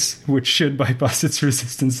from this, which should bypass its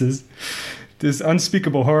resistances. This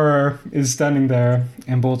unspeakable horror is standing there,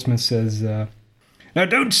 and Boltzmann says, "Now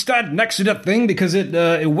don't stand next to that thing, because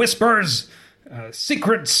it whispers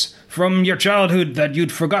secrets from your childhood that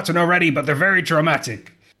you'd forgotten already, but they're very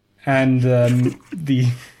traumatic." And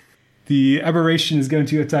the aberration is going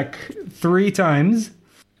to attack 3 times.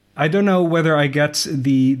 I don't know whether I get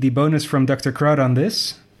the bonus from Dr. Crowd on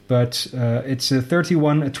this, but it's a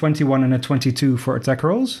 31, a 21, and a 22 for attack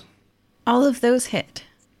rolls. All of those hit.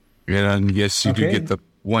 And yes, you do get the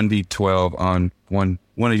 1d12 on one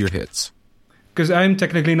of your hits. Because I'm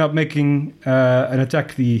technically not making an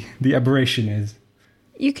attack, the aberration is.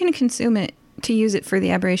 You can consume it to use it for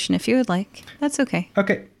the aberration if you would like. That's okay.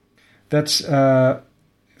 Okay. That's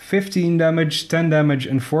 15 damage, 10 damage,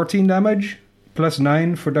 and 14 damage, plus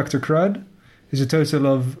 9 for Dr. Crud, is a total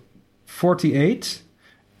of 48,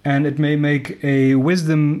 and it may make a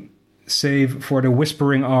wisdom save for the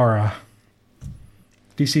Whispering Aura.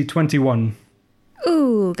 DC 21.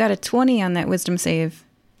 Ooh, got a 20 on that wisdom save.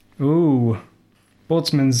 Ooh.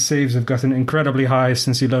 Boltzmann's saves have gotten incredibly high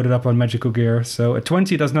since he loaded up on magical gear, so a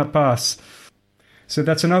 20 does not pass. So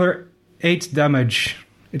that's another 8 damage.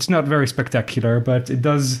 It's not very spectacular, but it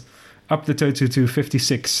does up the total to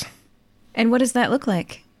 56. And what does that look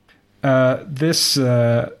like? This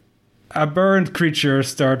aberrant creature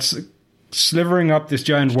starts slivering up this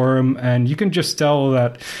giant worm, and you can just tell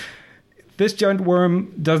that this giant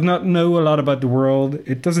worm does not know a lot about the world.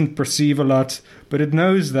 It doesn't perceive a lot, but it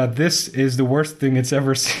knows that this is the worst thing it's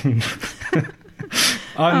ever seen.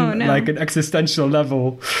 On like an existential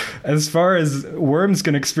level, as far as worms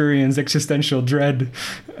can experience existential dread,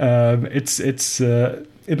 it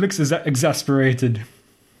looks exasperated.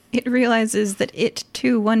 It realizes that it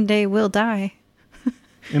too one day will die.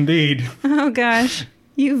 Indeed. Oh gosh,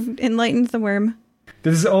 you've enlightened the worm.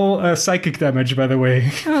 This is all psychic damage, by the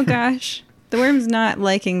way. Oh gosh, the worm's not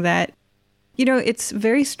liking that. You know, it's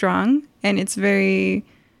very strong and it's very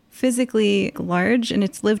physically large, and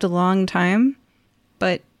it's lived a long time.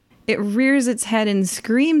 But it rears its head and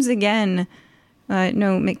screams again.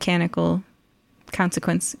 No mechanical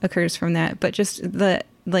consequence occurs from that, but just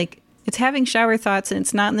it's having shower thoughts and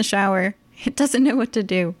it's not in the shower. It doesn't know what to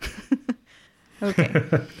do. Okay.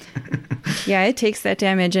 Yeah, it takes that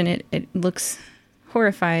damage and it looks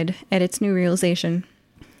horrified at its new realization.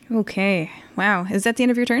 Okay. Wow. Is that the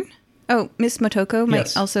end of your turn? Oh, Miss Motoko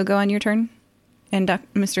might also go on your turn. And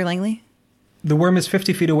Mr. Langley? The worm is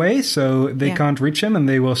 50 feet away, so they can't reach him, and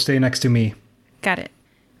they will stay next to me. Got it.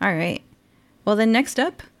 All right. Well, then next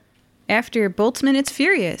up, after Boltzmann, it's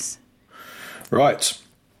Furious. Right.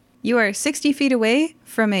 You are 60 feet away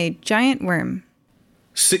from a giant worm.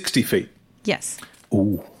 60 feet? Yes.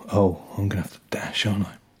 Oh, I'm going to have to dash, aren't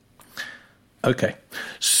I? Okay.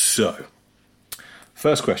 So,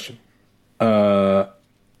 first question.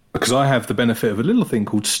 Because I have the benefit of a little thing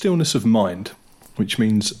called Stillness of Mind, which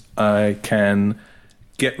means I can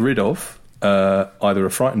get rid of either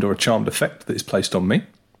a frightened or a charmed effect that is placed on me.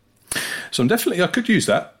 So I could use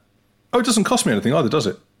that. Oh, it doesn't cost me anything either, does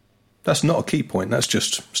it? That's not a key point. That's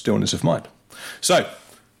just Stillness of Mind. So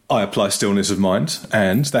I apply Stillness of Mind,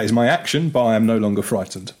 and that is my action, but I am no longer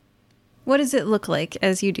frightened. What does it look like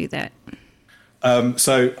as you do that?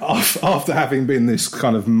 So after having been this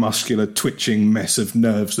kind of muscular twitching mess of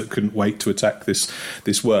nerves that couldn't wait to attack this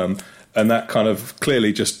worm, and that kind of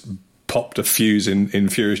clearly just popped a fuse in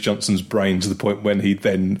Furious Johnson's brain to the point when he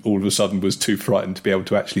then all of a sudden was too frightened to be able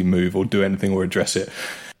to actually move or do anything or address it.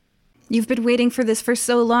 You've been waiting for this for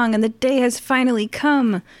so long, and the day has finally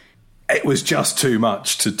come. It was just too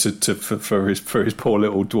much for his poor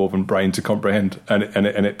little dwarven brain to comprehend, and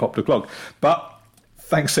it popped a clog. But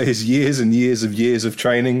thanks to his years and years of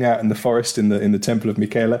training out in the forest in the Temple of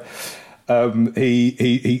Michaela,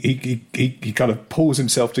 he kind of pulls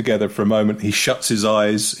himself together for a moment. He shuts his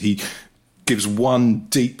eyes. He gives one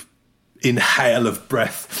deep inhale of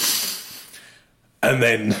breath, and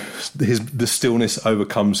then the stillness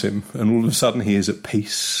overcomes him. And all of a sudden, he is at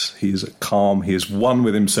peace. He is at calm. He is one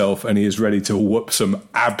with himself, and he is ready to whoop some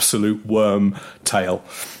absolute worm tail.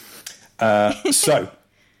 So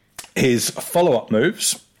his follow-up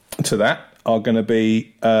moves to that are going to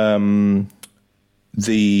be where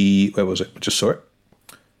was it? I just saw it.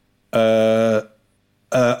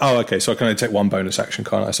 Okay, so I can only take one bonus action,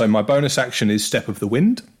 can't I? So my bonus action is Step of the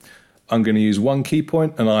Wind. I'm going to use one key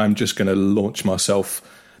point, and I'm just going to launch myself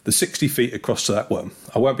the 60 feet across to that worm.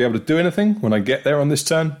 I won't be able to do anything when I get there on this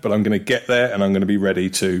turn, but I'm going to get there, and I'm going to be ready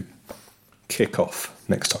to kick off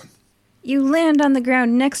next time. You land on the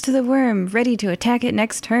ground next to the worm, ready to attack it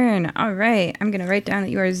next turn. All right, I'm going to write down that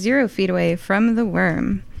you are 0 feet away from the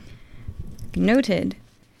worm. Noted.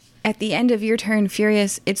 At the end of your turn,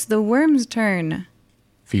 Furious, it's the worm's turn.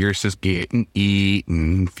 Furious is getting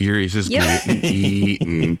eaten. Furious is getting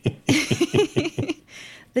eaten.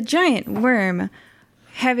 The giant worm,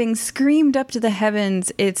 having screamed up to the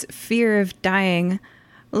heavens its fear of dying,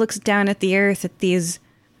 looks down at the earth at these,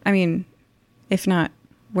 if not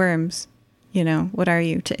worms, what are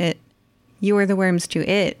you to it? You are the worms to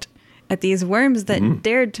it. At these worms that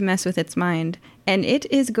dared to mess with its mind, and it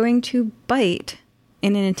is going to bite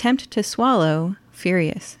in an attempt to swallow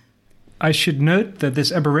Furious. I should note that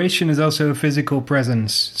this aberration is also a physical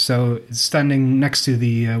presence, so it's standing next to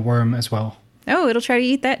the worm as well. Oh, it'll try to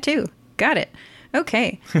eat that too. Got it.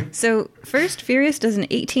 Okay. So first, Furious, does an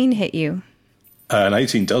 18 hit you? An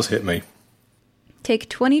 18 does hit me. Take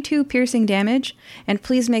 22 piercing damage, and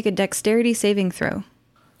please make a dexterity saving throw.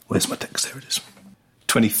 Where's my dexterity?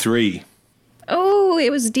 23. Oh,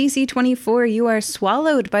 it was DC 24. You are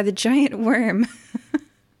swallowed by the giant worm.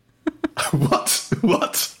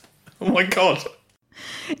 What? Oh my god.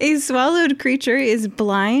 A swallowed creature is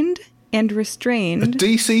blind and restrained. A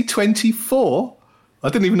DC 24? I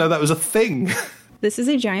didn't even know that was a thing. This is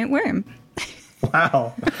a giant worm.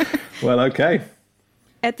 Wow. Well, okay.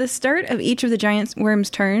 At the start of each of the giant worm's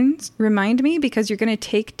turns, remind me, because you're going to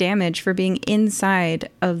take damage for being inside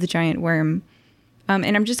of the giant worm.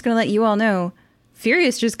 And I'm just going to let you all know,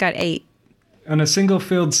 Furious just got 8. On a single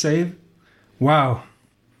field save? Wow.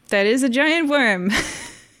 That is a giant worm.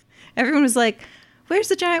 Everyone was like, where's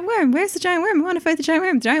the giant worm? Where's the giant worm? I want to fight the giant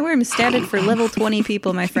worm. The giant worm is statted for level 20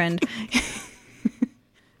 people, my friend.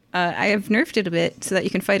 I have nerfed it a bit so that you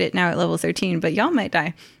can fight it now at level 13, but y'all might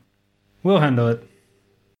die. We'll handle it.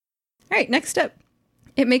 All right, next up.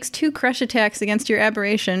 It makes 2 crush attacks against your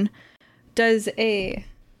aberration. Does a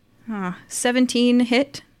 17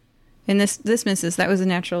 hit. And this misses. That was a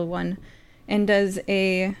natural 1. And does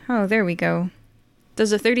a... Oh, there we go.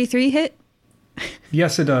 Does a 33 hit?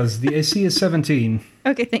 Yes, it does. The AC is 17.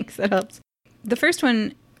 Okay, thanks. That helps. The first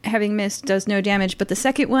one, having missed, does no damage, but the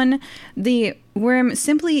second one, the worm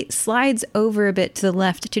simply slides over a bit to the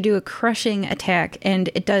left to do a crushing attack, and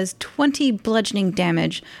it does 20 bludgeoning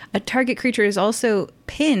damage. A target creature is also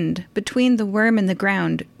pinned between the worm and the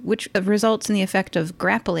ground, which results in the effect of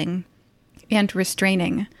grappling and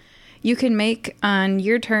restraining. You can make, on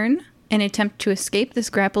your turn, an attempt to escape this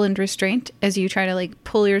grapple and restraint as you try to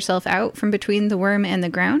pull yourself out from between the worm and the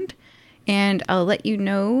ground, and I'll let you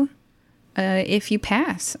know if you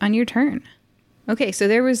pass on your turn. Okay, so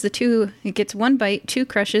there was the 2. It gets 1 bite, 2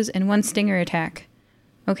 crushes, and 1 stinger attack.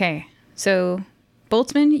 Okay, so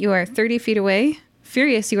Boltzmann, you are 30 feet away.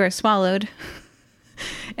 Furious, you are swallowed.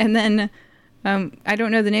 And then, I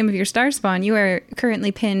don't know the name of your star spawn. You are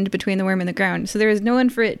currently pinned between the worm and the ground. So there is no one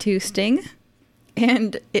for it to sting,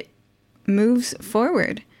 and it moves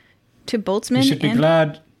forward to Boltzmann. You should be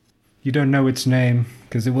glad you don't know its name,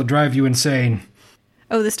 because it will drive you insane.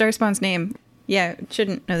 Oh, the star spawn's name. Yeah,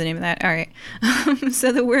 shouldn't know the name of that. All right.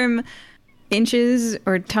 So the worm inches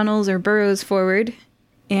or tunnels or burrows forward,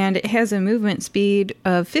 and it has a movement speed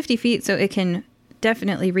of 50 feet, so it can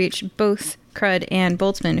definitely reach both Crud and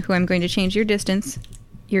Boltzmann, who I'm going to change your distance.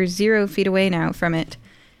 You're 0 feet away now from it,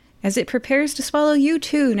 as it prepares to swallow you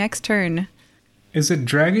too next turn. Is it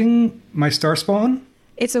dragging my star spawn?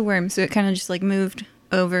 It's a worm, so it kind of just moved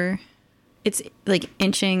over. It's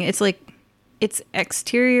inching. It's its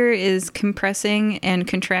exterior is compressing and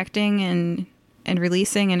contracting and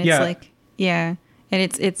releasing, and it's and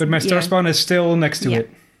it's. But my star spawn is still next to it.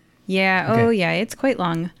 Yeah. Okay. Oh yeah, it's quite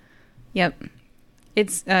long. Yep.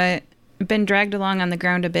 It's been dragged along on the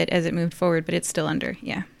ground a bit as it moved forward, but it's still under.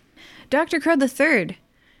 Yeah. Dr. Crud III.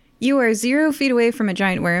 You are 0 feet away from a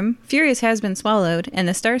giant worm. Furious has been swallowed, and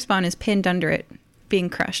the star spawn is pinned under it, being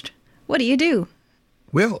crushed. What do you do?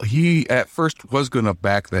 Well, he at first was going to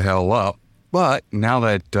back the hell up, but now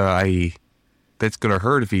that that's going to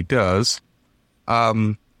hurt if he does.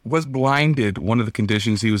 Was blinded one of the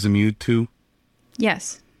conditions he was immune to?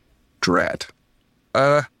 Yes. Drat.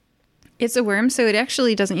 It's a worm, so it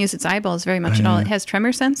actually doesn't use its eyeballs very much at all. It has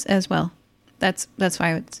tremor sense as well. That's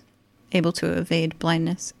why it's able to evade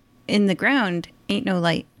blindness. In the ground, ain't no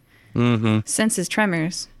light. Mm-hmm. Senses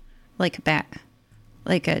tremors, like a bat,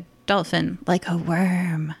 like a dolphin, like a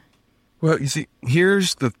worm. Well, you see,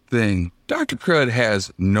 here's the thing. Dr. Crud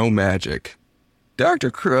has no magic.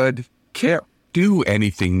 Dr. Crud can't do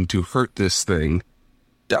anything to hurt this thing.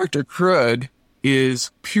 Dr. Crud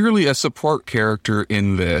is purely a support character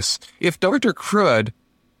in this. If Dr. Crud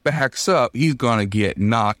backs up, he's gonna get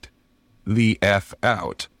knocked the F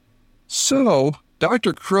out. So,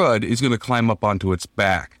 Dr. Crud is gonna climb up onto its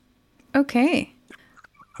back. Okay.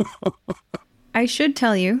 I should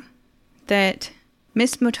tell you that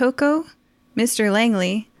Miss Motoko, Mr.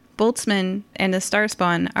 Langley, Boltzmann, and the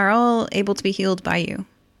Starspawn are all able to be healed by you.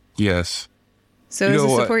 Yes. So You as a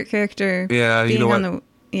know what? support character, Yeah, you being know on what?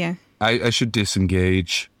 the... Yeah. I should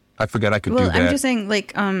disengage. I forgot I could do Well, that. I'm just saying,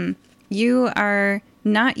 like, you are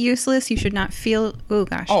not useless. You should not feel... Oh,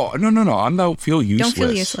 gosh. Oh, no. I don't feel useless. Don't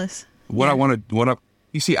feel useless.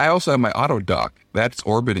 You see, I also have my auto dock. That's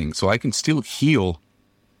orbiting, so I can still heal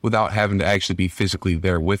without having to actually be physically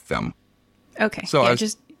there with them. Okay. So I was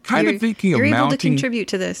just kind of thinking of you're able to mounting- contribute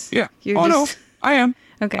to this. Yeah. You're No, I am.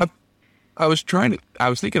 Okay. I was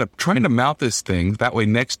thinking of trying to mount this thing. That way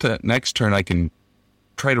next turn I can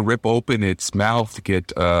try to rip open its mouth to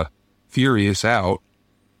get Furious out.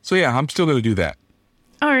 So yeah, I'm still going to do that.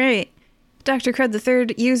 All right. Dr. Crud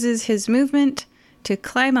III uses his movement to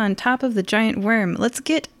climb on top of the giant worm. Let's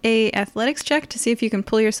get a athletics check to see if you can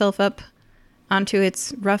pull yourself up onto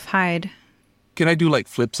its rough hide. Can I do like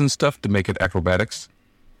flips and stuff to make it acrobatics?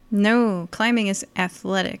 No, climbing is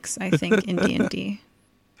athletics, I think, in D&D.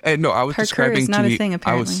 No, I was Parkour describing is not to a the thing,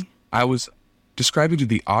 apparently. I was describing to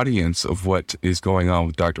the audience of what is going on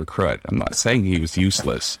with Dr. Crud. I'm not saying he was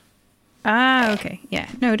useless. Ah, okay. Yeah.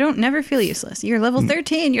 No, don't never feel useless. You're level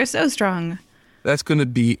 13. You're so strong. That's going to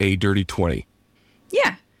be a dirty 20.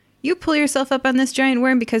 Yeah. You pull yourself up on this giant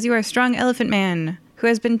worm because you are a strong elephant man who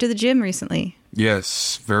has been to the gym recently.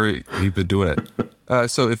 Yes, you've been doing it.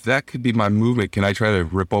 So if that could be my movement, can I try to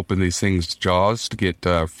rip open these things' jaws to get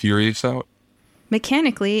Furious out?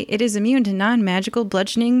 Mechanically, it is immune to non-magical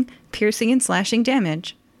bludgeoning, piercing, and slashing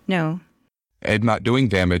damage. No. And not doing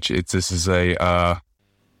damage.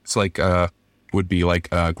 Would be like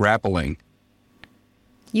grappling.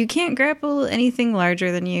 You can't grapple anything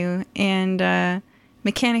larger than you, and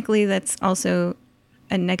mechanically that's also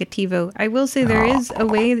a negativo. I will say there is a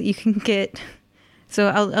way that you can get... So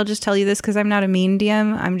I'll just tell you this because I'm not a mean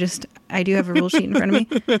DM. I do have a rule sheet in front of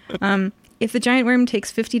me. If the giant worm takes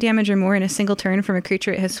 50 damage or more in a single turn from a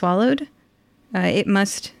creature it has swallowed, it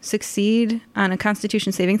must succeed on a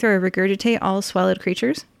Constitution saving throw or regurgitate all swallowed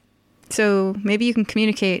creatures. So maybe you can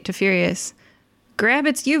communicate to Furious, grab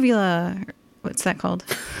its uvula. What's that called?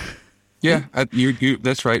 Yeah,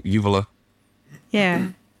 that's right, uvula. Yeah.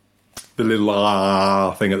 The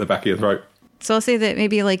little thing at the back of your throat. So I'll say that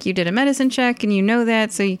maybe like you did a medicine check and you know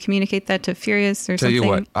that, so you communicate that to Furious or Tell something. you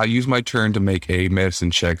what, I'll use my turn to make a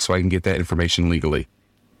medicine check so I can get that information legally.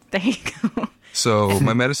 There you go. So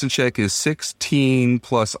my medicine check is 16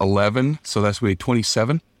 plus 11, so that's going to be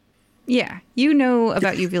 27. Yeah, you know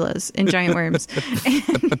about uvulas and giant worms.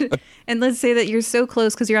 And let's say that you're so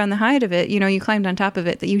close because you're on the hide of it, you climbed on top of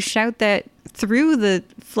it, that you shout that through the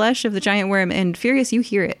flesh of the giant worm, and Furious, you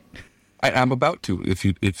hear it. I'm about to,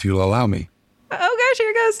 if you'll allow me. Oh gosh,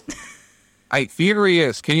 here it goes. Hey,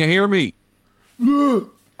 Furious, can you hear me?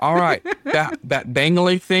 All right, that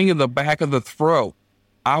dangly thing in the back of the throat,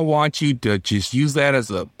 I want you to just use that as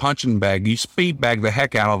a punching bag. You speed bag the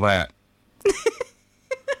heck out of that.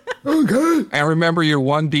 Okay. And remember your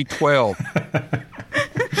 1d12.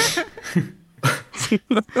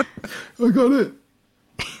 I got it.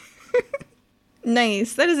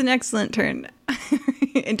 Nice. That is an excellent turn.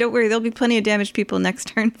 And don't worry, there'll be plenty of damaged people next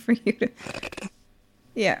turn for you to...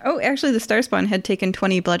 Yeah. Oh, actually, the Starspawn had taken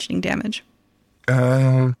 20 bludgeoning damage.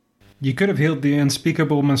 You could have healed the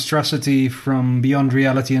unspeakable monstrosity from beyond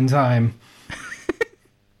reality and time.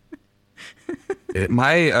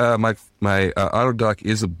 My auto dock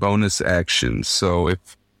is a bonus action, so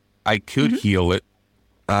if I could heal it,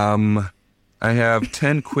 I have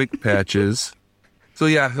 10 quick patches. So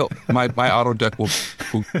yeah, my auto dock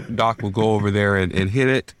will go over there and hit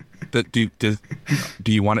it.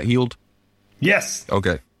 Do you want it healed? Yes!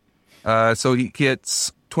 Okay. So he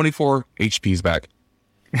gets 24 HPs back.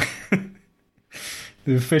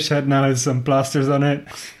 The fish head now has some plasters on it.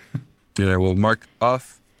 Yeah, we'll mark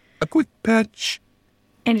off a quick patch.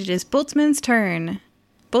 And it is Boltzmann's turn.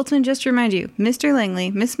 Boltzmann, just to remind you, Mr. Langley,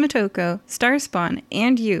 Miss Motoko, Starspawn,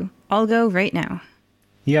 and you all go right now.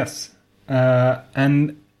 Yes.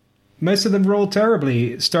 And most of them roll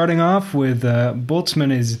terribly. Starting off with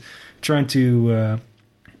Boltzmann is trying to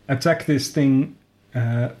attack this thing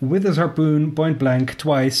with his harpoon point blank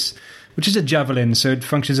twice, which is a javelin, so it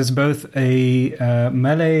functions as both a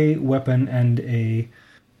melee weapon and a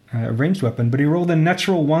ranged weapon. But he rolled a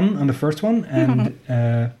natural 1 on the first one and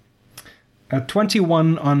a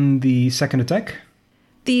 21 on the second attack.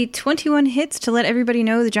 The 21 hits. To let everybody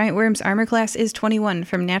know, the giant worm's armor class is 21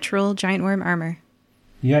 from natural giant worm armor.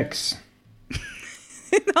 Yikes.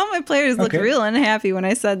 All my players looked real unhappy when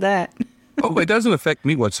I said that. Oh, it doesn't affect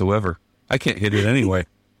me whatsoever. I can't hit it anyway.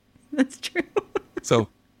 That's true. So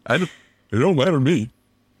it don't matter to me.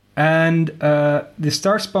 And the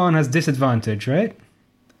star spawn has disadvantage, right?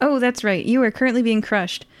 Oh, that's right. You are currently being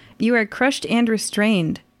crushed. You are crushed and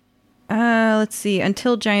restrained. Let's see.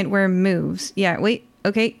 Until giant worm moves. Yeah, wait.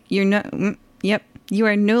 Okay, you're not... Yep. You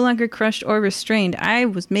are no longer crushed or restrained. I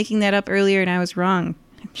was making that up earlier and I was wrong.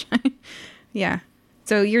 Yeah.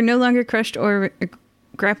 So you're no longer crushed or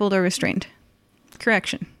grappled or restrained.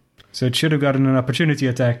 Correction. So it should have gotten an opportunity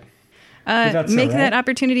attack. Make that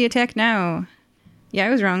opportunity attack now. Yeah, I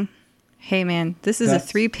was wrong. Hey, man, this is a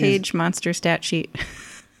 3-page monster stat sheet.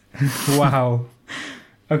 Wow.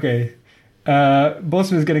 Okay.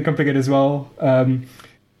 Boltzmann is getting complicated as well.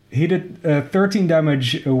 He did 13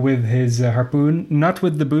 damage with his harpoon, not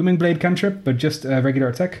with the booming blade cantrip, but just a regular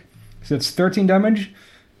attack. So it's 13 damage.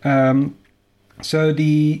 So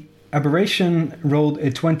the aberration rolled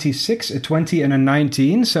a 26, a 20, and a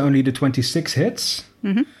 19, so only the 26 hits.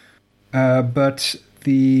 Mm-hmm. But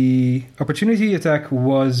the opportunity attack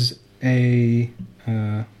was a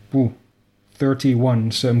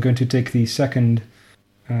 31, so I'm going to take the second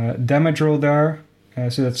damage roll there.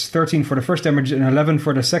 So that's 13 for the first damage and 11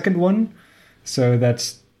 for the second one. So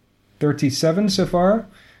that's 37 so far.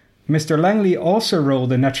 Mr. Langley also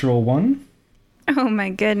rolled a natural 1. Oh my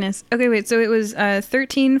goodness. Okay, wait, so it was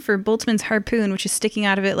 13 for Boltzmann's harpoon, which is sticking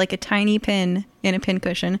out of it like a tiny pin in a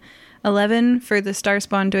pincushion. 11 for the star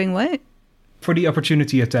spawn doing what? For the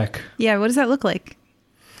opportunity attack. Yeah, what does that look like?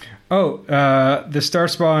 Oh, the star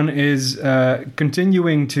spawn is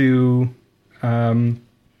continuing to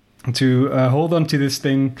hold on to this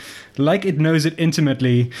thing like it knows it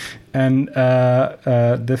intimately, and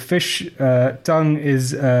the fish tongue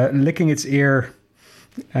is licking its ear,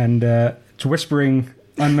 and it's whispering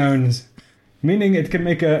unknowns, meaning it can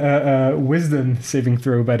make a wisdom saving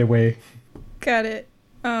throw, by the way. Got it.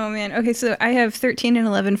 Oh, man. Okay, so I have 13 and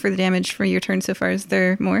 11 for the damage for your turn so far. Is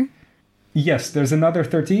there more? Yes, there's another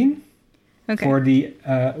 13. Okay. For the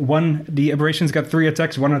one, the aberration's got 3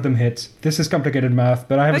 attacks, one of them hits. This is complicated math,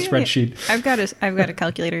 but I have a spreadsheet. Yeah. I've got a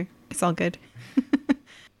calculator. It's all good.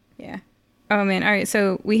 Yeah. Oh man. All right.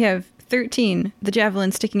 So we have 13, the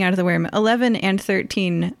javelin sticking out of the worm, 11 and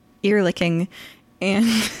 13 ear licking, and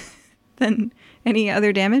then any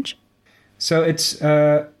other damage? So it's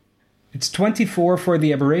 24 for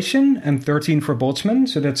the aberration and 13 for Boltzmann,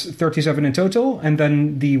 so that's 37 in total. And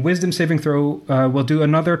then the wisdom saving throw will do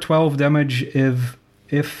another 12 damage if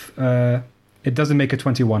it doesn't make a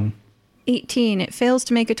 21. 18. It fails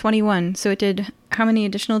to make a 21. So it did how many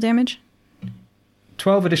additional damage?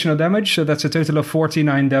 12 additional damage, so that's a total of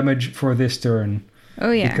 49 damage for this turn.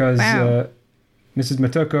 Oh yeah, because wow. Mrs.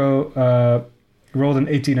 Motoko rolled an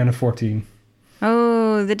 18 and a 14.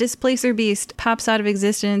 Oh, the displacer beast pops out of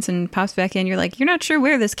existence and pops back in. You're like, you're not sure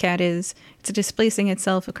where this cat is. It's displacing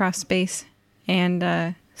itself across space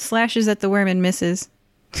and slashes at the worm and misses.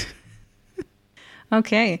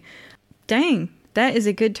 Okay. Dang, that is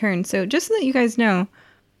a good turn. So just so that you guys know,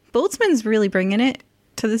 Boltzmann's really bringing it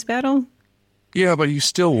to this battle. Yeah, but he's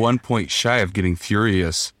still 1 point shy of getting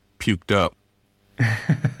Furious puked up.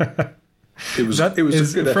 It was That a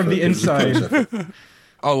is good from effort. the It was a close inside. effort.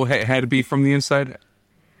 Oh, it had to be from the inside?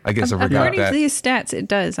 I guess I forgot According that. to these stats, it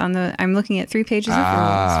does. I'm looking at 3 pages of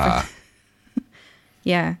rules.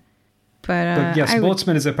 Yeah. But But yes,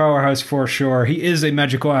 Boltzmann is a powerhouse for sure. He is a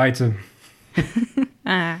magical item.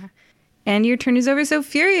 And your turn is over. So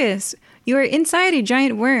Furious, you are inside a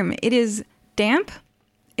giant worm. It is damp.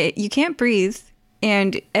 You can't breathe.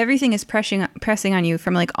 And everything is pressing on you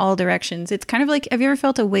from like all directions. It's kind of like, have you ever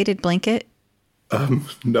felt a weighted blanket?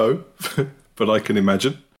 No, but I can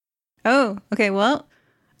imagine. Oh, okay. Well,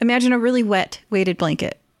 imagine a really wet weighted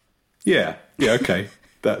blanket. Yeah, okay.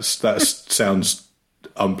 That sounds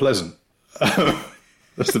unpleasant.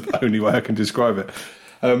 That's the only way I can describe it.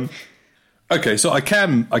 Okay, so I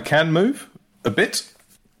can move a bit.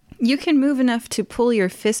 You can move enough to pull your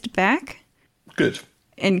fist back Good.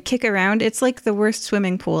 and kick around. It's like the worst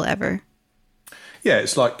swimming pool ever. Yeah,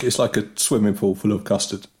 it's like a swimming pool full of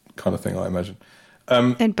custard kind of thing, I imagine.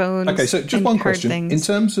 And bones. Okay, so just and one hard question. things. In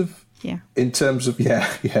terms of Yeah.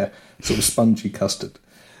 sort of spongy custard.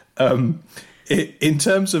 In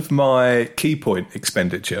terms of my key point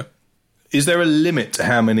expenditure, is there a limit to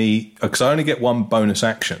how many? Because I only get one bonus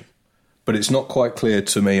action, but it's not quite clear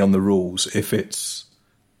to me on the rules if it's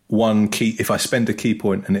one key. If I spend a key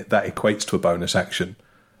point and that equates to a bonus action,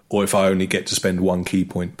 or if I only get to spend one key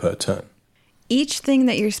point per turn. Each thing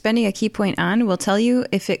that you're spending a key point on will tell you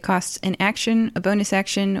if it costs an action, a bonus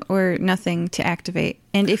action, or nothing to activate.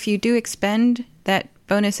 And if you do expend that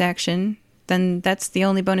bonus action, then that's the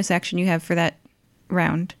only bonus action you have for that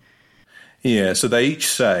round. Yeah, so they each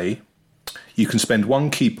say you can spend one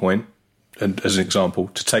key point, and as an example,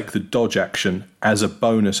 to take the dodge action as a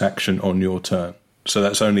bonus action on your turn. So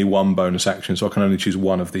that's only one bonus action, so I can only choose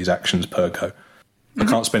one of these actions per go. I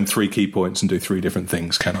can't spend 3 key points and do 3 different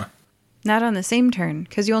things, can I? Not on the same turn,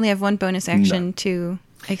 because you only have one bonus action to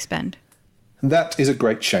expend. That is a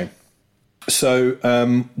great shame. So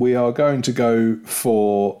we are going to go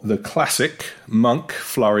for the classic monk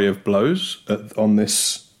flurry of blows on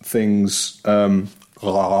this thing's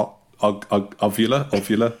ovula,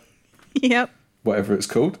 Yep. whatever it's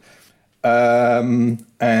called. And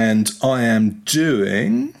I am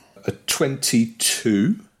doing a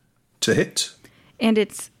 22 to hit. And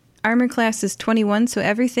its armor class is 21, so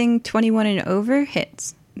everything 21 and over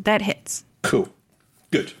hits. That hits. Cool.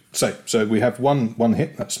 Good. So we have one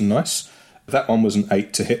hit. That's nice. That one was an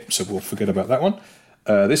 8 to hit, so we'll forget about that one.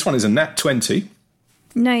 This one is a nat 20.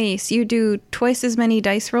 Nice. You do twice as many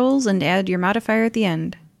dice rolls and add your modifier at the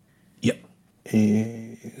end. Yep.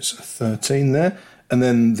 Is a 13 there. And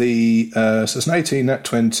then so it's an 18, nat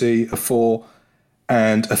 20, a 4,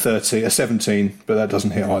 and a 30, a 17, but that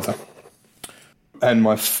doesn't hit either. And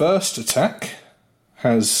my first attack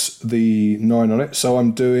has the 9 on it, so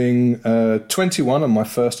I'm doing 21 on my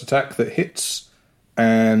first attack that hits,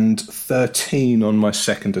 and 13 on my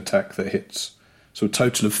second attack that hits. So a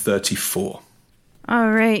total of 34.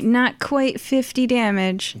 All right, not quite 50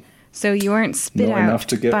 damage, so you aren't spit out. Not enough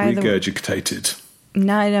to get by regurgitated.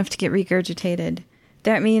 Not enough to get regurgitated.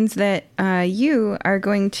 That means that you are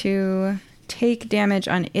going to take damage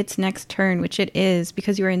on its next turn, which it is,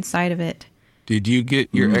 because you are inside of it. Did you get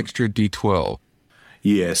your extra D12?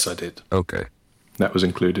 Yes, I did. Okay. That was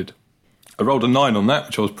included. I rolled a 9 on that,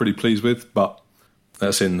 which I was pretty pleased with, but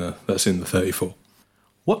that's in the 34.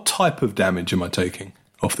 What type of damage am I taking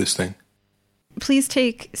off this thing? Please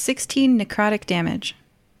take 16 necrotic damage.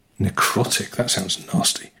 Necrotic? That sounds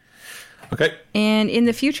nasty. Okay. And in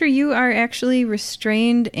the future, you are actually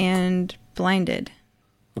restrained and blinded.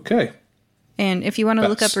 Okay. And if you want to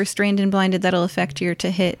look up restrained and blinded, that'll affect your to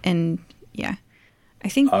hit. And yeah, I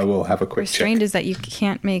think I will have a quick restrained check. is that you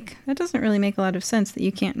can't make. That doesn't really make a lot of sense that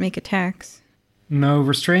you can't make attacks. No,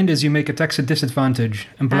 restrained is you make attacks at disadvantage,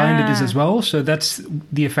 and blinded is as well, so that's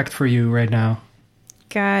the effect for you right now.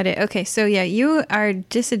 Got it. Okay, so yeah, you are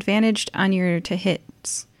disadvantaged on your to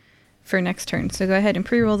hits for next turn. So go ahead and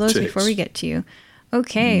pre-roll those before we get to you.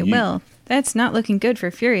 Okay, well, that's not looking good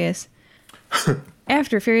for Furious.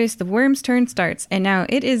 After Furious, the worm's turn starts, and now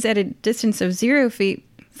it is at a distance of 0 feet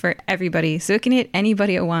for everybody, so it can hit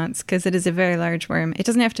anybody it wants, because it is a very large worm. It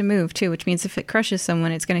doesn't have to move, too, which means if it crushes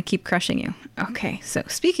someone, it's going to keep crushing you. Okay, so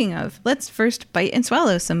speaking of, let's first bite and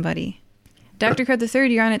swallow somebody. Dr. Crud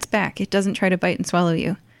III, you're on its back. It doesn't try to bite and swallow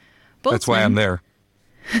you. Boltzmann, That's why I'm there.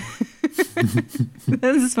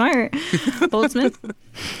 That's smart. Boltzmann.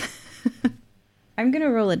 I'm going to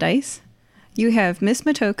roll a dice. You have Miss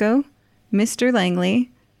Motoko, Mr. Langley,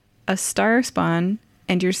 a star spawn,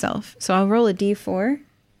 and yourself. So I'll roll a d4.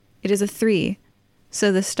 It is a 3.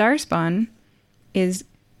 So the star spawn is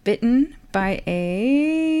bitten by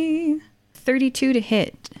a 32 to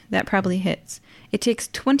hit. That probably hits. It takes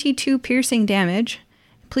 22 piercing damage.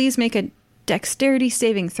 Please make a dexterity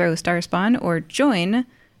saving throw, star spawn, or join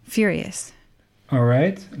Furious. All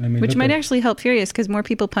right. Let me Which look might at- actually help Furious, because more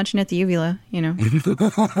people punching at the uvula, you know.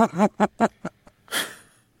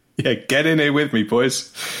 Yeah, get in here with me,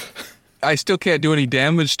 boys. I still can't do any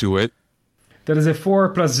damage to it. That is a 4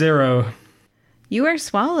 plus 0. You are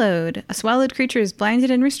swallowed. A swallowed creature is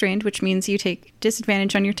blinded and restrained, which means you take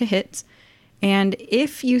disadvantage on your to hits. And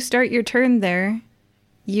if you start your turn there,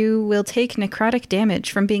 you will take necrotic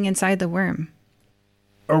damage from being inside the worm.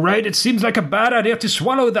 All right, it seems like a bad idea to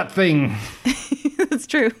swallow that thing. That's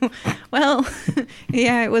true. Well,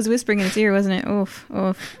 yeah, it was whispering in its ear, wasn't it? Oof,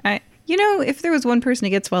 oof. If there was one person to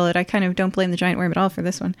get swallowed, I kind of don't blame the giant worm at all for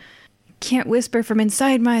this one. Can't whisper from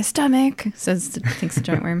inside my stomach, thinks the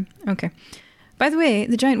giant worm. Okay. By the way,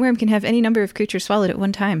 the giant worm can have any number of creatures swallowed at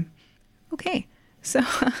one time. Okay, so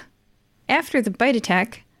after the bite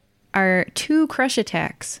attack are 2 crush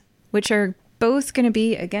attacks, which are both going to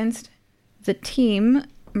be against the team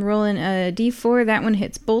I'm rolling a d4. That one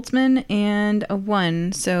hits Boltzmann, and a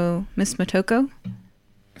 1. So, Miss Motoko?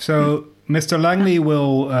 So Mr. Langley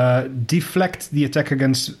will deflect the attack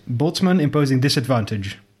against Boltzmann, imposing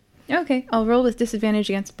disadvantage. Okay, I'll roll with disadvantage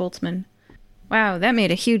against Boltzmann. Wow, that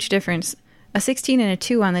made a huge difference. A 16 and a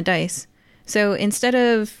 2 on the dice. So instead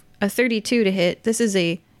of a 32 to hit, this is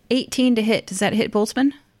a 18 to hit. Does that hit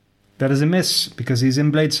Boltzmann? That is a miss, because he's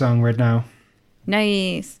in Bladesong right now.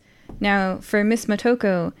 Nice. Now, for Miss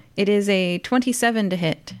Motoko, it is a 27 to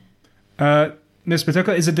hit. Miss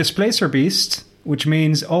Motoko is a displacer beast, which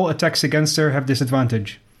means all attacks against her have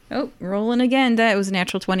disadvantage. Oh, rolling again. That was a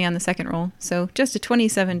natural 20 on the second roll. So just a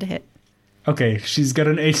 27 to hit. Okay, she's got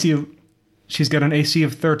an AC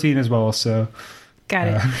of 13 as well, so Got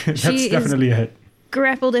it. that's She definitely a hit.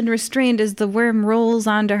 grappled and restrained as the worm rolls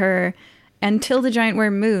onto her until the giant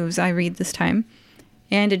worm moves, I read this time.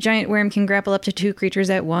 And a giant worm can grapple up to 2 creatures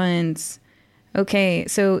at once. Okay,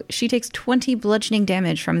 so she takes 20 bludgeoning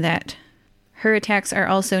damage from that. Her attacks are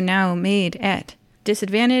also now made at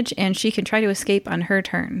disadvantage, and she can try to escape on her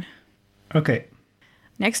turn. Okay.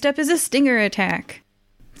 Next up is a stinger attack.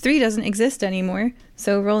 3 doesn't exist anymore,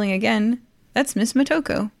 so rolling again, that's Miss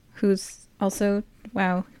Motoko, who's also,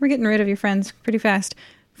 wow, we're getting rid of your friends pretty fast.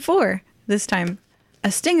 4 this time.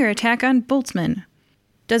 A stinger attack on Boltzmann.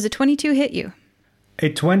 Does a 22 hit you? A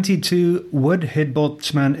 22 would hit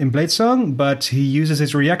Boltzmann in Bladesong, but he uses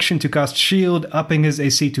his reaction to cast Shield, upping his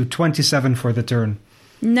AC to 27 for the turn.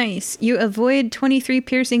 Nice. You avoid 23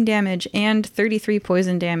 piercing damage and 33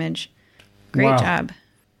 poison damage. Great Wow. job.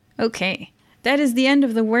 Okay. That is the end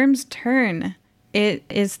of the worm's turn. It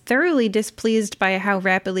is thoroughly displeased by how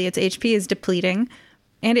rapidly its HP is depleting,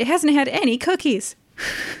 and it hasn't had any cookies.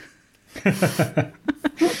 All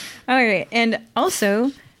right. And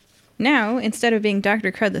also, now, instead of being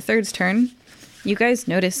Dr. Crud III's turn, you guys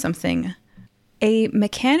notice something. A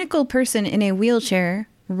mechanical person in a wheelchair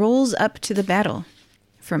rolls up to the battle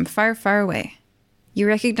from far, far away. You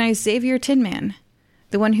recognize Xavier Tinman,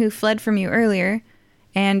 the one who fled from you earlier,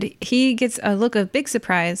 and he gets a look of big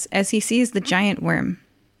surprise as he sees the giant worm.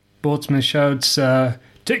 Boltzmann shouts,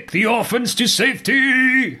 "Take the orphans to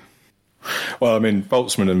safety!" Well, I mean,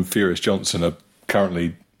 Boltzmann and Furious Johnson are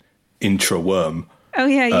currently intra-worm. Oh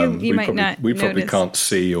yeah, you might probably, not We probably notice. can't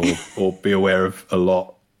see or be aware of a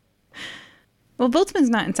lot. Well, Boltzmann's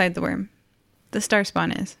not inside the worm. The star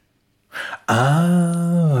spawn is.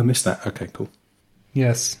 Ah, I missed that. Okay, cool.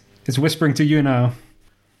 Yes, it's whispering to you now.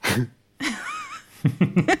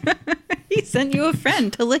 He sent you a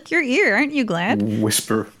friend to lick your ear. Aren't you glad?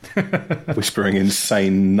 Whispering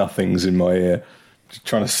insane nothings in my ear,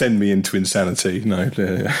 trying to send me into insanity. No,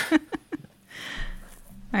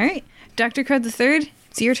 All right. Dr. Crud III,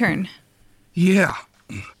 it's your turn. Yeah.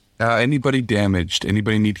 Anybody damaged?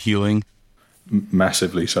 Anybody need healing?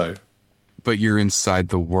 massively so. But you're inside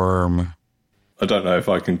the worm. I don't know if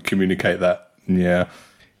I can communicate that. Yeah.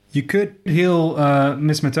 You could heal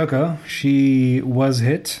Miss Motoko. She was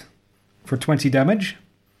hit for 20 damage.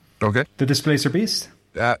 Okay. The Displacer Beast.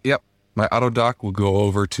 Yep. My auto doc will go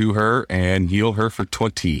over to her and heal her for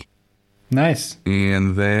 20. Nice.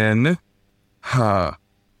 And then,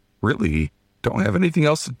 really, don't have anything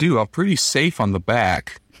else to do. I'm pretty safe on the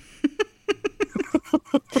back.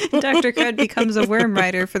 Dr. Crud becomes a worm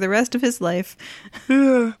rider for the rest of his life.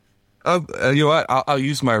 You know what? I'll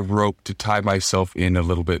use my rope to tie myself in a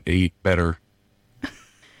little bit better.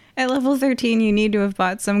 At level 13, you need to have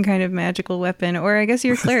bought some kind of magical weapon, or I guess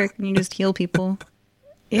you're a cleric and you just heal people.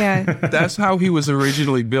 Yeah. That's how he was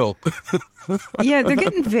originally built. Yeah, they're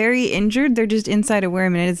getting very injured. They're just inside a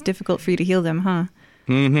worm, and it's difficult for you to heal them, huh?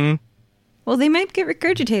 Mm-hmm. Well, they might get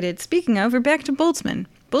regurgitated. Speaking of, we're back to Boltzmann.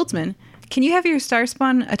 Boltzmann, can you have your star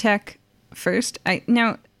spawn attack first?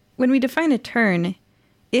 Now, when we define a turn,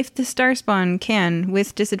 if the star spawn can,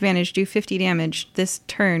 with disadvantage, do 50 damage this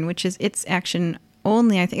turn, which is its action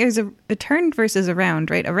only, I think there's a turn versus a round,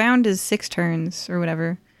 right? A round is 6 turns or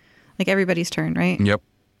whatever. Like everybody's turn, right? Yep.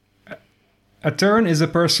 A turn is a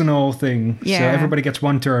personal thing. Yeah. So everybody gets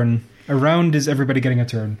one turn. A round is everybody getting a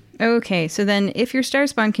turn. Okay, so then if your star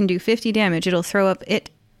spawn can do 50 damage, it'll throw up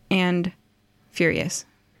it and Furious.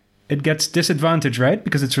 It gets disadvantage, right?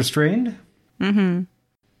 Because it's restrained? Mm-hmm.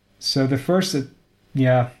 So the first,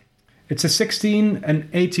 it's a 16, an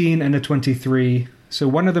 18, and a 23. So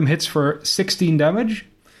one of them hits for 16 damage.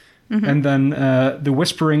 Mm-hmm. And then the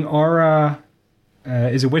Whispering Aura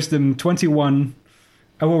is a Wisdom 21.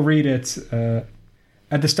 I will read it.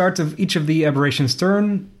 At the start of each of the aberration's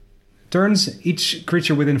turns, each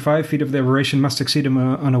creature within 5 feet of the aberration must succeed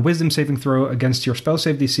on a Wisdom saving throw against your spell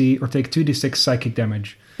save DC or take 2d6 psychic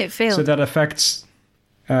damage. It failed. So that affects...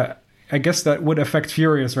 I guess that would affect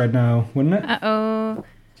Furious right now, wouldn't it? Uh-oh.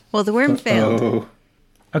 Well, the worm failed. Oh,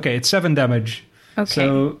 Okay, it's 7 damage. Okay.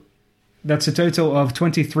 So that's a total of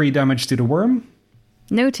 23 damage to the worm.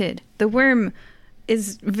 Noted. The worm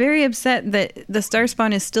is very upset that the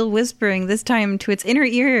Starspawn is still whispering, this time to its inner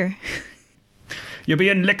ear. You're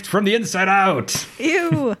being licked from the inside out.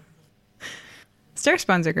 Ew.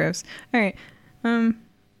 Starspawns are gross. All right.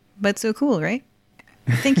 But so cool, right?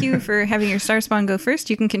 Thank you for having your Starspawn go first.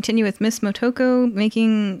 You can continue with Miss Motoko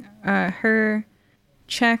making her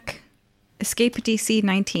check escape DC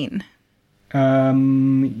 19.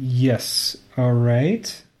 Yes. All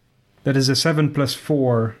right. That is a 7 plus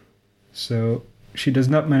 4. So she does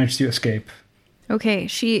not manage to escape. Okay,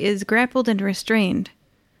 she is grappled and restrained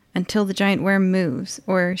until the giant worm moves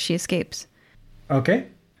or she escapes. Okay.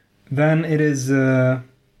 Then it is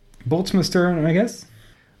Boltzmann's turn, I guess.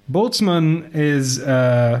 Boltzmann is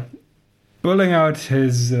pulling out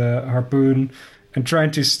his harpoon and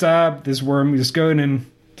trying to stab this worm. Just going and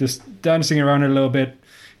just dancing around a little bit.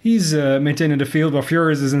 He's maintaining the field while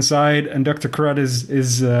Furious is inside, and Dr. Crud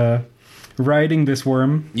is riding this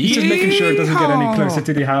worm. He's just making sure it doesn't get any closer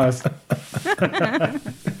to the house.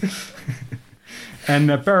 And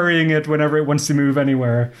parrying it whenever it wants to move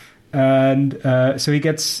anywhere. And so he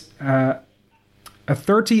gets a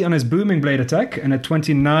 30 on his booming blade attack and a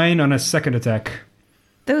 29 on his second attack.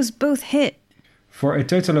 Those both hit. For a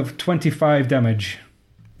total of 25 damage.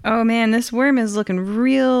 Oh man, this worm is looking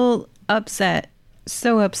real upset.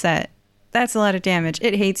 So upset. That's a lot of damage.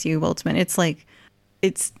 It hates you, Boltzmann. It's like,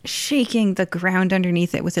 it's shaking the ground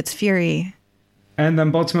underneath it with its fury. And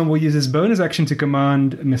then Boltzmann will use his bonus action to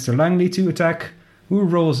command Mr. Langley to attack, who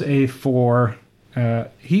rolls a 4.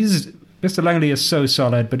 Mr. Langley is so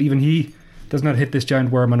solid, but even he does not hit this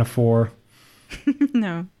giant worm on a 4.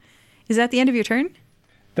 No. Is that the end of your turn?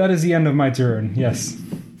 That is the end of my turn, yes.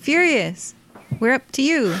 Furious, we're up to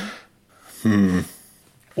you.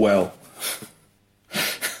 well.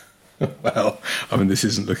 Well, I mean, this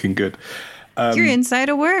isn't looking good. You're inside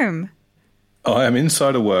a worm. I am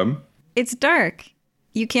inside a worm. It's dark.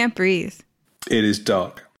 You can't breathe. It is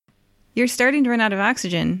dark. You're starting to run out of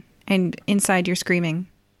oxygen, and inside you're screaming.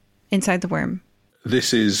 Inside the worm.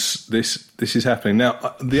 This is happening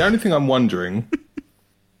now. The only thing I'm wondering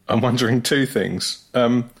two things.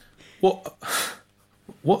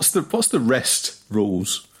 What's the rest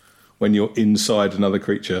rules when you're inside another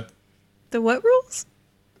creature? The what rules?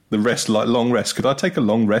 The rest, like long rest. Could I take a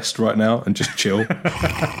long rest right now and just chill?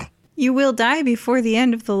 You will die before the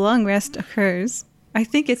end of the long rest occurs. I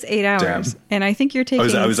think it's 8 hours. Damn. And I think you're taking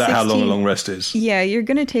is that 16, how long a long rest is? Yeah, you're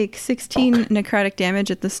going to take 16 necrotic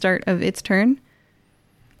damage at the start of its turn.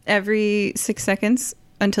 Every 6 seconds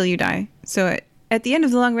until you die. So at the end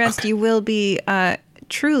of the long rest, you will be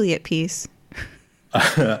truly at peace.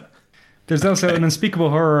 There's also an unspeakable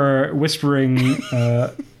horror whispering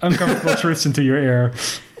uncomfortable truths into your ear.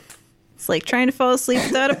 It's like trying to fall asleep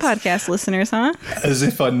without a podcast, listeners, huh? As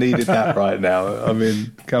if I needed that right now. I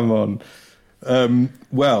mean, come on.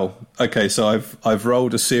 Well, okay, so I've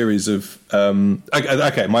rolled a series of...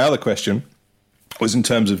 okay, my other question was in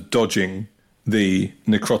terms of dodging the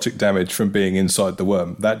necrotic damage from being inside the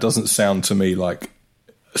worm. That doesn't sound to me like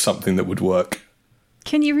something that would work.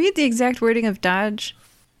 Can you read the exact wording of dodge?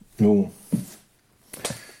 Oh.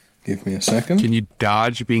 Give me a second. Can you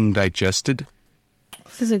dodge being digested?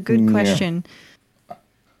 This is a good question.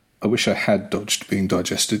 I wish I had dodged being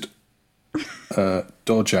digested.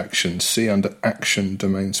 Dodge action. See under action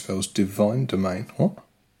domain spells divine domain. What?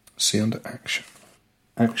 See under action.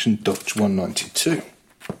 Action dodge 192.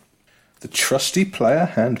 The trusty player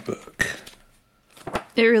handbook.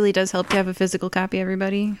 It really does help to have a physical copy,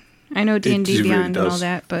 everybody. I know D&D really Beyond and all does.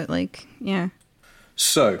 that, but like, yeah.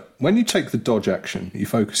 So, when you take the dodge action, you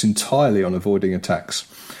focus entirely on avoiding attacks.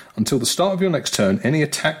 Until the start of your next turn, any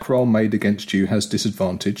attack roll made against you has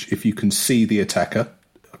disadvantage if you can see the attacker.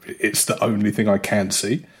 It's the only thing I can't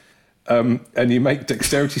see. And you make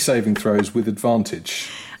dexterity saving throws with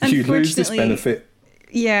advantage. You lose this benefit.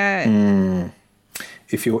 Yeah.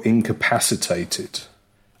 If you're incapacitated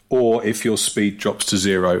or if your speed drops to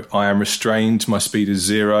 0. I am restrained. My speed is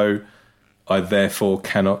 0. I therefore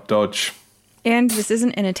cannot dodge. And this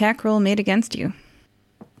isn't an attack roll made against you.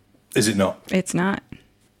 Is it not? It's not.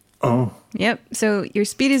 Oh. Yep. So your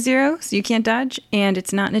speed is 0, so you can't dodge, and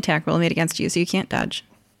it's not an attack roll made against you, so you can't dodge.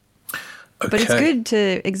 Okay. But it's good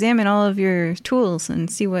to examine all of your tools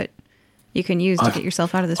and see what you can use to get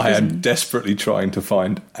yourself out of this I prison. am desperately trying to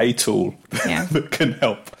find a tool that can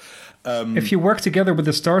help. If you work together with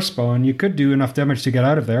the Starspawn, you could do enough damage to get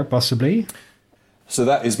out of there, possibly. So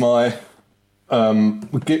that is my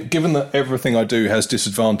Given that everything I do has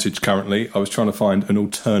disadvantage currently, I was trying to find an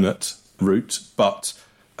alternate route. But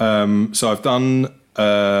so I've done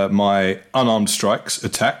my unarmed strikes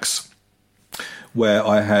attacks, where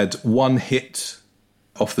I had one hit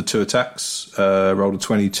off the 2 attacks, rolled a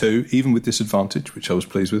 22, even with disadvantage, which I was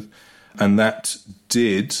pleased with. And that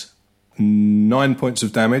did 9 points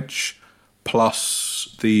of damage,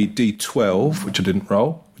 plus the D12, which I didn't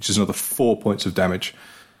roll, which is another 4 points of damage.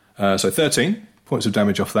 So 13 points of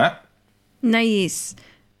damage off that. Nice.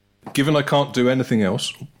 Given I can't do anything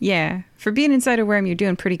else. Yeah. For being inside a worm, you're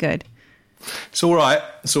doing pretty good. It's all right.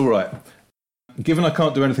 It's all right. Given I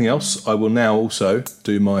can't do anything else, I will now also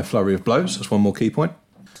do my flurry of blows. That's one more key point.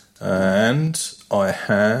 And I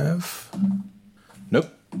have...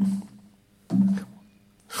 Nope.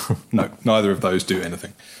 No, neither of those do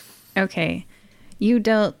anything. Okay. You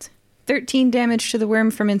dealt 13 damage to the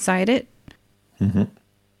worm from inside it. Mm-hmm.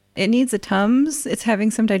 It needs a Tums. It's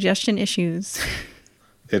having some digestion issues.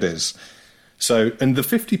 It is. So, and the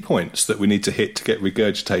 50 points that we need to hit to get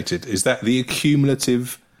regurgitated, is that the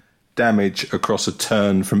accumulative damage across a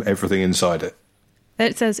turn from everything inside it?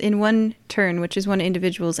 That says in one turn, which is one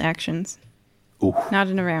individual's actions. Ooh. Not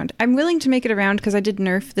in a round. I'm willing to make it a round because I did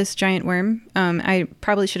nerf this giant worm. I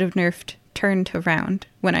probably should have nerfed turn to round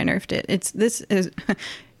when I nerfed it.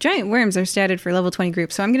 Giant worms are statted for level 20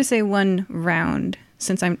 groups, so I'm going to say 1 round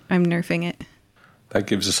since I'm nerfing it. That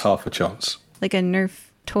gives us half a chance. Like a nerf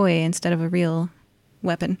toy instead of a real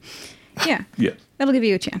weapon. Yeah. Yeah. That'll give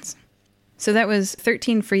you a chance. So that was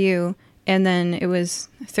 13 for you, and then it was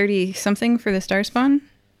 30-something for the star spawn?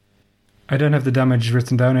 I don't have the damage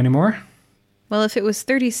written down anymore. Well, if it was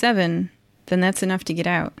 37, then that's enough to get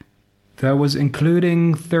out. That was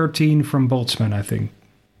including 13 from Boltzmann, I think.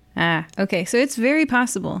 Ah, okay. So it's very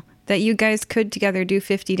possible that you guys could together do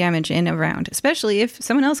 50 damage in a round, especially if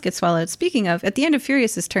someone else gets swallowed. Speaking of, at the end of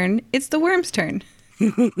Furious's turn, it's the worm's turn.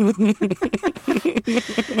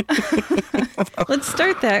 Let's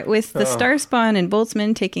start that with the star spawn and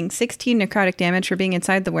Boltzmann taking 16 necrotic damage for being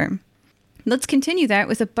inside the worm. Let's continue that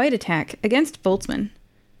with a bite attack against Boltzmann.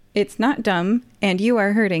 It's not dumb, and you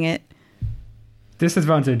are hurting it.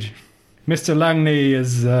 Disadvantage. Mr. Langley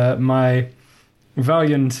is my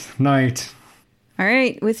valiant knight. All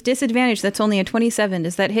right, with disadvantage, that's only a 27.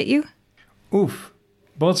 Does that hit you? Oof.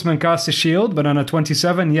 Boltzmann casts a shield, but on a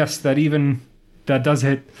 27, yes, that does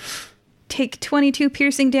hit. Take 22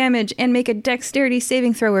 piercing damage and make a dexterity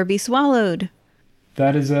saving throw or be swallowed.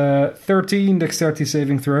 That is a 13 dexterity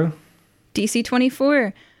saving throw. DC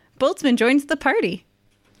 24. Boltzmann joins the party.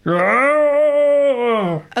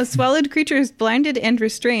 A swallowed creature is blinded and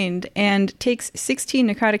restrained and takes 16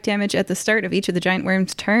 necrotic damage at the start of each of the giant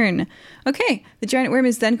worm's turn. Okay, the giant worm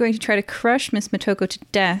is then going to try to crush Miss Motoko to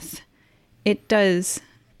death. It does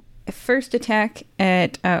a first attack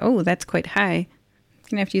at... that's quite high.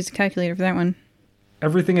 Gonna have to use a calculator for that one.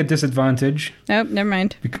 Everything at disadvantage. Oh, never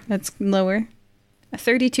mind. That's lower. A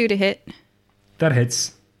 32 to hit. That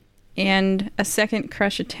hits. And a second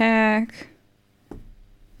crush attack.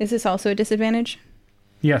 Is this also a disadvantage?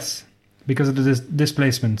 Yes, because of the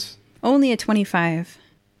displacement. Only a 25.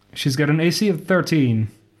 She's got an AC of 13.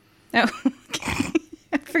 Oh, okay.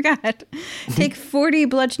 I forgot. Take 40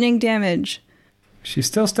 bludgeoning damage. She's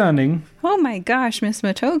still standing. Oh my gosh, Miss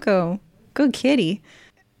Motoko. Good kitty.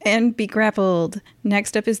 And be grappled.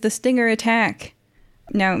 Next up is the stinger attack.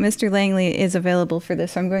 Now, Mr. Langley is available for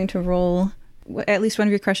this, so I'm going to roll... At least one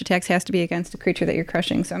of your crush attacks has to be against a creature that you're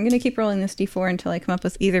crushing. So I'm going to keep rolling this d4 until I come up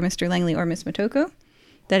with either Mr. Langley or Miss Motoko.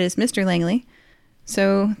 That is Mr. Langley.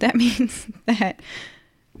 So that means that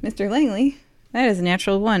Mr. Langley, that is a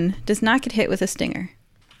natural 1, does not get hit with a stinger.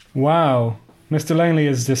 Wow. Mr. Langley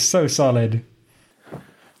is just so solid.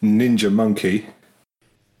 Ninja monkey.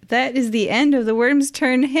 That is the end of the worm's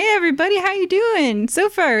turn. Hey everybody, how you doing? So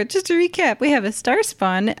far, just to recap, we have a star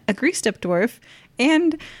spawn, a greased up dwarf,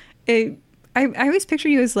 and I always picture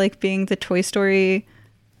you as like being the Toy Story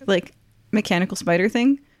like mechanical spider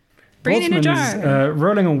thing. Brain in a jar. Is,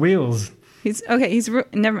 rolling on wheels.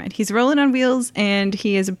 Never mind. He's rolling on wheels and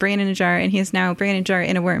he is a brain in a jar and he is now a brain in a jar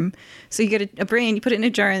in a worm. So you get a brain, you put it in a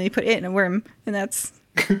jar and then you put it in a worm and that's...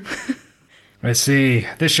 I see.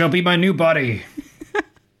 This shall be my new body.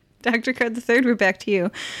 Dr. Card III, we're back to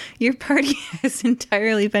you. Your party has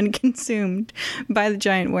entirely been consumed by the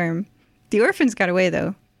giant worm. The orphans got away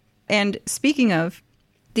though. And speaking of,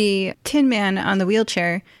 the Tin Man on the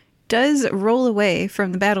wheelchair does roll away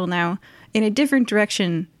from the battle now in a different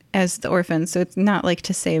direction as the orphans. So it's not like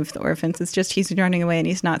to save the orphans. It's just he's running away and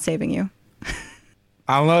he's not saving you.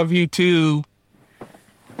 I love you too.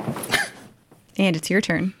 And it's your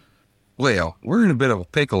turn. Well, we're in a bit of a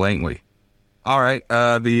pickle, ain't we? All right.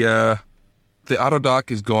 The auto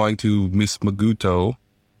dock is going to Miss Maguto,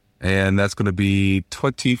 and that's going to be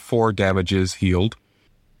 24 damages healed.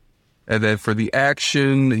 And then for the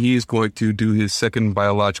action, he's going to do his second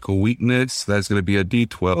biological weakness. That's going to be a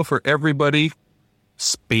D12 for everybody.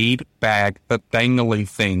 Speed bag the dangly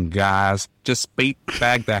thing, guys. Just speed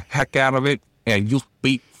bag the heck out of it, and you'll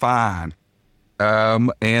be fine.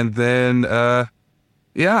 And then,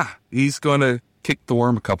 he's going to kick the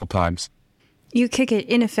worm a couple times. You kick it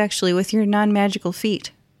ineffectually with your non-magical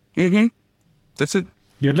feet. Mm-hmm. That's it.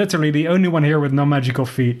 You're literally the only one here with no magical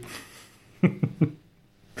feet.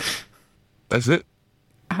 That's it.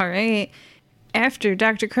 All right. After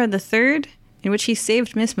Dr. Crud III, in which he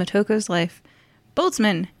saved Miss Motoko's life,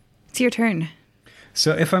 Boltzmann, it's your turn.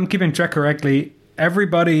 So if I'm keeping track correctly,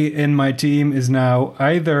 everybody in my team is now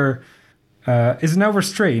either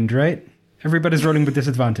restrained, right? Everybody's rolling with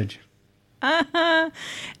disadvantage.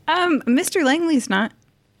 Mr. Langley's not.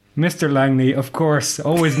 Mr. Langley, of course,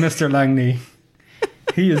 always Mr. Langley.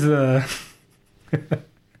 He is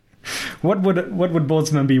What would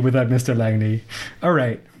Boltzmann be without Mr. Langley? All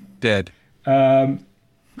right. Dead. So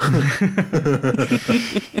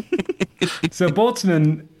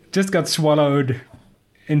Boltzmann just got swallowed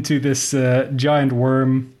into this giant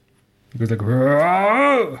worm. He goes like,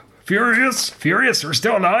 "Whoa! Furious, you're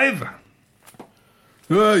still alive?"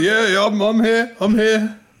 Yeah, I'm here.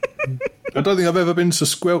 I don't think I've ever been so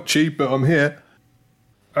squelchy, but I'm here.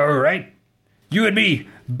 All right. You and me,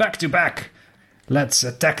 back to back. Let's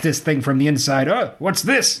attack this thing from the inside. Oh, what's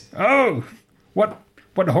this? Oh, what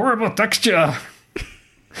horrible texture.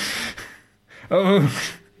 Oh,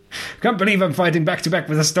 can't believe I'm fighting back to back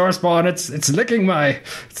with a star spawn. It's licking my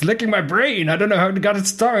brain. I don't know how it got its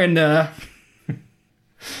star in there.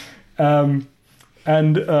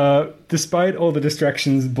 Despite all the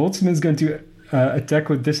distractions, Boltzmann's going to attack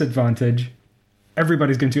with disadvantage.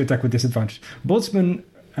 Everybody's going to attack with disadvantage. Boltzmann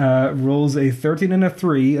rolls a 13 and a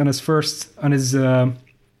 3 on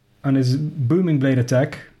his booming blade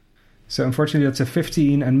attack. So unfortunately that's a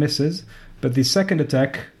 15 and misses. But the second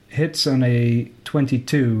attack hits on a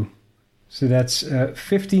 22. So that's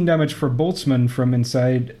 15 damage for Boltzmann from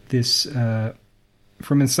inside this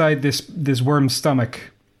worm's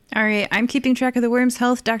stomach. All right, I'm keeping track of the worm's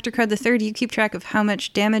health. Dr. Crud III, you keep track of how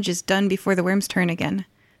much damage is done before the worm's turn again.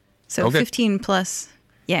 So okay. 15 plus,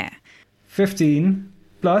 yeah. 15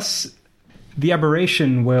 plus the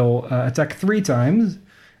aberration will attack 3 times,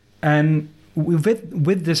 and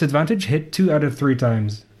with disadvantage, hit 2 out of 3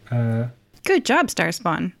 times. Good job,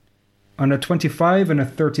 Starspawn. On a 25 and a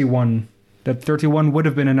 31. That 31 would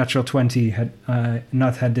have been a natural 20 had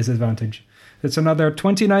not had disadvantage. It's another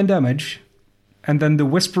 29 damage. And then the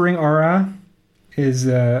Whispering Aura is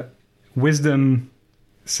Wisdom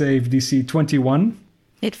save DC 21.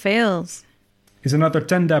 It fails. Is another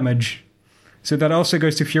 10 damage. So that also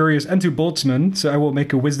goes to Furious and to Boltzmann. So I will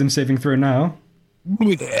make a Wisdom saving throw now.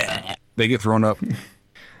 They get thrown up.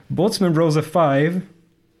 Boltzmann rolls a 5.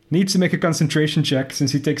 Needs to make a concentration check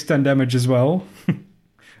since he takes 10 damage as well.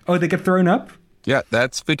 Oh, they get thrown up? Yeah,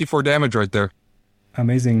 that's 54 damage right there.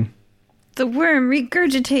 Amazing. The worm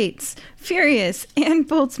regurgitates Furious and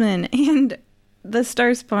Boltzmann and the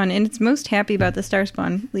Starspawn, and it's most happy about the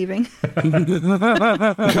Starspawn leaving.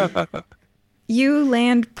 You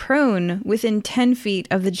land prone within 10 feet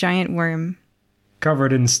of the giant worm.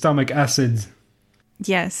 Covered in stomach acid.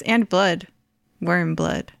 Yes, and blood. Worm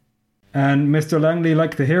blood. And Mr. Langley,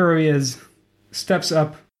 like the hero he is, steps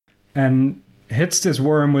up and hits this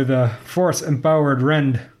worm with a force-empowered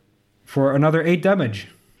rend for another 8 damage.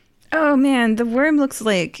 Oh man, the worm looks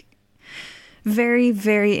like very,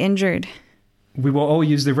 very injured. We will all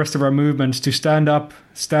use the rest of our movements to stand up,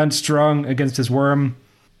 stand strong against this worm,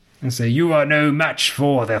 and say, "You are no match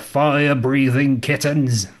for the fire-breathing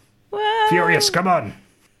kittens." Whoa. Furious, come on.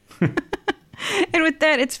 And with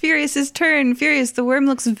that, it's Furious's turn. Furious, the worm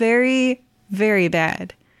looks very, very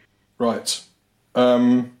bad. Right.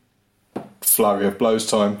 Flurry of blows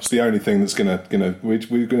time. It's the only thing that's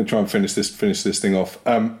we're gonna try and finish this thing off.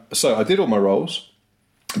 So I did all my rolls,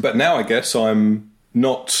 but now I guess I'm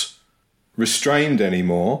not restrained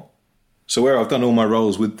anymore. So where I've done all my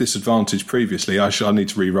rolls with disadvantage previously, I need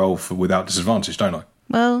to re-roll without disadvantage, don't I?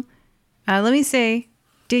 Well, let me say,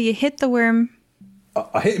 do you hit the worm?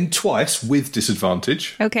 I hit him twice with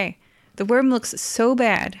disadvantage. Okay. The worm looks so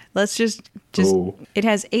bad. Let's just Ooh. It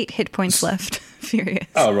has 8 hit points left. Furious.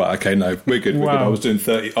 Oh right, okay, no, we're good. Wow. We're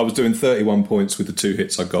good. I was doing 31 points with the 2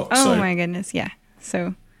 hits I got. Oh my goodness, yeah.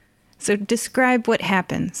 So describe what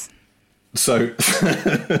happens. So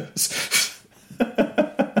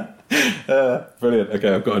brilliant.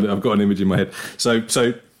 Okay, I've got an image in my head. So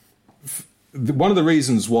one of the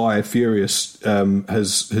reasons why Furious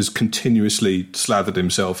has continuously slathered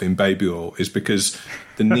himself in baby oil is because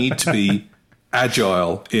the need to be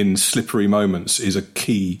agile in slippery moments is a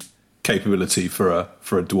key capability for a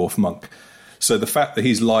dwarf monk. So the fact that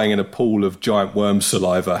he's lying in a pool of giant worm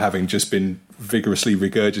saliva, having just been vigorously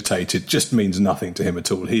regurgitated, just means nothing to him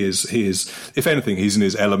at all. He is. If anything, he's in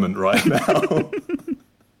his element right now.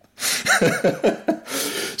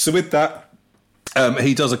 So with that,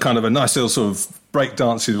 he does a kind of a nice little sort of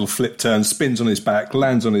breakdancey little flip turn, spins on his back,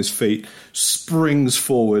 lands on his feet, springs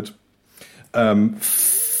forward,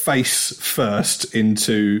 face first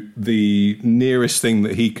into the nearest thing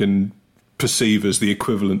that he can perceive as the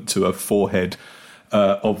equivalent to a forehead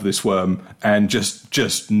of this worm, and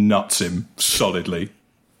just nuts him solidly.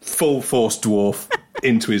 Full force dwarf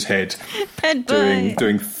into his head, doing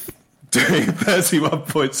 31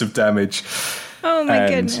 points of damage. Oh my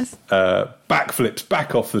goodness! Backflips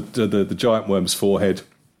back off the giant worm's forehead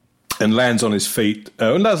and lands on his feet.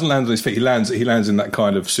 Doesn't land on his feet. He lands in that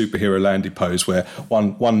kind of superhero landy pose where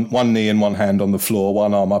one knee and one hand on the floor,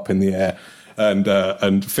 one arm up in the air,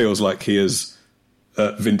 and feels like he has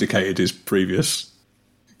vindicated his previous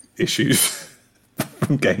issues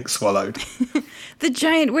from getting swallowed. The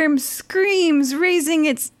giant worm screams, raising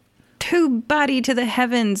its tube body to the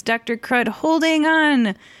heavens. Dr. Crud holding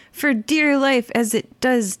on for dear life as it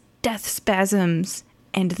does death spasms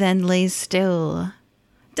and then lays still.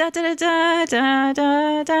 Da da da da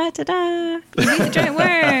da da da da. You beat the giant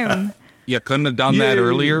worm. You couldn't have done that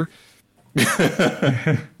earlier.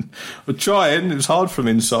 We're trying. It was hard from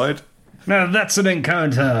inside. Now that's an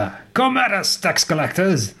encounter. Come at us, tax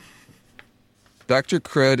collectors. Dr.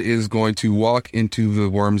 Crud is going to walk into the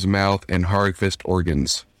worm's mouth and harvest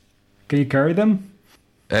organs. Can you carry them?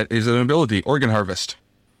 That is an ability, organ harvest.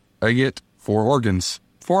 I get 4 organs.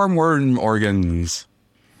 4 worm organs.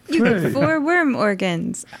 You get 4 worm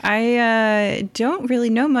organs. I don't really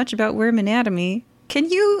know much about worm anatomy. Can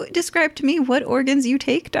you describe to me what organs you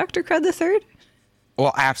take, Dr. Crud III?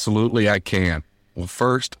 Well, absolutely I can. Well,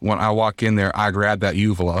 first, when I walk in there, I grab that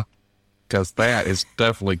uvula, because that is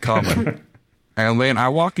definitely coming. And then I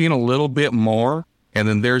walk in a little bit more, and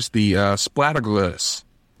then there's the splattoglyphs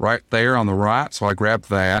right there on the right, so I grab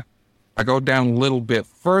that. I go down a little bit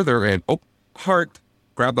further and, heart,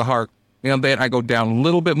 grab the heart. And then I go down a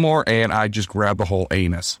little bit more and I just grab the whole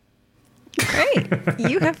anus. Great.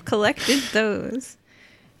 You have collected those.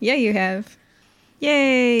 Yeah, you have.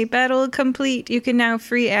 Yay, battle complete. You can now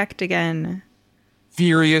free act again.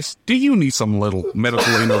 Furious, do you need some little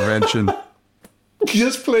medical intervention?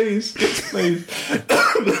 Yes, please. Yes, please.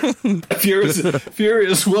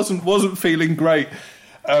 Furious wasn't feeling great.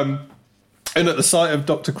 And at the sight of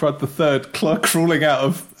Dr. Crud III crawling out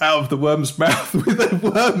of the worm's mouth with a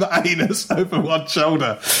worm anus over one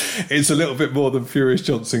shoulder, it's a little bit more than Furious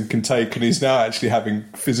Johnson can take, and he's now actually having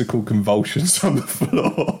physical convulsions on the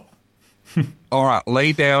floor. All right,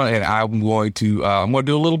 lay down, and I'm going to do a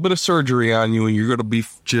little bit of surgery on you, and you're going to be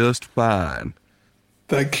just fine.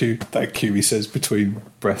 Thank you, he says between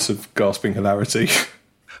breaths of gasping hilarity.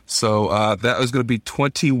 So that was going to be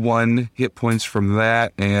 21 hit points from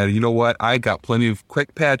that. And you know what? I got plenty of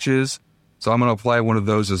quick patches. So I'm going to apply one of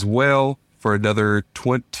those as well for another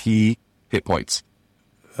 20 hit points.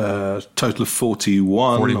 Total of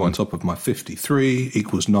 41 on top of my 53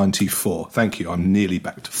 equals 94. Thank you. I'm nearly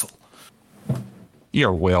back to full.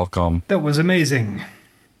 You're welcome. That was amazing.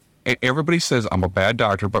 And everybody says I'm a bad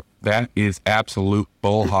doctor, but that is absolute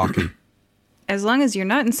bull hockey. As long as you're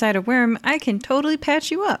not inside a worm, I can totally patch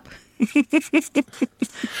you up. I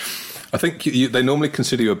think they normally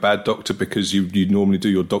consider you a bad doctor because you normally do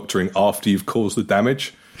your doctoring after you've caused the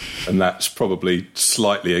damage. And that's probably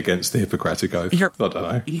slightly against the Hippocratic Oath. I don't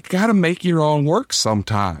know. You got to make your own work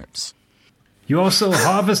sometimes. You also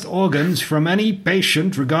harvest organs from any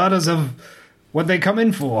patient regardless of what they come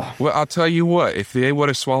in for. Well, I'll tell you what. If they would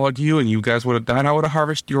have swallowed you and you guys would have died, I would have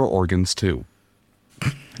harvested your organs too.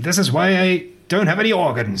 This is why I don't have any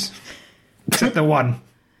organs. Except the one.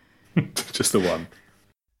 Just the one.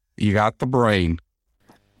 You got the brain.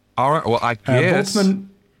 All right, well, I guess... Boltzmann,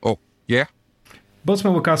 yeah?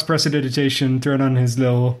 Boltzmann will cast Prestidigitation, turn on his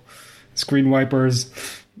little screen wipers,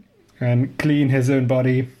 and clean his own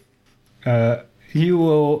body. He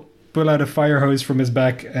will pull out a fire hose from his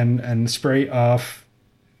back and spray off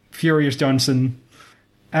Furious Johnson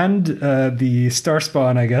and the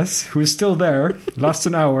Starspawn, I guess, who is still there. Lost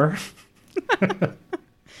an hour.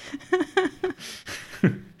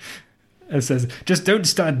 It says, just don't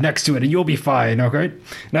stand next to it and you'll be fine, okay?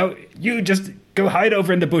 Now, you just go hide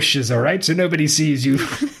over in the bushes, all right? So nobody sees you.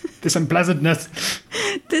 This unpleasantness.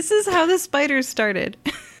 This is how the spiders started.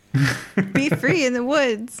 Be free in the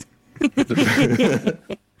woods.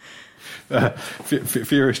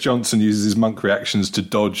 Furious Johnson uses his monk reactions to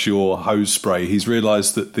dodge your hose spray. He's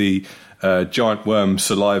realised that the giant worm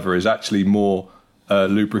saliva is actually more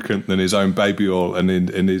lubricant than his own baby oil, and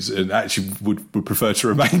actually would prefer to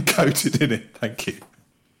remain coated in it. Thank you.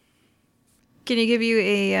 Can you give you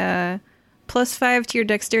a +5 to your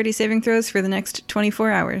dexterity saving throws for the next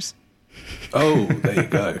 24 hours? Oh, there you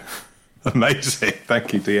go. Amazing.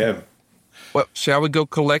 Thank you, DM. Well, shall we go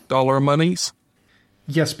collect all our monies?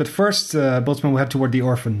 Yes, but first, Boltzmann will head toward the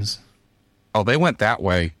orphans. Oh, they went that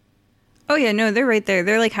way. Oh, yeah, no, they're right there.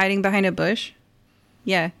 They're, like, hiding behind a bush.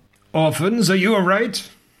 Yeah. Orphans, are you all right?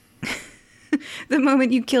 The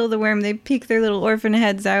moment you kill the worm, they peek their little orphan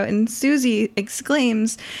heads out, and Susie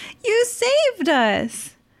exclaims, "You saved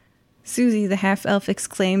us!" Susie, the half-elf,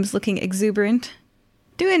 exclaims, looking exuberant.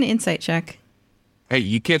 Do an insight check. Hey,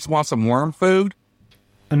 you kids want some worm food?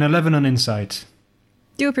 An 11 on insight.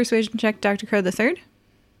 Do a persuasion check, Dr. Crow the Third.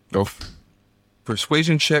 Oh,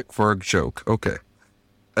 persuasion check for a joke. Okay.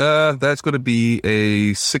 That's going to be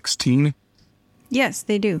a 16. Yes,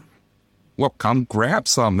 they do. Well, come grab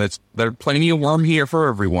some. There's plenty of worm here for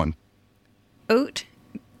everyone. Oat,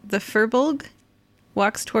 the furbolg,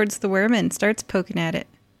 walks towards the worm and starts poking at it.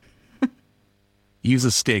 Use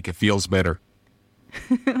a stick. It feels better.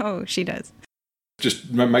 Oh, she does.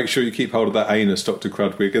 Just make sure you keep hold of that anus, Dr.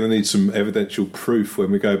 Crud. We're going to need some evidential proof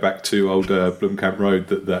when we go back to old Blomkamp Road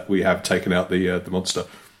that we have taken out the monster.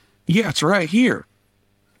 Yeah, it's right here.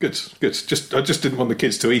 Good. I just didn't want the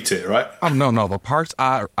kids to eat it, right? Oh, no. The parts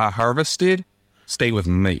I harvested stay with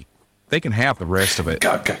me. They can have the rest of it.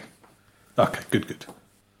 Okay, good.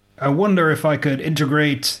 I wonder if I could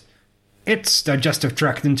integrate its digestive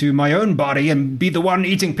tract into my own body and be the one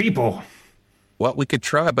eating people. Well, we could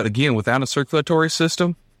try, but again, without a circulatory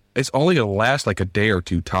system, it's only going to last like a day or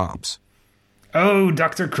two tops. Oh,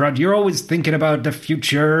 Dr. Crud, you're always thinking about the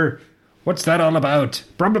future. What's that all about?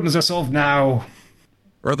 Problems are solved now.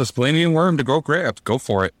 Or there's plenty of worm to go grab. Go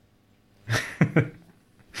for it.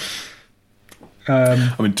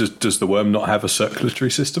 I mean, does the worm not have a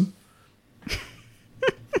circulatory system?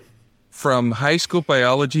 From high school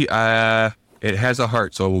biology, it has a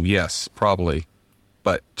heart, so yes, probably.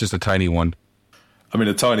 But just a tiny one. I mean,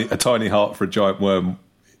 a tiny heart for a giant worm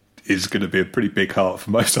is going to be a pretty big heart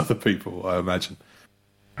for most other people, I imagine.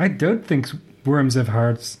 I don't think worms have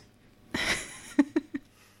hearts.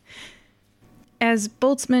 As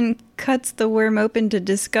Boltzmann cuts the worm open to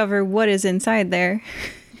discover what is inside there,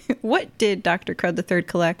 what did Dr. Crud the Third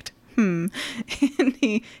collect? And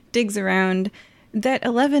he digs around. That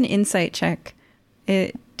 11 insight check,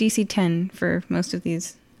 DC 10 for most of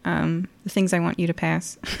these, the things I want you to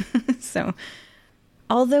pass. So,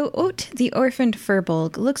 although Oat, the orphaned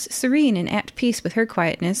furbolg, looks serene and at peace with her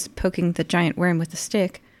quietness, poking the giant worm with a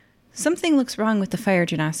stick, something looks wrong with the fire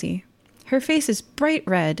genasi. Her face is bright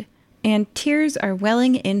red, and tears are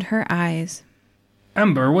welling in her eyes.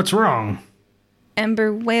 Ember, what's wrong?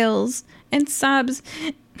 Ember wails and sobs.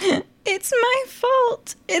 "It's my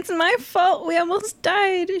fault. It's my fault. We almost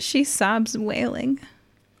died," she sobs, wailing.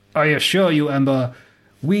 I assure you, Ember,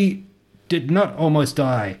 we did not almost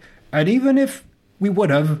die. And even if we would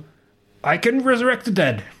have, I can resurrect the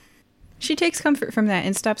dead. She takes comfort from that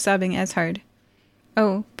and stops sobbing as hard.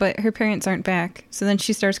 Oh, but her parents aren't back. So then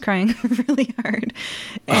she starts crying really hard.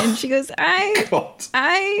 And she goes, God.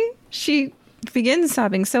 She begins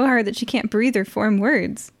sobbing so hard that she can't breathe or form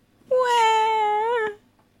words. Wah.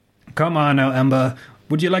 Come on now, Ember.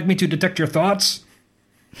 Would you like me to detect your thoughts?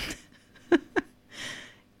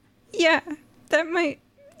 Yeah, that might...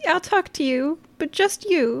 I'll talk to you, but just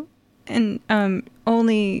you. And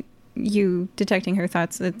only you detecting her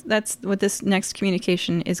thoughts. That's what this next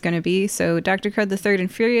communication is going to be. So, Dr. Crud the Third and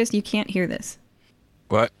Furious, you can't hear this.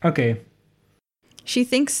 What? Okay. She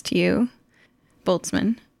thinks to you,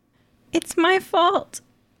 Boltzmann, "It's my fault."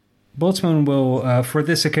 Boltzmann will, for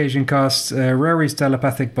this occasion, cast Rory's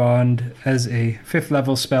Telepathic Bond as a 5th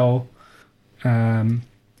level spell,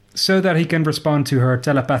 so that he can respond to her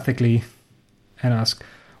telepathically and ask,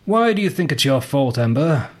 "Why do you think it's your fault,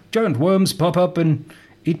 Ember? Giant worms pop up and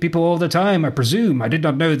eat people all the time, I presume. I did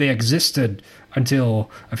not know they existed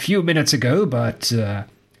until a few minutes ago, but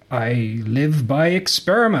I live by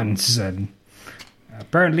experiments, and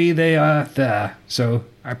apparently they are there, so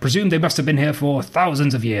I presume they must have been here for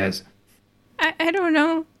thousands of years." I don't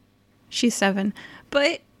know. She's 7.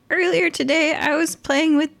 But earlier today, I was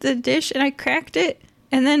playing with the dish and I cracked it.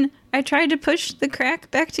 And then I tried to push the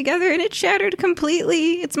crack back together and it shattered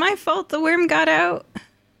completely. It's my fault the worm got out.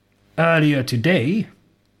 Earlier today?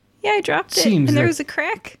 Yeah, I dropped it. And there was a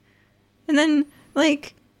crack. And then,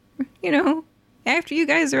 after you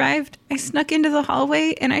guys arrived, I snuck into the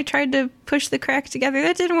hallway and I tried to push the crack together.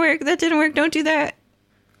 That didn't work. Don't do that.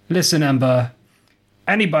 Listen, Ember.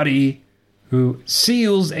 Anybody who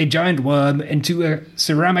seals a giant worm into a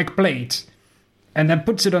ceramic plate and then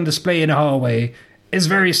puts it on display in a hallway is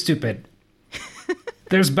very stupid.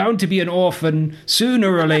 There's bound to be an orphan,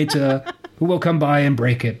 sooner or later, who will come by and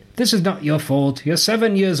break it. This is not your fault. You're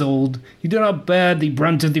 7 years old. You do not bear the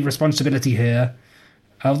brunt of the responsibility here.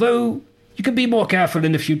 Although, you can be more careful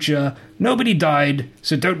in the future. Nobody died,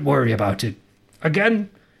 so don't worry about it. Again,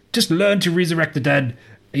 just learn to resurrect the dead.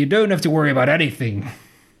 You don't have to worry about anything.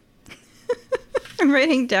 I'm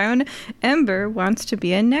writing down, Ember wants to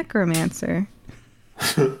be a necromancer.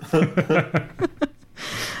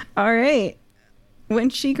 All right. When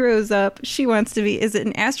she grows up, she wants to be, is it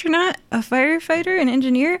an astronaut, a firefighter, an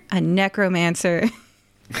engineer, a necromancer?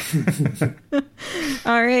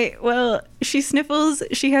 All right. Well, she sniffles.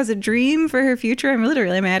 She has a dream for her future. I'm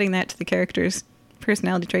literally adding that to the character's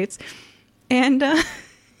personality traits. And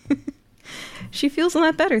she feels a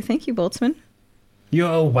lot better. Thank you, Boltzmann.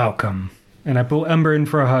 You're welcome. And I pull Ember in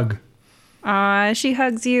for a hug. She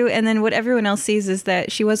hugs you, and then what everyone else sees is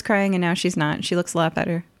that she was crying and now she's not. She looks a lot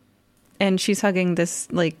better. And she's hugging this,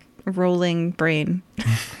 rolling brain.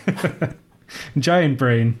 Giant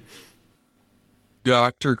brain.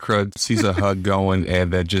 Dr. Crud sees a hug going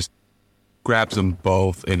and then just grabs them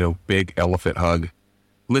both in a big elephant hug,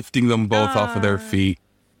 lifting them both off of their feet.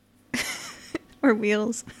 Or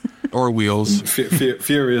wheels.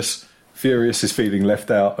 Furious is feeling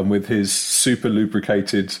left out, and with his super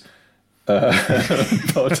lubricated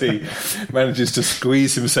body, manages to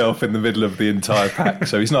squeeze himself in the middle of the entire pack.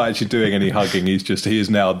 So he's not actually doing any hugging. He is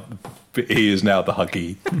now the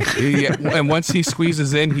huggy. Yeah, and once he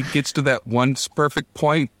squeezes in, he gets to that one perfect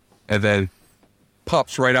point, and then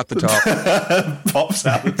pops right out the top. Pops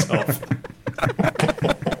out the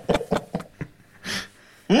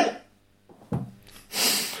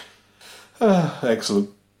top. Excellent.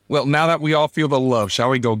 Well, now that we all feel the love, shall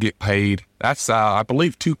we go get paid? That's, I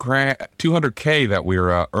believe, $200K that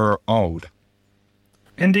we're owed.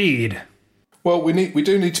 Indeed. Well, we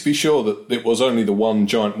do need to be sure that it was only the one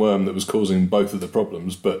giant worm that was causing both of the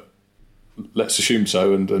problems, but let's assume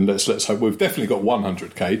so, and let's hope. We've definitely got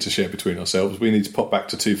 100K to share between ourselves. We need to pop back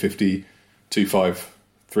to 250,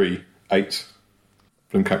 2538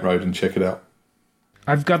 Blomkamp Road and check it out.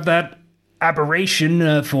 I've got that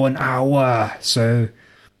aberration for an hour, so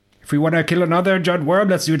if we want to kill another giant worm,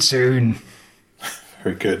 let's do it soon.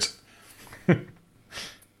 Very good.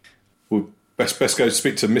 We'll best go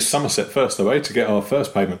speak to Miss Somerset first, though, to get our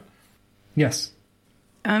first payment. Yes.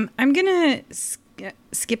 I'm gonna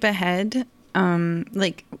skip ahead.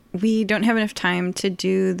 We don't have enough time to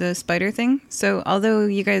do the spider thing. So although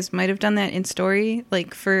you guys might have done that in story,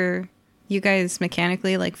 for you guys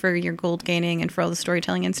mechanically, for your gold gaining and for all the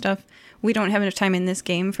storytelling and stuff, we don't have enough time in this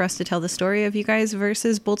game for us to tell the story of you guys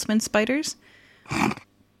versus Boltzmann spiders.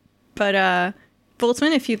 But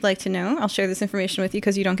Boltzmann, if you'd like to know, I'll share this information with you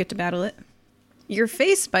because you don't get to battle it. Your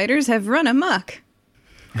face spiders have run amok.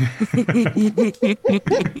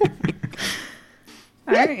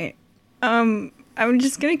 All right. I'm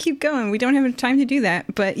just going to keep going. We don't have enough time to do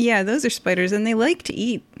that. But yeah, those are spiders, and they like to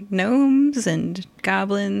eat gnomes and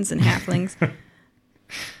goblins and halflings.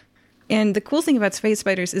 And the cool thing about space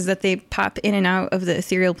spiders is that they pop in and out of the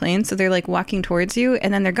ethereal plane. So they're walking towards you,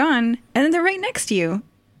 and then they're gone, and then they're right next to you.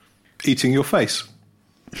 Eating your face.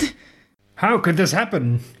 How could this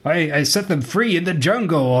happen? I set them free in the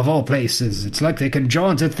jungle of all places. It's like they can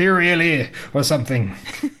jaunt ethereally or something.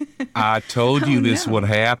 I told you this would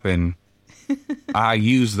happen. I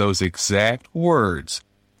used those exact words.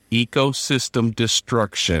 Ecosystem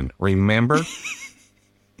destruction. Remember?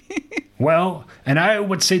 Well, and I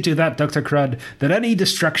would say to that, Dr. Crud, that any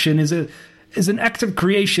destruction is an act of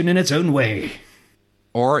creation in its own way.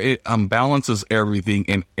 Or it unbalances everything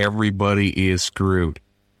and everybody is screwed.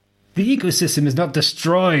 The ecosystem is not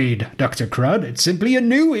destroyed, Dr. Crud. It's simply a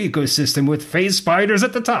new ecosystem with phase spiders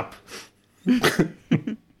at the top.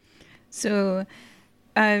 So,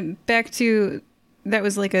 back to, that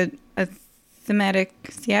was a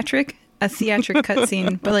theatric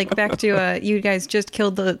cutscene, but back to you guys just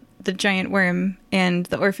killed the giant worm and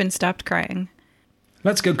the orphan stopped crying.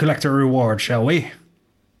 Let's go collect a reward, shall we?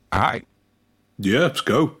 All right. Yeah, let's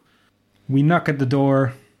go. We knock at the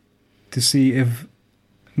door to see if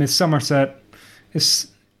Miss Somerset is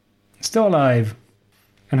still alive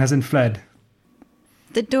and hasn't fled.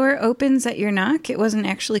 The door opens at your knock. It wasn't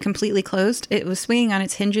actually completely closed. It was swinging on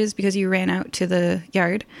its hinges because you ran out to the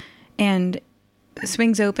yard, and it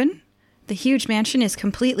swings open. The huge mansion is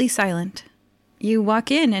completely silent. You walk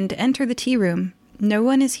in and enter the tea room. No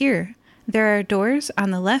one is here. There are doors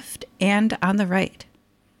on the left and on the right.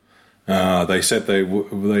 They said they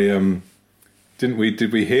didn't we?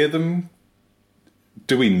 Did we hear them?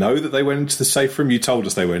 Do we know that they went into the safe room? You told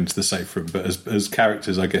us they went into the safe room, but as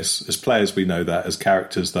characters, I guess, as players, we know that. As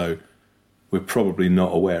characters, though, we're probably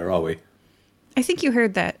not aware, are we? I think you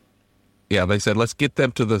heard that. Yeah, they said, let's get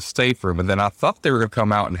them to the safe room. And then I thought they were going to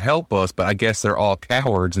come out and help us, but I guess they're all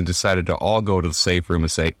cowards and decided to all go to the safe room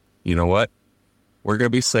and say, you know what? We're going to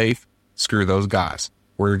be safe. Screw those guys.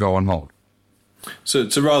 We're going home. So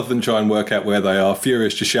rather than try and work out where they are,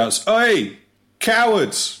 Furious just shouts, "Hey,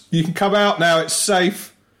 cowards! You can come out now. It's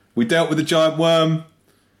safe. We dealt with the giant worm.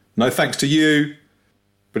 No thanks to you,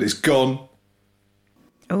 but it's gone."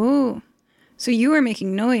 Oh, so you are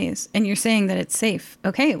making noise and you're saying that it's safe.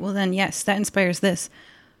 Okay, well then, yes, that inspires this.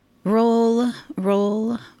 Roll,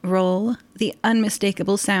 roll, roll. The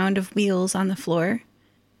unmistakable sound of wheels on the floor.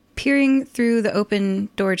 Peering through the open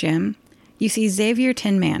door jamb, you see Xavier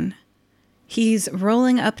Tin Man. He's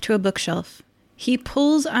rolling up to a bookshelf. He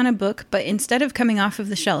pulls on a book, but instead of coming off of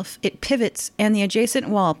the shelf, it pivots and the adjacent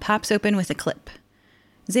wall pops open with a clip.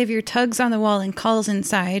 Xavier tugs on the wall and calls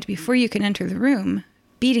inside before you can enter the room,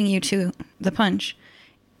 beating you to the punch.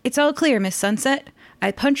 "It's all clear, Miss Sunset.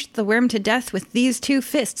 I punched the worm to death with these 2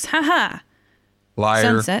 fists. Ha ha!" Liar.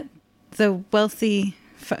 Sunset, the wealthy...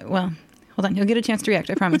 well, hold on. You'll get a chance to react,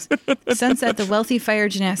 I promise. Sunset, the wealthy fire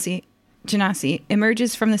genasi,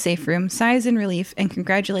 emerges from the safe room, sighs in relief, and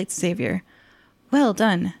congratulates Xavier. "Well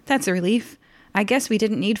done. That's a relief. I guess we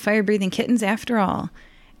didn't need fire-breathing kittens after all."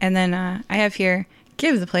 And then I have here,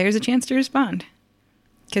 give the players a chance to respond.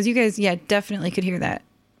 Because you guys, definitely could hear that.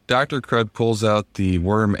 Dr. Crud pulls out the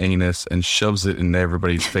worm anus and shoves it in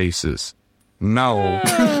everybody's faces. No,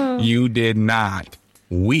 you did not.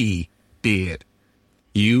 We did.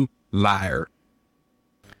 You liar.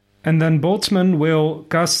 And then Boltzmann will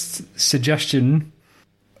cast suggestion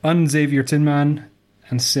on Xavier Tin Man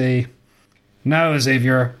and say, "Now,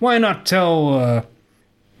 Xavier, why not tell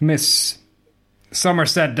Miss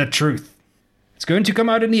Somerset the truth? It's going to come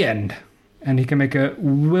out in the end." And he can make a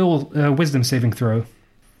wisdom saving throw.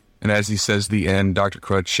 And as he says the end, Dr.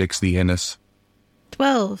 Crud shakes the anus.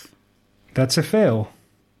 12. That's a fail.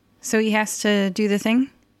 So he has to do the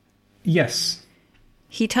thing? Yes.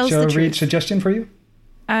 He tells Shall the I truth. read suggestion for you?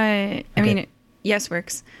 I mean, yes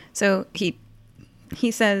works. So he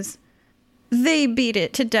says, "They beat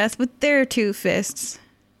it to death with their 2 fists.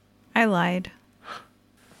 I lied."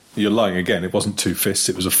 You're lying again. It wasn't 2 fists.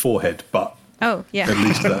 It was a forehead, but Oh, yeah. at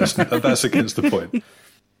least that's against the point.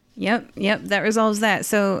 Yep, that resolves that.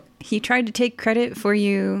 So he tried to take credit for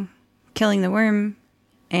you killing the worm,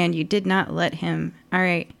 and you did not let him. All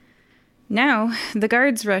right. Now, the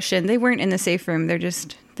guards rush in. They weren't in the safe room.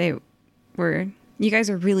 You guys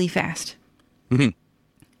are really fast.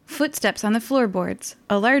 Footsteps on the floorboards.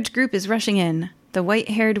 A large group is rushing in. The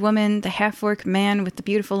white-haired woman, the half-orc man with the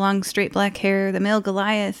beautiful long straight black hair, the male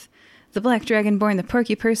Goliath, the black dragonborn, the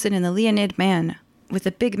porky person, and the Leonid man with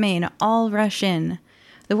the big mane all rush in.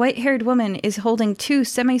 The white-haired woman is holding 2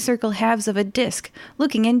 semicircle halves of a disc,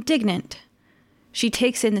 looking indignant. She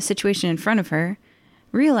takes in the situation in front of her,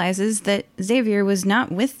 realizes that Xavier was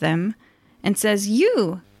not with them, and says,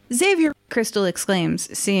 "You! Xavier!" Crystal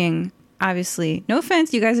exclaims, seeing, obviously, no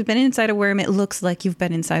offense, you guys have been inside a worm. It looks like you've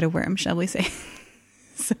been inside a worm, shall we say.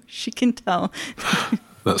 So she can tell.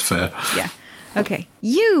 That's fair. Yeah. Okay.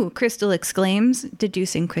 "You!" Crystal exclaims,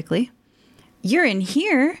 deducing quickly. "You're in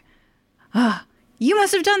here? Ah, you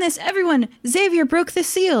must have done this, everyone! Xavier broke the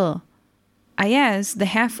seal!" Ayaz, the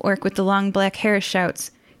half-orc with the long black hair,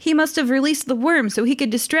 shouts, "He must have released the worm so he could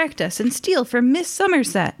distract us and steal from Miss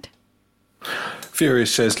Somerset."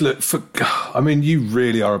 Furious says, "Look, you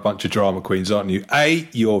really are a bunch of drama queens, aren't you? A,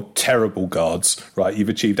 you're terrible guards, right? You've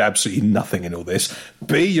achieved absolutely nothing in all this.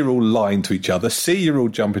 B, you're all lying to each other. C, you're all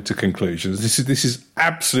jumping to conclusions. This is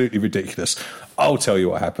absolutely ridiculous. I'll tell you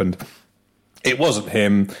what happened. It wasn't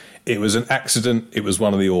him. It was an accident. It was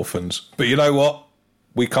one of the orphans. But you know what?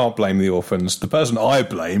 We can't blame the orphans. The person I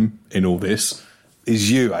blame in all this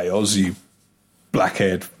is you, Aoz, you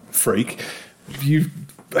black-haired freak.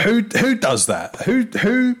 Who does that?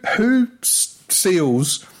 Who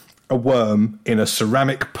seals a worm in a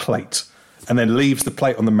ceramic plate and then leaves the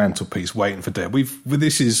plate on the mantelpiece waiting for death?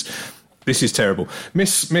 This is terrible.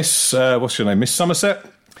 Miss what's your name? Miss Somerset?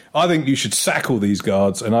 I think you should sack all these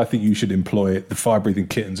guards, and I think you should employ the fire-breathing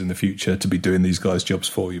kittens in the future to be doing these guys' jobs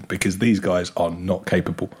for you, because these guys are not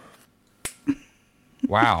capable.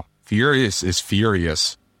 Wow. Furious is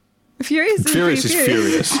furious. Furious is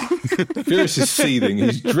furious. Furious is seething.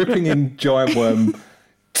 He's dripping in giant worm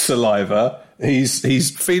saliva.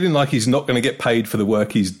 He's feeling like he's not going to get paid for the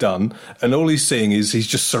work he's done, and all he's seeing is he's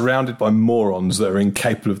just surrounded by morons that are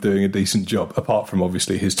incapable of doing a decent job, apart from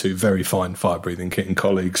obviously his two very fine fire-breathing kitten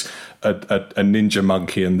colleagues, a ninja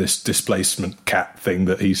monkey and this displacement cat thing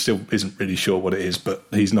that he still isn't really sure what it is, but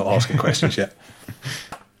he's not asking questions yet.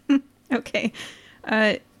 Okay.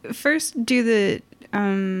 First, do the...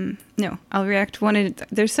 no, I'll react one at...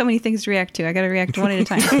 There's so many things to react to. I gotta react one at a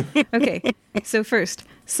time. Okay, so first,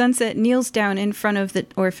 Sunset kneels down in front of the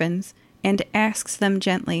orphans and asks them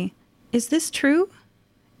gently, "Is this true?"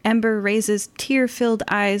 Ember raises tear-filled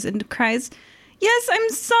eyes and cries, "Yes, I'm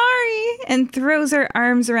sorry," and throws her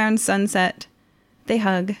arms around Sunset. They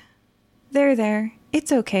hug. There.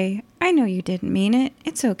 It's okay. I know you didn't mean it.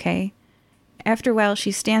 It's okay. After a while,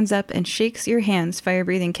 she stands up and shakes your hands,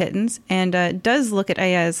 fire-breathing kittens, and does look at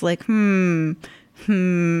Ayaz like,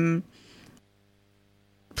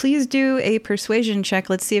 Please do a persuasion check.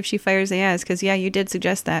 Let's see if she fires Ayaz, because, yeah, you did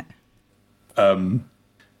suggest that. Nat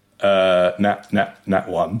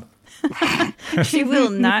 1. She will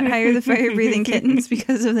not hire the fire-breathing kittens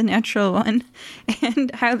because of the natural one. And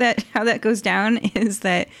how that goes down is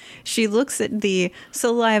that she looks at the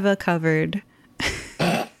saliva-covered...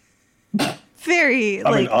 Very,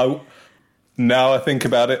 now I think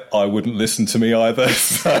about it, I wouldn't listen to me either,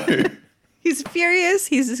 so... He's furious,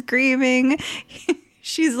 he's screaming.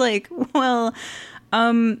 She's like, well,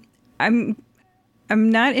 I'm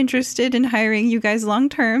not interested in hiring you guys long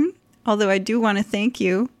term, although I do want to thank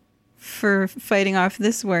you for fighting off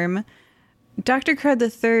this worm. Dr. Crud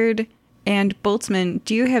III and Boltzmann,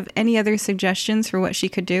 do you have any other suggestions for what she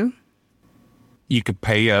could do? You could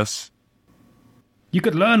pay us. You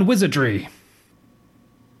could learn wizardry.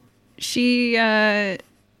 She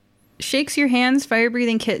shakes your hands,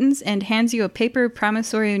 fire-breathing kittens, and hands you a paper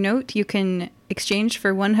promissory note you can exchange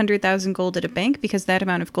for 100,000 gold at a bank, because that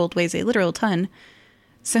amount of gold weighs a literal ton.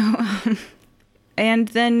 So, and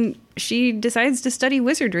then she decides to study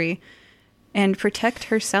wizardry and protect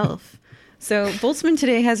herself. So Boltzmann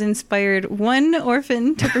today has inspired one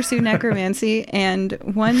orphan to pursue necromancy, and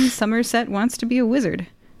one Somerset wants to be a wizard.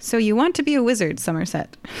 So you want to be a wizard,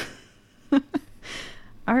 Somerset.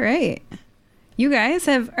 All right. You guys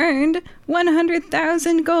have earned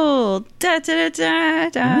 100,000 gold. Da da da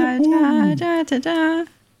da da da da da.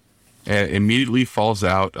 And immediately falls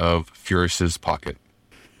out of Furious's pocket.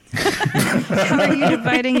 How are you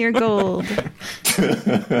dividing your gold?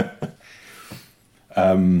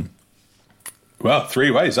 Well,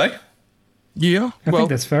 3 ways, eh? Yeah. I think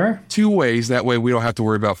that's fair. 2 ways. That way we don't have to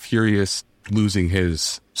worry about Furious losing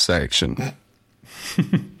his section.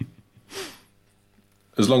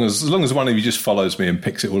 As long as one of you just follows me and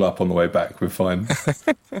picks it all up on the way back, we're fine.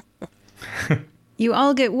 You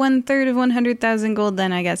all get 1/3 of 100,000 gold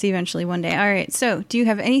then, I guess, eventually one day. All right, so do you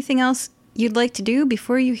have anything else you'd like to do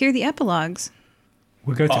before you hear the epilogues?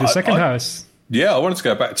 We'll go to the second house. Yeah, I wanted to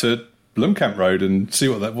go back to Blomkamp Road and see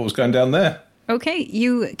what was going down there. Okay,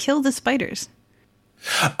 you kill the spiders.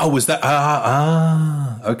 Oh, was that...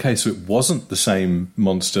 Okay, so it wasn't the same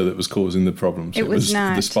monster that was causing the problems. It was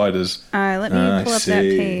not. The spiders. Let me pull up that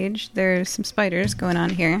page. There's some spiders going on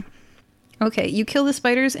here. Okay, you kill the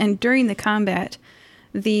spiders, and during the combat,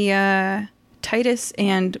 the Titus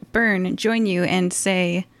and Burn join you and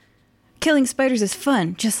say, "Killing spiders is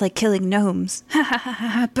fun, just like killing gnomes." Ha ha ha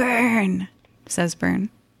ha, Burn, says Burn.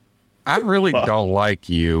 I really don't like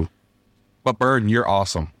you. But Burn, you're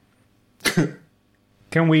awesome.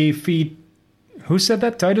 Can we feed... Who said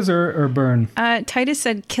that, Titus or Burn? Titus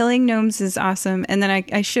said killing gnomes is awesome, and then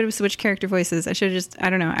I should have switched character voices. I should have just... I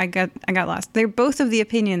don't know. I got lost. They're both of the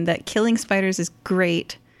opinion that killing spiders is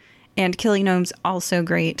great, and killing gnomes also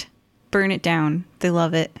great. Burn it down. They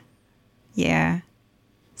love it. Yeah.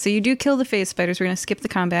 So you do kill the phase spiders. We're going to skip the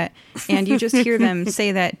combat, and you just hear them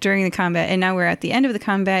say that during the combat, and now we're at the end of the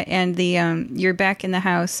combat, and the you're back in the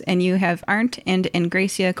house, and you have Arndt and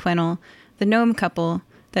Ingracia Quennel, the gnome couple,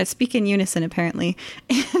 that speak in unison, apparently.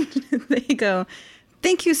 And they go,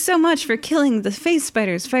 "Thank you so much for killing the phase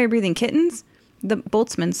spiders, fire-breathing kittens." The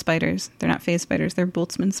Boltzmann spiders. They're not phase spiders, they're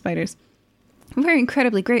Boltzmann spiders. "We're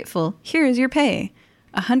incredibly grateful. Here is your pay.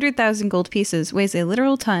 100,000 gold pieces weighs a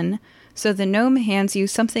literal ton, so the gnome hands you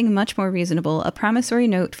something much more reasonable, a promissory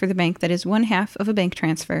note for the bank that is 1/2 of a bank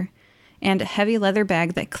transfer, and a heavy leather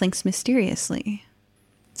bag that clinks mysteriously."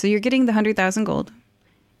 So you're getting the 100,000 gold,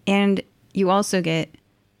 and you also get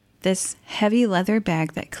this heavy leather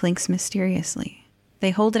bag that clinks mysteriously.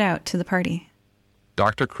 They hold it out to the party.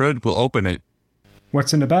 Dr. Crud will open it.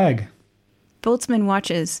 What's in the bag? Boltzmann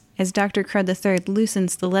watches as Dr. Crud III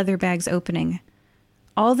loosens the leather bag's opening.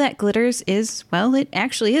 All that glitters is, well, it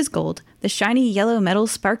actually is gold. The shiny yellow metal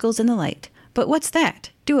sparkles in the light. But what's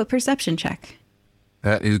that? Do a perception check.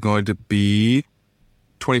 That is going to be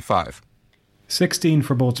 25. 16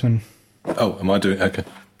 for Boltzmann. Oh, am I doing... Okay.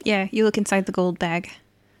 Yeah, you look inside the gold bag.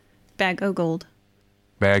 Bag o' gold.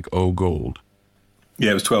 Bag o' gold.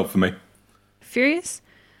 Yeah, it was 12 for me. Furious?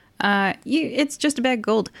 It's just a bag of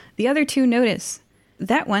gold. The other two notice.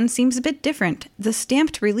 That one seems a bit different. The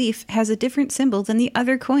stamped relief has a different symbol than the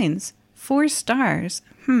other coins. 4 stars.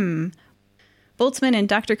 Boltzmann and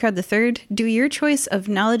Dr. Crud III, do your choice of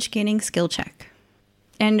knowledge-gaining skill check.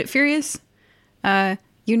 And Furious,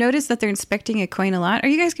 you notice that they're inspecting a coin a lot. Are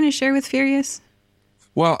you guys going to share with Furious?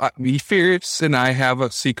 Well, Furious and I have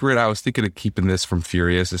a secret. I was thinking of keeping this from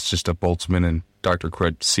Furious. It's just a Boltzmann and Dr.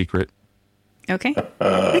 Crud secret. Okay.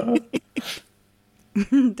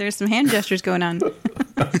 There's some hand gestures going on.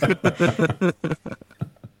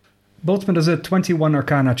 Boltzmann does a 21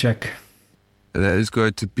 Arcana check. That is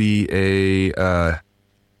going to be a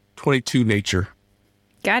 22 nature.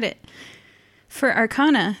 Got it. For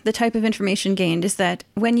Arcana, the type of information gained is that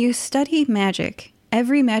when you study magic,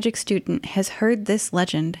 every magic student has heard this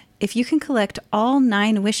legend. If you can collect all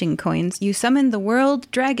 9 wishing coins, you summon the world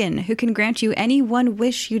dragon who can grant you any one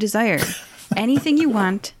wish you desire. Anything you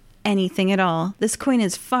want, anything at all. This coin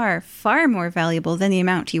is far, far more valuable than the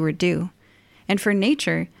amount you were due. And for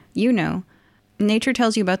nature, you know. Nature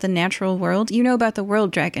tells you about the natural world. You know about the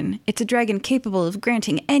world dragon. It's a dragon capable of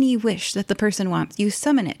granting any wish that the person wants. You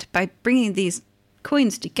summon it by bringing these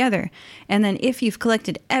coins together. And then if you've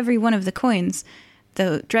collected every one of the coins,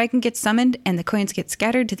 the dragon gets summoned and the coins get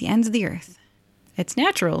scattered to the ends of the earth. It's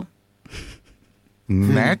natural.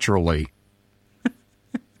 Naturally.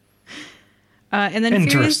 And then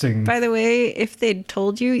Interesting. Furious, by the way, if they'd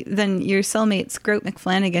told you, then your cellmate, Scroat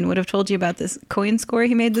McFlanagan, would have told you about this coin score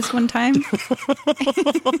he made this one time.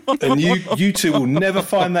 And you two will never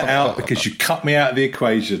find that out because you cut me out of the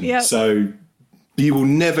equation. Yep. So you will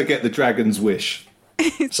never get the dragon's wish.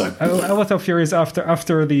 So I will tell Furious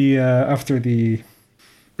after the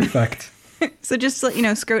fact. So just to let you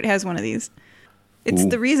know, Scroat has one of these. It's Ooh,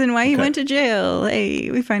 the reason why he okay. went to jail.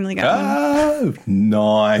 Hey, we finally got one. Oh,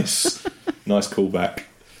 nice. Nice callback.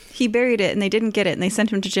 He buried it and they didn't get it and they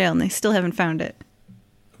sent him to jail and they still haven't found it.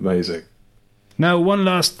 Amazing. Now, one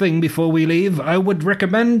last thing before we leave. I would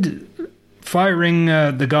recommend firing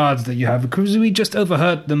the guards that you have, because we just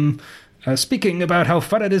overheard them speaking about how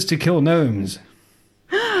fun it is to kill gnomes.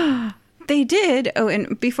 They did. Oh,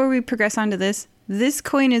 and before we progress on to this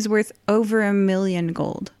coin is worth over 1 million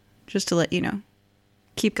gold. Just to let you know.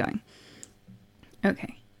 Keep going.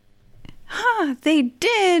 Okay. They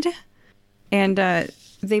did. And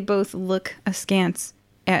they both look askance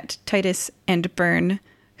at Titus and Byrne,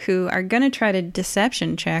 who are going to try to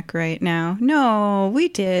deception check right now. No, we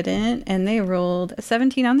didn't. And they rolled a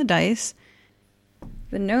 17 on the dice.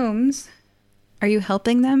 The gnomes, are you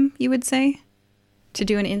helping them, you would say, to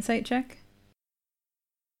do an insight check?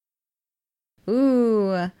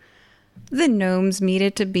 Ooh, the gnomes meet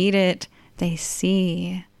it to beat it. They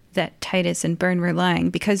see that Titus and Byrne were lying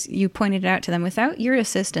because you pointed it out to them. Without your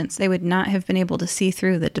assistance, they would not have been able to see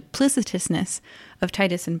through the duplicitousness of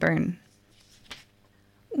Titus and Byrne.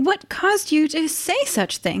 What caused you to say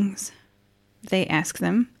such things? They ask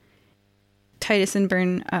them. Titus and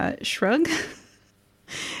Byrne shrug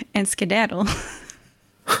and skedaddle.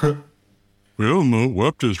 Well, no,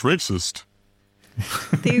 Wept is racist.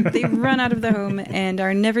 They run out of the home and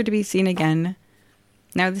are never to be seen again.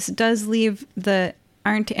 Now, this does leave the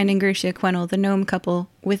Arndt and Ingertia Quennel, the gnome couple,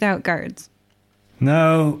 without guards.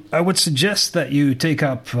 Now, I would suggest that you take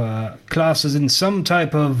up classes in some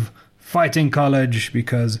type of fighting college,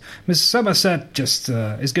 because Miss Somerset just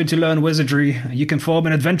is going to learn wizardry. You can form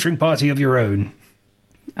an adventuring party of your own.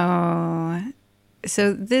 Oh,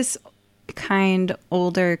 so this kind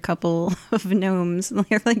older couple of gnomes,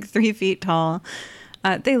 they're like 3 feet tall.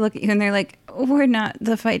 They look at you and they're like, "We're not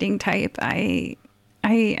the fighting type. I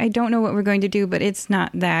don't know what we're going to do, but it's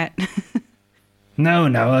not that." No,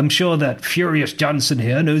 I'm sure that Furious Johnson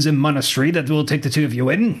here knows a monastery that will take the two of you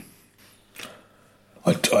in.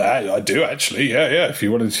 I do actually, yeah. If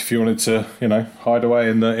you wanted to, hide away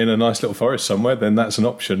in a nice little forest somewhere, then that's an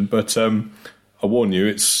option. But I warn you,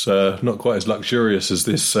 it's not quite as luxurious as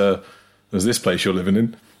this place you're living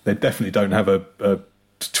in. They definitely don't have a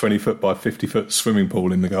 20-foot by 50-foot swimming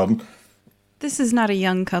pool in the garden. This is not a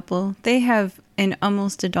young couple. They have an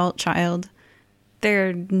almost adult child.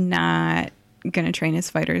 They're not going to train as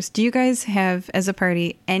fighters. Do you guys have, as a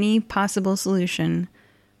party, any possible solution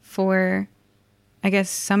for, I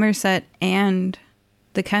guess, Somerset and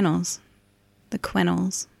the Quennels? The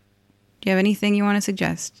Quennels. Do you have anything you want to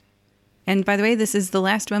suggest? And by the way, this is the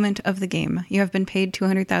last moment of the game. You have been paid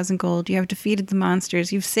 200,000 gold. You have defeated the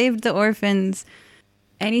monsters. You've saved the orphans.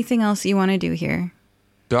 Anything else you want to do here?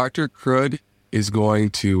 Dr. Crud is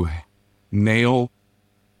going to nail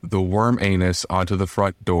the worm anus onto the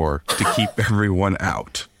front door to keep everyone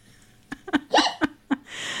out.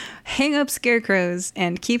 Hang up scarecrows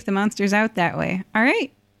and keep the monsters out that way. All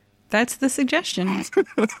right. That's the suggestion.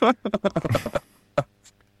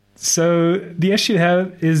 So the issue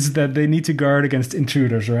is that they need to guard against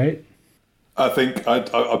intruders, right? I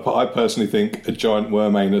personally think a giant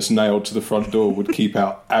worm anus nailed to the front door would keep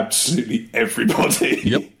out absolutely everybody.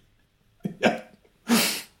 Yep. Yeah.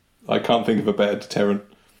 I can't think of a better deterrent.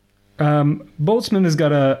 Boltzmann has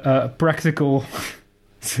got a practical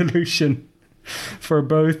solution for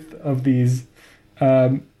both of these.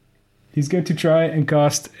 He's going to try and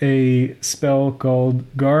cast a spell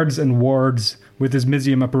called Guards and Wards with his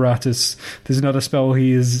Misium apparatus. This is not a spell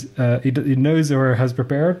he knows or has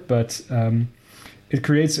prepared, but it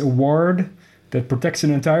creates a ward that protects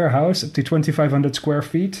an entire house up to 2,500 square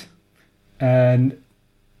feet. And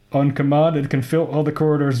on command, it can fill all the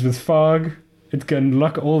corridors with fog. It can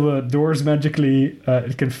lock all the doors magically.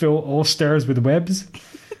 It can fill all stairs with webs.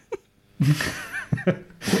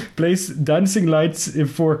 Place dancing lights in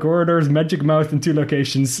 4 corridors, magic mouth in 2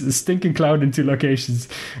 locations, a stinking cloud in 2 locations,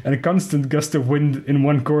 and a constant gust of wind in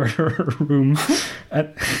 1 corridor room.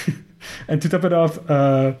 And to top it off,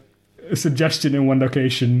 a suggestion in 1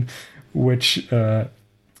 location, which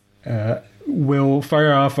will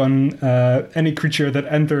fire off on any creature that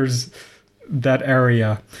enters that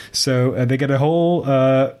area. So they get a whole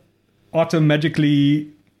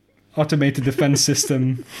magically automated defense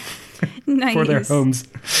system. Nice. For their homes.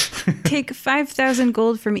 Take 5,000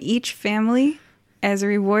 gold from each family as a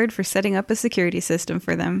reward for setting up a security system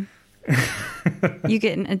for them. You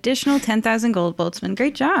get an additional 10,000 gold, Boltzmann.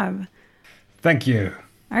 Great job. Thank you.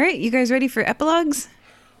 All right, you guys ready for epilogues?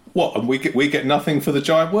 What? And we get nothing for the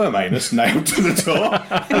giant worm anus nailed to the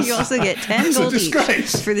door? You also get 10 gold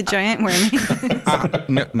each for the giant worm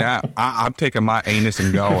anus. I'm taking my anus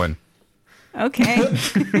and going. Okay.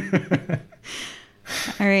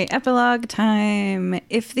 All right, epilogue time.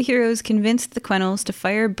 If the heroes convinced the Quennels to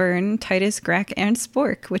fire burn Titus, Grack, and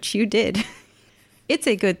Spork, which you did. It's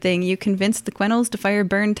a good thing you convinced the Quennels to fire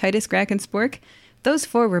burn Titus, Grack, and Spork. Those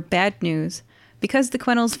 4 were bad news. Because the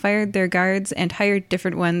Quennels fired their guards and hired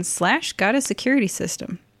different ones, / got a security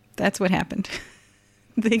system. That's what happened.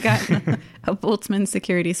 They got a Boltzmann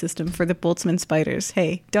security system for the Boltzmann spiders.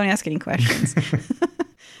 Hey, don't ask any questions.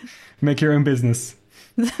 Make your own business.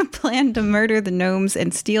 The plan to murder the gnomes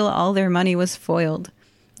and steal all their money was foiled.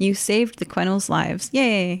 You saved the Quennels' lives.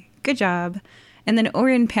 Yay! Good job. And then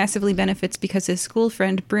Orin passively benefits because his school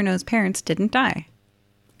friend Bruno's parents didn't die.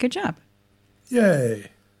 Good job.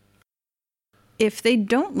 Yay. If they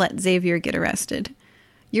don't let Xavier get arrested,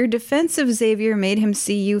 your defense of Xavier made him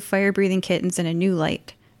see you fire-breathing kittens in a new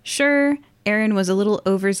light. Sure, Aaron was a little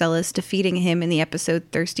overzealous defeating him in the episode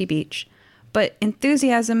Thirsty Beach. But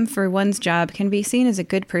enthusiasm for one's job can be seen as a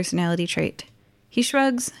good personality trait. He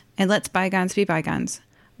shrugs and lets bygones be bygones.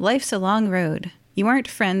 Life's a long road. You aren't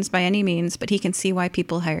friends by any means, but he can see why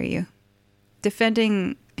people hire you.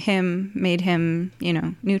 Defending him made him,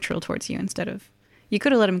 neutral towards you instead of... You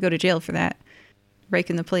could have let him go to jail for that.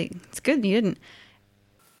 Raking the plate. It's good you didn't.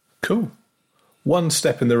 Cool. 1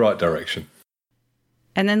 step in the right direction.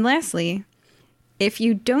 And then lastly... If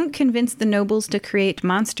you don't convince the nobles to create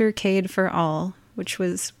Monstercade for All, which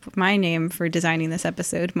was my name for designing this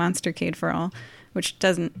episode, Monstercade for All, which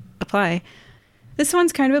doesn't apply, this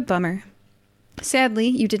one's kind of a bummer. Sadly,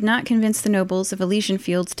 you did not convince the nobles of Elysian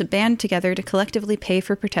Fields to band together to collectively pay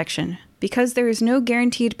for protection. Because there is no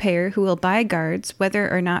guaranteed payer who will buy guards,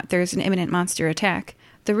 whether or not there is an imminent monster attack,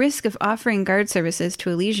 the risk of offering guard services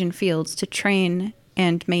to Elysian Fields to train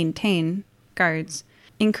and maintain guards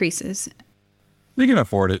increases. They can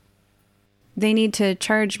afford it. They need to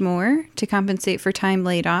charge more to compensate for time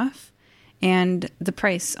laid off, and the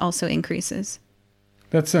price also increases.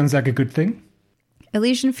 That sounds like a good thing.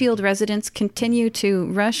 Elysian Field residents continue to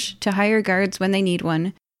rush to hire guards when they need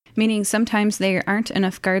one, meaning sometimes there aren't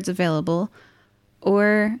enough guards available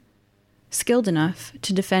or skilled enough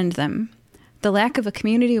to defend them. The lack of a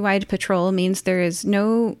community-wide patrol means there is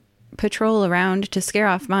no patrol around to scare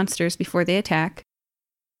off monsters before they attack.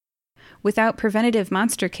 Without preventative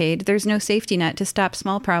monstercade, there's no safety net to stop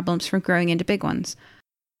small problems from growing into big ones.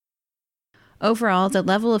 Overall, the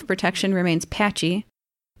level of protection remains patchy.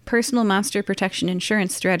 Personal monster protection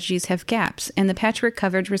insurance strategies have gaps, and the patchwork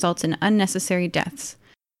coverage results in unnecessary deaths.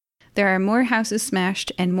 There are more houses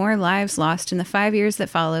smashed and more lives lost in the 5 years that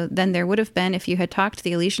follow than there would have been if you had talked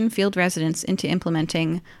the Elysian Field residents into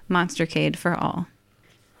implementing Monstercade for all.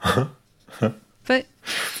 But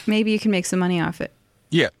maybe you can make some money off it.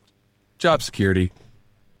 Yeah. Job security.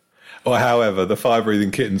 Or however, the Fire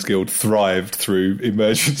Breathing Kittens Guild thrived through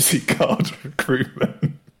emergency guard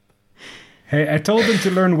recruitment. Hey, I told them to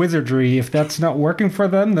learn wizardry. If that's not working for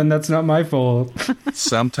them, then that's not my fault.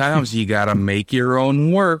 Sometimes you gotta make your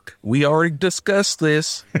own work. We already discussed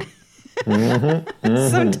this.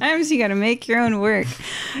 Sometimes you gotta make your own work.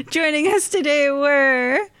 Joining us today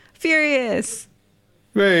were Furious,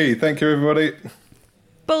 Hey, thank you, everybody.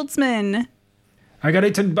 Boltzmann, I got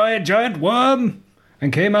eaten by a giant worm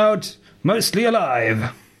and came out mostly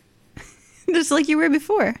alive. just like you were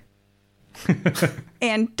before,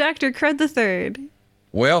 and Dr. Crud III.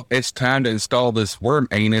 Well, it's time to install this worm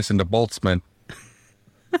anus into Boltzmann.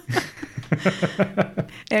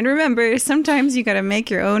 And remember, sometimes you gotta make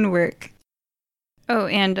your own work. Oh,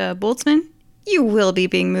 and Boltzmann, you will be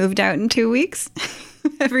being moved out in 2 weeks.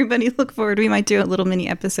 Everybody look forward. We might do a little mini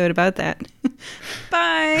episode about that.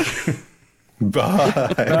 Bye.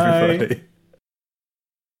 Bye, everybody.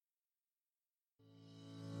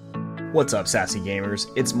 What's up, Sassy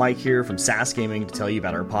Gamers? It's Mike here from Sass Gaming to tell you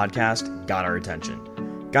about our podcast, Got Our Attention.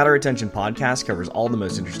 Got Our Attention podcast covers all the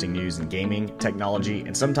most interesting news in gaming, technology,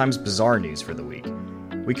 and sometimes bizarre news for the week.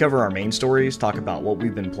 We cover our main stories, talk about what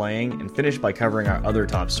we've been playing, and finish by covering our other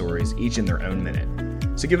top stories, each in their own minute.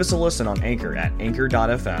 So give us a listen on Anchor at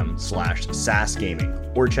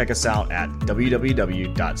anchor.fm/sassgaming, or check us out at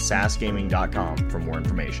www.sassgaming.com for more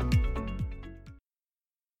information.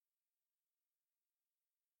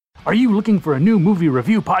 Are you looking for a new movie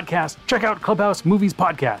review podcast? Check out Clubhouse Movies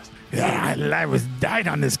Podcast. I was died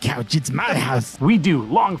on this couch. It's my house. We do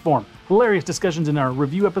long-form, hilarious discussions in our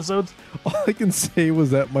review episodes. All I can say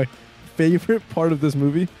was that my favorite part of this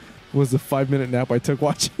movie was the 5-minute nap I took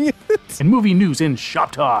watching it. And movie news in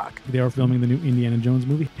Shop Talk. They are filming the new Indiana Jones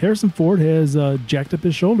movie. Harrison Ford has jacked up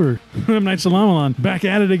his shoulder. M. Night Shyamalan, back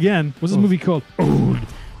at it again. What's this movie called? Old.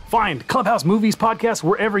 Find Clubhouse Movies Podcast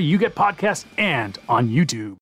wherever you get podcasts and on YouTube.